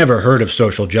he never heard of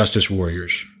social justice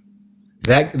warriors.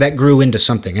 That grew into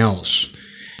something else.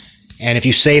 And if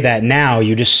you say that now,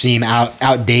 you just seem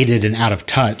outdated and out of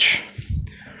touch.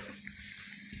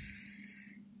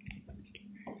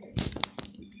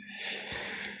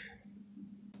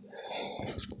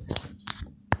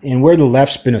 And where the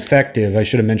left's been effective, I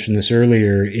should have mentioned this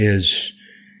earlier, is,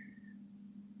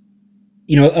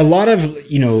 a lot of,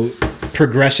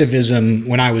 progressivism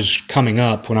when I was coming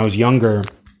up, when I was younger,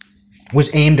 was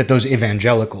aimed at those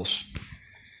evangelicals.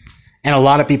 And a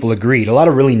lot of people agreed. A lot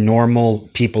of really normal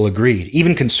people agreed.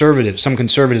 Even conservatives. Some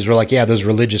conservatives were like, yeah, those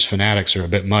religious fanatics are a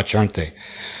bit much, aren't they?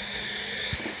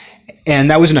 And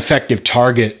that was an effective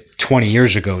target 20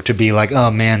 years ago to be like,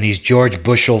 oh man, these George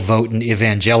Bushel voting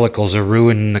evangelicals are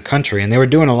ruining the country. And they were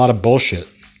doing a lot of bullshit.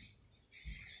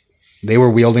 They were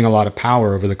wielding a lot of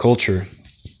power over the culture.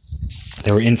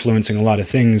 They were influencing a lot of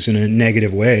things in a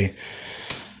negative way.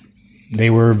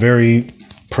 They were very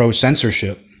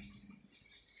pro-censorship.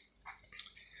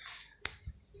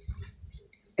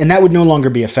 And that would no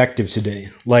longer be effective today.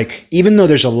 Like, even though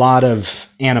there's a lot of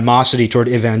animosity toward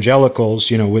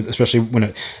evangelicals, especially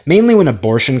mainly when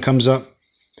abortion comes up,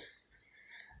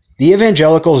 the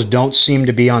evangelicals don't seem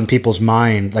to be on people's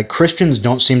mind. Like, Christians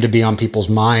don't seem to be on people's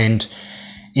mind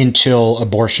until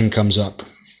abortion comes up.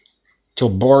 Till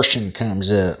abortion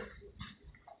comes up.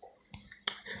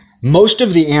 Most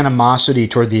of the animosity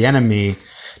toward the enemy,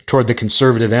 toward the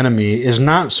conservative enemy, is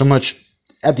not so much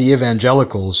at the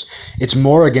evangelicals. It's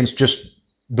more against just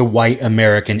the white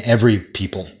American every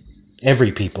people.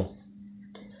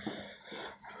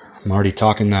 I'm already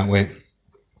talking that way.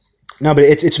 No, but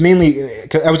it's mainly,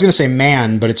 I was going to say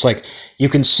man, but it's like you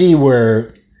can see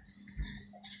where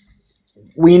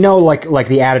we know like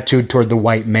the attitude toward the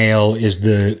white male is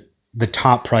the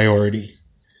top priority.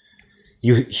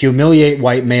 You humiliate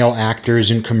white male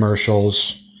actors in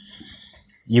commercials.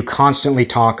 You constantly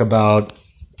talk about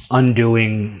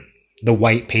undoing the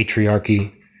white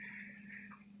patriarchy.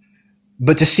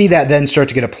 But to see that then start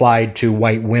to get applied to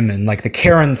white women, like the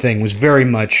Karen thing was very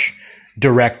much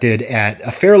directed at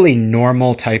a fairly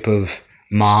normal type of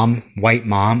mom, a white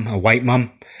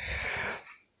mom.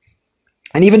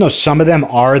 And even though some of them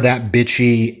are that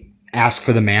bitchy, ask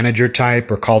for the manager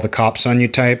type or call the cops on you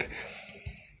type,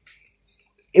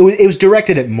 it was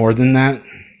directed at more than that.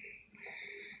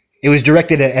 It was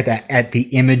directed at the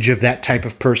image of that type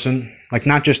of person. Like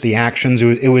not just the actions.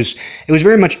 It was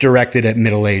very much directed at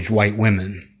middle-aged white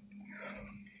women.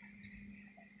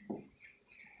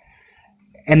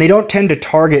 And they don't tend to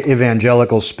target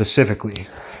evangelicals specifically.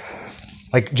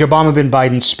 Like Obama bin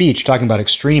Biden's speech talking about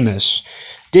extremists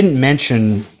didn't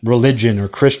mention religion or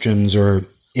Christians or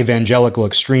evangelical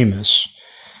extremists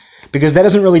because that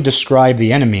doesn't really describe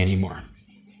the enemy anymore.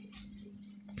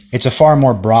 It's a far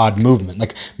more broad movement.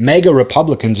 Like MAGA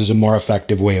Republicans is a more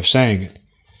effective way of saying it.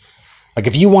 Like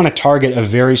if you want to target a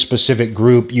very specific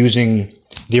group using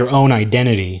their own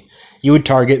identity, you would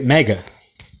target MAGA.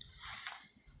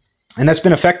 And that's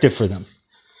been effective for them.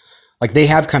 Like they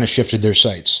have kind of shifted their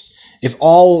sights. If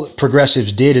all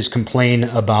progressives did is complain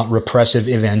about repressive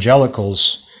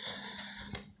evangelicals,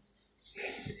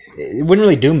 it wouldn't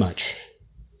really do much.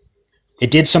 It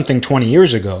did something 20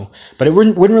 years ago, but it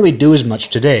wouldn't really do as much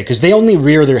today because they only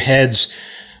rear their heads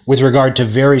with regard to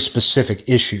very specific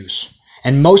issues.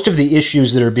 And most of the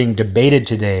issues that are being debated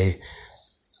today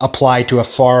apply to a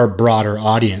far broader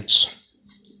audience.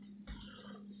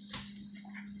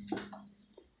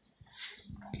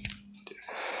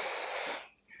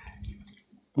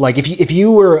 Like if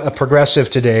you were a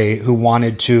progressive today who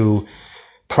wanted to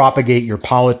propagate your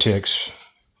politics,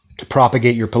 to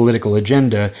propagate your political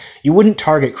agenda, you wouldn't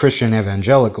target Christian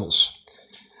evangelicals.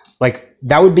 Like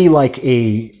that would be like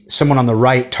someone on the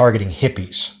right targeting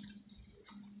hippies.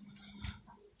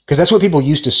 Because that's what people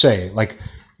used to say. Like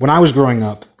when I was growing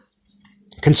up,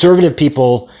 conservative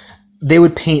people, they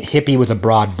would paint hippie with a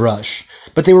broad brush.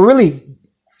 But they were really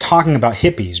talking about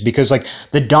hippies because like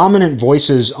the dominant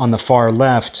voices on the far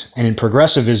left and in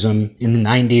progressivism in the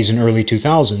 90s and early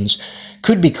 2000s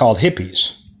could be called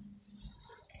hippies.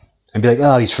 And be like,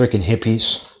 oh, these freaking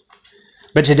hippies.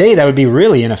 But today that would be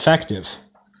really ineffective.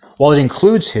 While it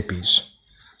includes hippies,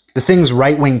 the things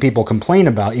right-wing people complain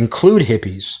about include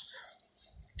hippies.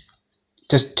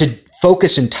 To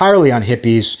focus entirely on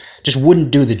hippies just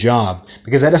wouldn't do the job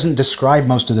because that doesn't describe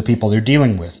most of the people they're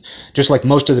dealing with. Just like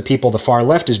most of the people the far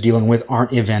left is dealing with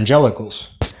aren't evangelicals.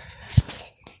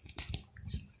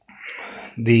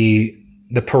 The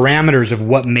parameters of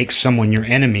what makes someone your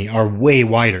enemy are way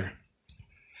wider.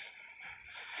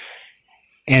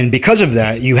 And because of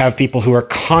that, you have people who are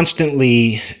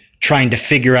constantly trying to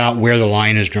figure out where the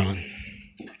line is drawn.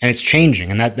 And it's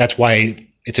changing, and that's why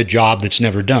it's a job that's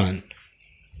never done.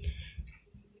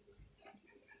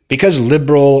 Because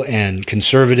liberal and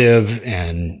conservative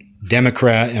and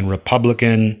Democrat and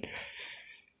Republican,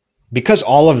 because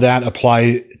all of that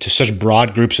apply to such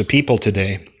broad groups of people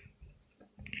today,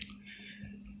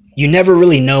 you never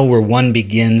really know where one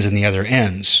begins and the other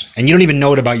ends. And you don't even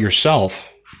know it about yourself.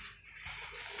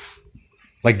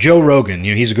 Like Joe Rogan,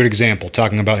 he's a good example,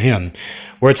 talking about him,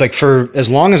 where it's like for as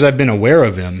long as I've been aware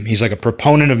of him, he's like a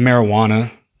proponent of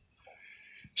marijuana,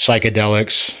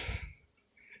 psychedelics.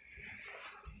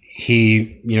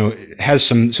 He, has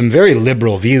some very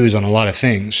liberal views on a lot of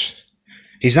things.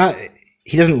 He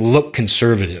doesn't look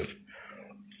conservative.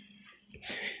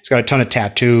 He's got a ton of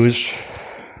tattoos.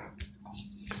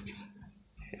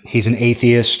 He's an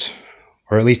atheist,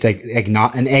 or at least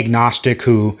an agnostic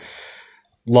who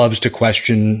loves to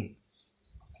question,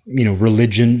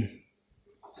 religion.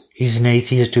 He's an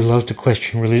atheist who loves to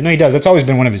question religion. No, he does. That's always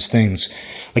been one of his things.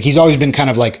 Like he's always been kind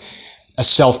of like a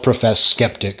self-professed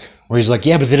skeptic. Where he's like,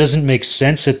 yeah, but that doesn't make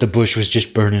sense that the bush was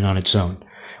just burning on its own.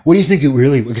 What do you think it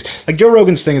really was? Like Joe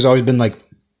Rogan's thing has always been like,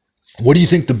 what do you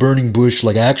think the burning bush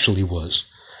like actually was?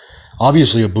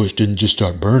 Obviously a bush didn't just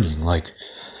start burning. Like,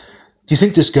 do you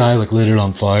think this guy like lit it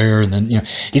on fire? And then,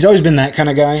 he's always been that kind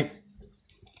of guy.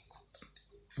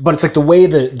 But it's like the way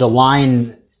that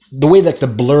the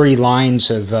blurry lines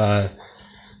have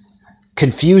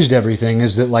confused everything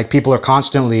is that like people are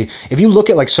constantly, if you look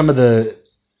at like some of the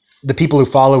people who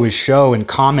follow his show and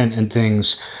comment and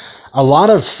things, a lot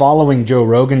of following Joe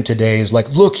Rogan today is like,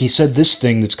 look, he said this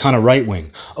thing that's kind of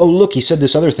right-wing. Oh, look, he said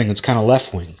this other thing that's kind of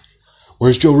left-wing.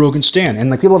 Where's Joe Rogan stand? And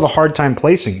like people have a hard time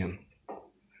placing him.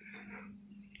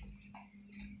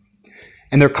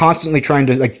 And they're constantly trying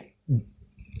to like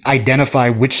identify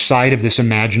which side of this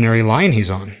imaginary line he's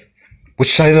on.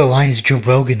 Which side of the line is Joe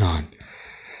Rogan on?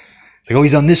 It's like, oh,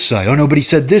 he's on this side. Oh, nobody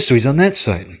said this, so he's on that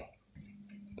side.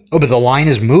 Oh, but the line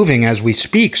is moving as we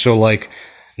speak, so like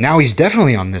now he's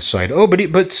definitely on this side. Oh, but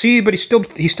he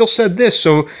still said this,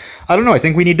 so I don't know. I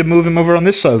think we need to move him over on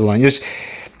this side of the line. It's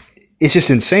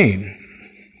just insane.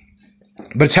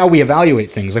 But it's how we evaluate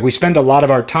things. Like we spend a lot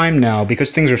of our time now,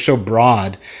 because things are so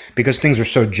broad, because things are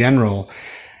so general,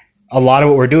 a lot of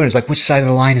what we're doing is like, which side of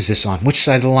the line is this on? Which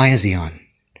side of the line is he on?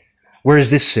 Where does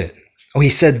this sit? Oh, he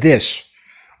said this.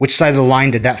 Which side of the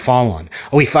line did that fall on?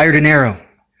 Oh, he fired an arrow.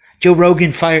 Joe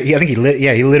Rogan fired. I think he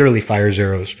literally fires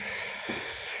arrows.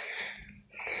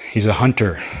 He's a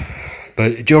hunter.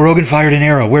 But Joe Rogan fired an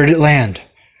arrow. Where did it land?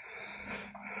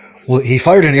 Well, he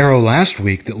fired an arrow last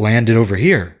week that landed over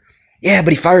here. Yeah,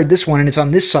 but he fired this one and it's on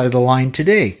this side of the line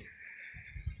today.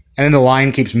 And then the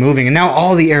line keeps moving, and now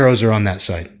all the arrows are on that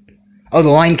side. Oh, the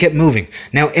line kept moving.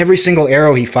 Now every single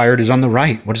arrow he fired is on the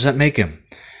right. What does that make him?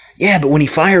 Yeah, but when he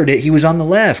fired it, he was on the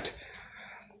left.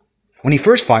 When he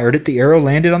first fired it, the arrow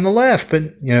landed on the left.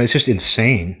 But, it's just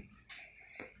insane.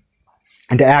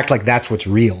 And to act like that's what's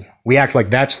real. We act like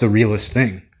that's the realest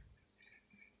thing.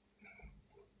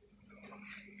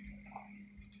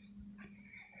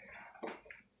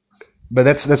 But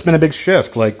that's been a big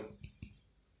shift. Like,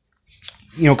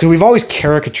 because we've always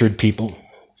caricatured people.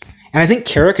 And I think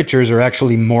caricatures are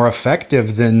actually more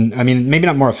effective than, maybe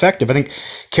not more effective. I think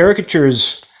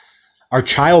caricatures are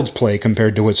child's play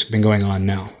compared to what's been going on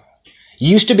now. You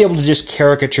used to be able to just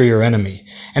caricature your enemy.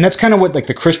 And that's kind of what like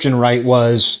the Christian right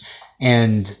was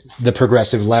and the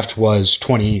progressive left was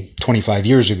 25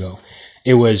 years ago.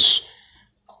 It was,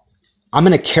 I'm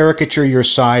going to caricature your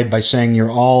side by saying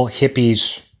you're all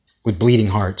hippies with bleeding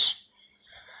hearts.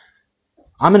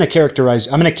 I'm going to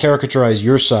caricaturize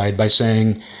your side by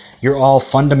saying you're all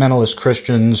fundamentalist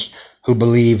Christians who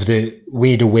believe that we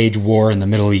need to wage war in the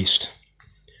Middle East.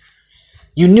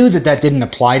 You knew that didn't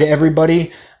apply to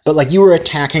everybody, but like you were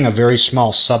attacking a very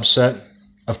small subset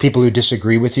of people who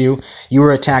disagree with you. You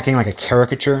were attacking like a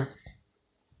caricature.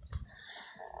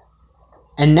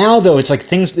 And now though, it's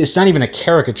like it's not even a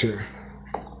caricature.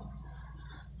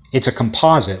 It's a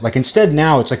composite. Like instead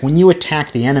now, it's like when you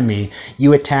attack the enemy,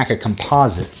 you attack a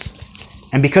composite.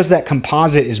 And because that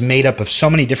composite is made up of so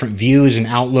many different views and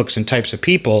outlooks and types of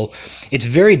people, it's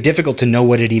very difficult to know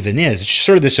what it even is. It's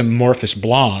sort of this amorphous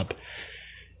blob.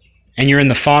 And you're in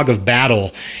the fog of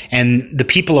battle, and the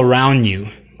people around you,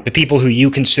 the people who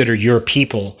you consider your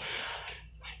people,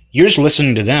 you're just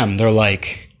listening to them. They're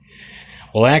like,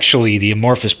 well, actually, the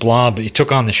amorphous blob, it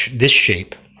took on this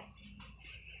shape.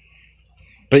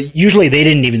 But usually they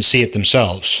didn't even see it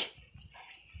themselves.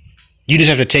 You just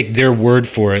have to take their word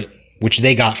for it, which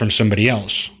they got from somebody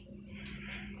else.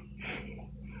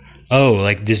 Oh,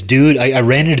 like this dude, I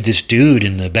ran into this dude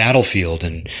in the battlefield,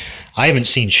 and I haven't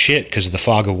seen shit because of the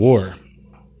fog of war.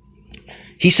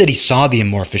 He said he saw the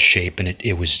amorphous shape, and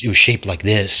it was shaped like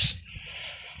this.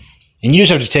 And you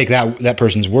just have to take that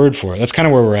person's word for it. That's kind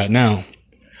of where we're at now.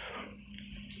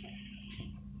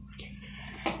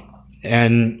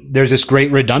 And there's this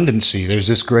great redundancy. There's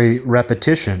this great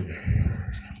repetition.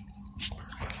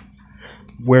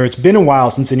 Where it's been a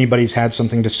while since anybody's had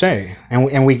something to say.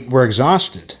 And we're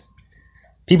exhausted.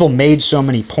 People made so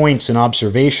many points and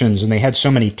observations, and they had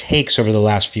so many takes over the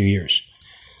last few years.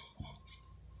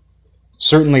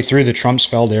 Certainly through the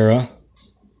Trumpsfeld era,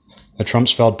 the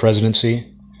Trumpsfeld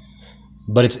presidency.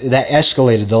 But that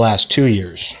escalated the last 2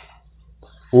 years.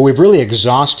 Well, we've really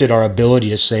exhausted our ability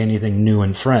to say anything new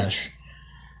and fresh.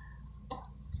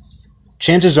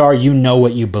 Chances are you know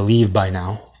what you believe by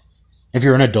now. If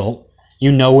you're an adult,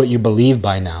 you know what you believe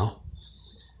by now.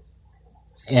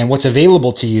 And what's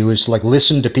available to you is to like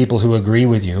listen to people who agree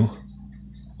with you,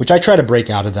 which I try to break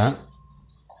out of that.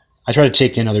 I try to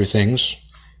take in other things.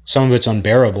 Some of it's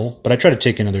unbearable, but I try to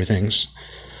take in other things.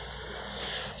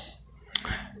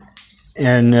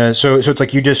 And so it's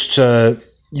like you just...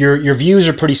 Your views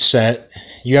are pretty set.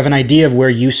 You have an idea of where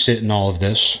you sit in all of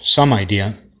this, some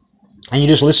idea, and you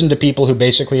just listen to people who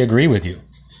basically agree with you.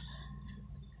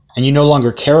 And you no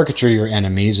longer caricature your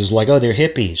enemies as like, oh, they're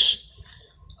hippies.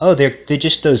 Oh, they're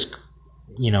just those,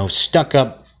 stuck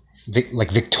up,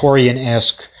 like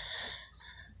Victorian-esque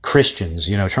Christians,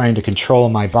 trying to control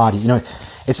my body.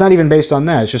 It's not even based on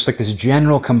that. It's just like this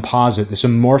general composite, this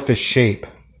amorphous shape,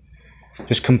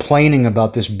 just complaining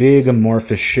about this big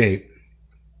amorphous shape.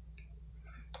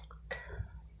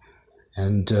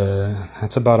 And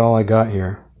that's about all I got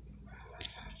here.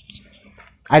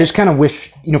 I just kind of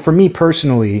wish, for me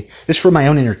personally, just for my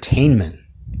own entertainment,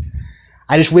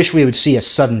 I just wish we would see a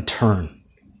sudden turn.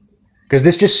 Because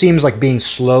this just seems like being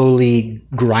slowly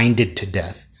ground to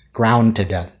death.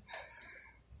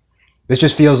 This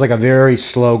just feels like a very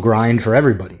slow grind for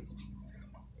everybody.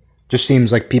 Just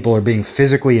seems like people are being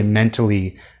physically and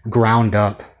mentally ground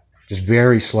up, just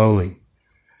very slowly.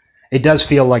 It does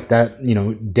feel like that,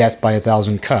 death by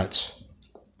 1,000 cuts.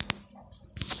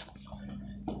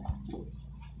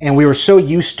 And we were so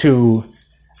used to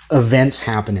events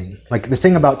happening. Like the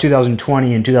thing about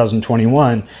 2020 and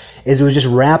 2021 is it was just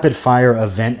rapid fire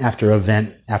event after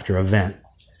event after event.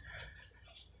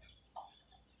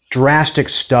 Drastic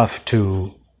stuff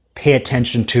to pay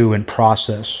attention to and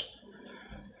process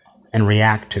and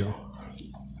react to.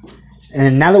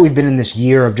 And now that we've been in this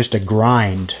year of just a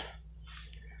grind,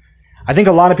 I think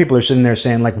a lot of people are sitting there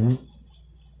saying, like,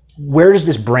 where does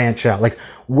this branch out? Like,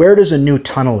 where does a new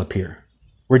tunnel appear?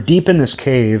 We're deep in this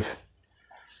cave.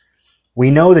 We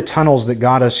know the tunnels that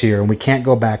got us here, and we can't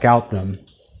go back out them.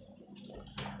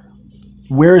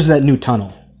 Where is that new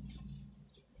tunnel?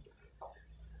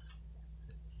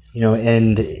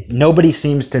 And nobody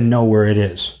seems to know where it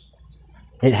is.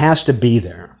 It has to be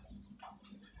there.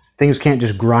 Things can't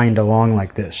just grind along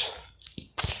like this.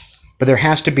 But there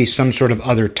has to be some sort of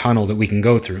other tunnel that we can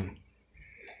go through.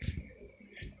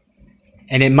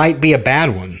 And it might be a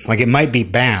bad one. Like, it might be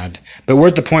bad. But we're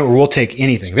at the point where we'll take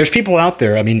anything. There's people out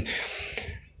there,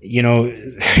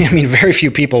 very few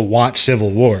people want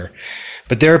civil war.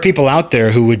 But there are people out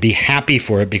there who would be happy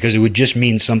for it because it would just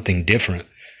mean something different.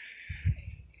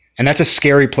 And that's a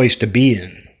scary place to be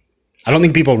in. I don't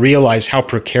think people realize how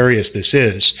precarious this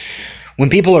is. When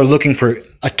people are looking for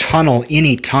a tunnel,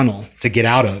 any tunnel to get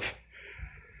out of,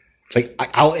 it's like,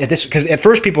 because at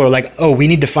first people are like, oh, we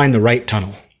need to find the right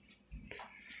tunnel.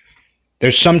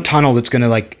 There's some tunnel that's going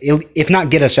to, if not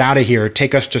get us out of here,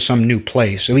 take us to some new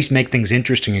place, at least make things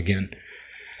interesting again.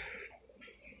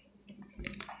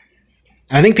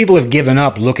 And I think people have given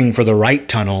up looking for the right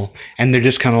tunnel, and they're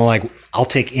just kind of like, I'll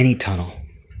take any tunnel,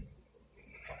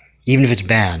 even if it's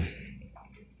bad,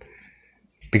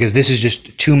 because this is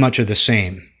just too much of the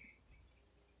same.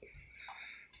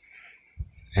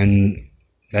 And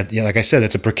that, like I said,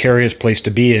 that's a precarious place to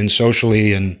be in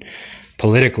socially and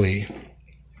politically.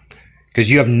 Because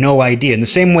you have no idea. In the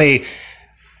same way,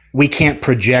 we can't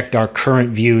project our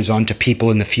current views onto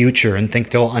people in the future and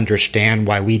think they'll understand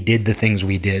why we did the things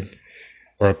we did,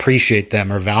 or appreciate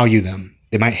them, or value them.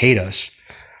 They might hate us.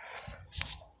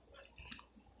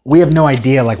 We have no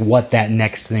idea what that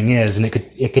next thing is, and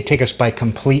it could take us by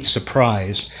complete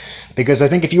surprise. Because I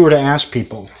think if you were to ask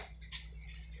people,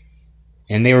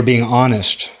 and they were being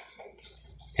honest,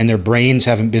 and their brains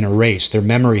haven't been erased, their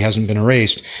memory hasn't been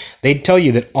erased, they'd tell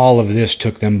you that all of this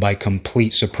took them by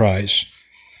complete surprise.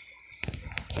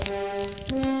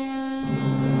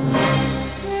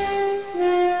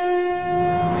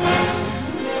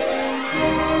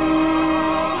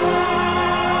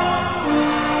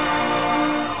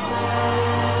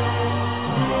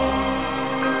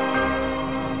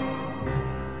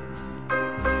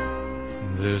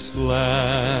 This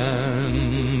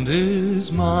land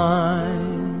is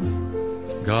mine.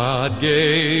 God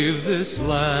gave this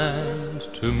land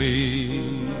to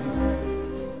me.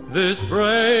 This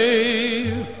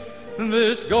brave,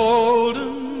 this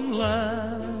golden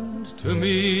land to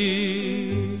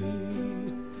me.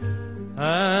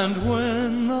 And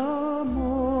when the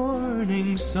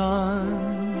morning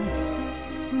sun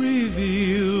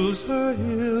reveals her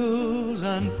hills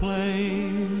and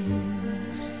plains,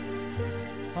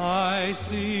 I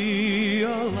see a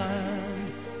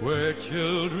land where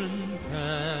children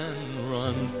can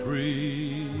run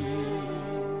free.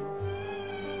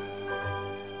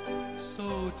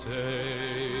 So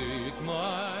take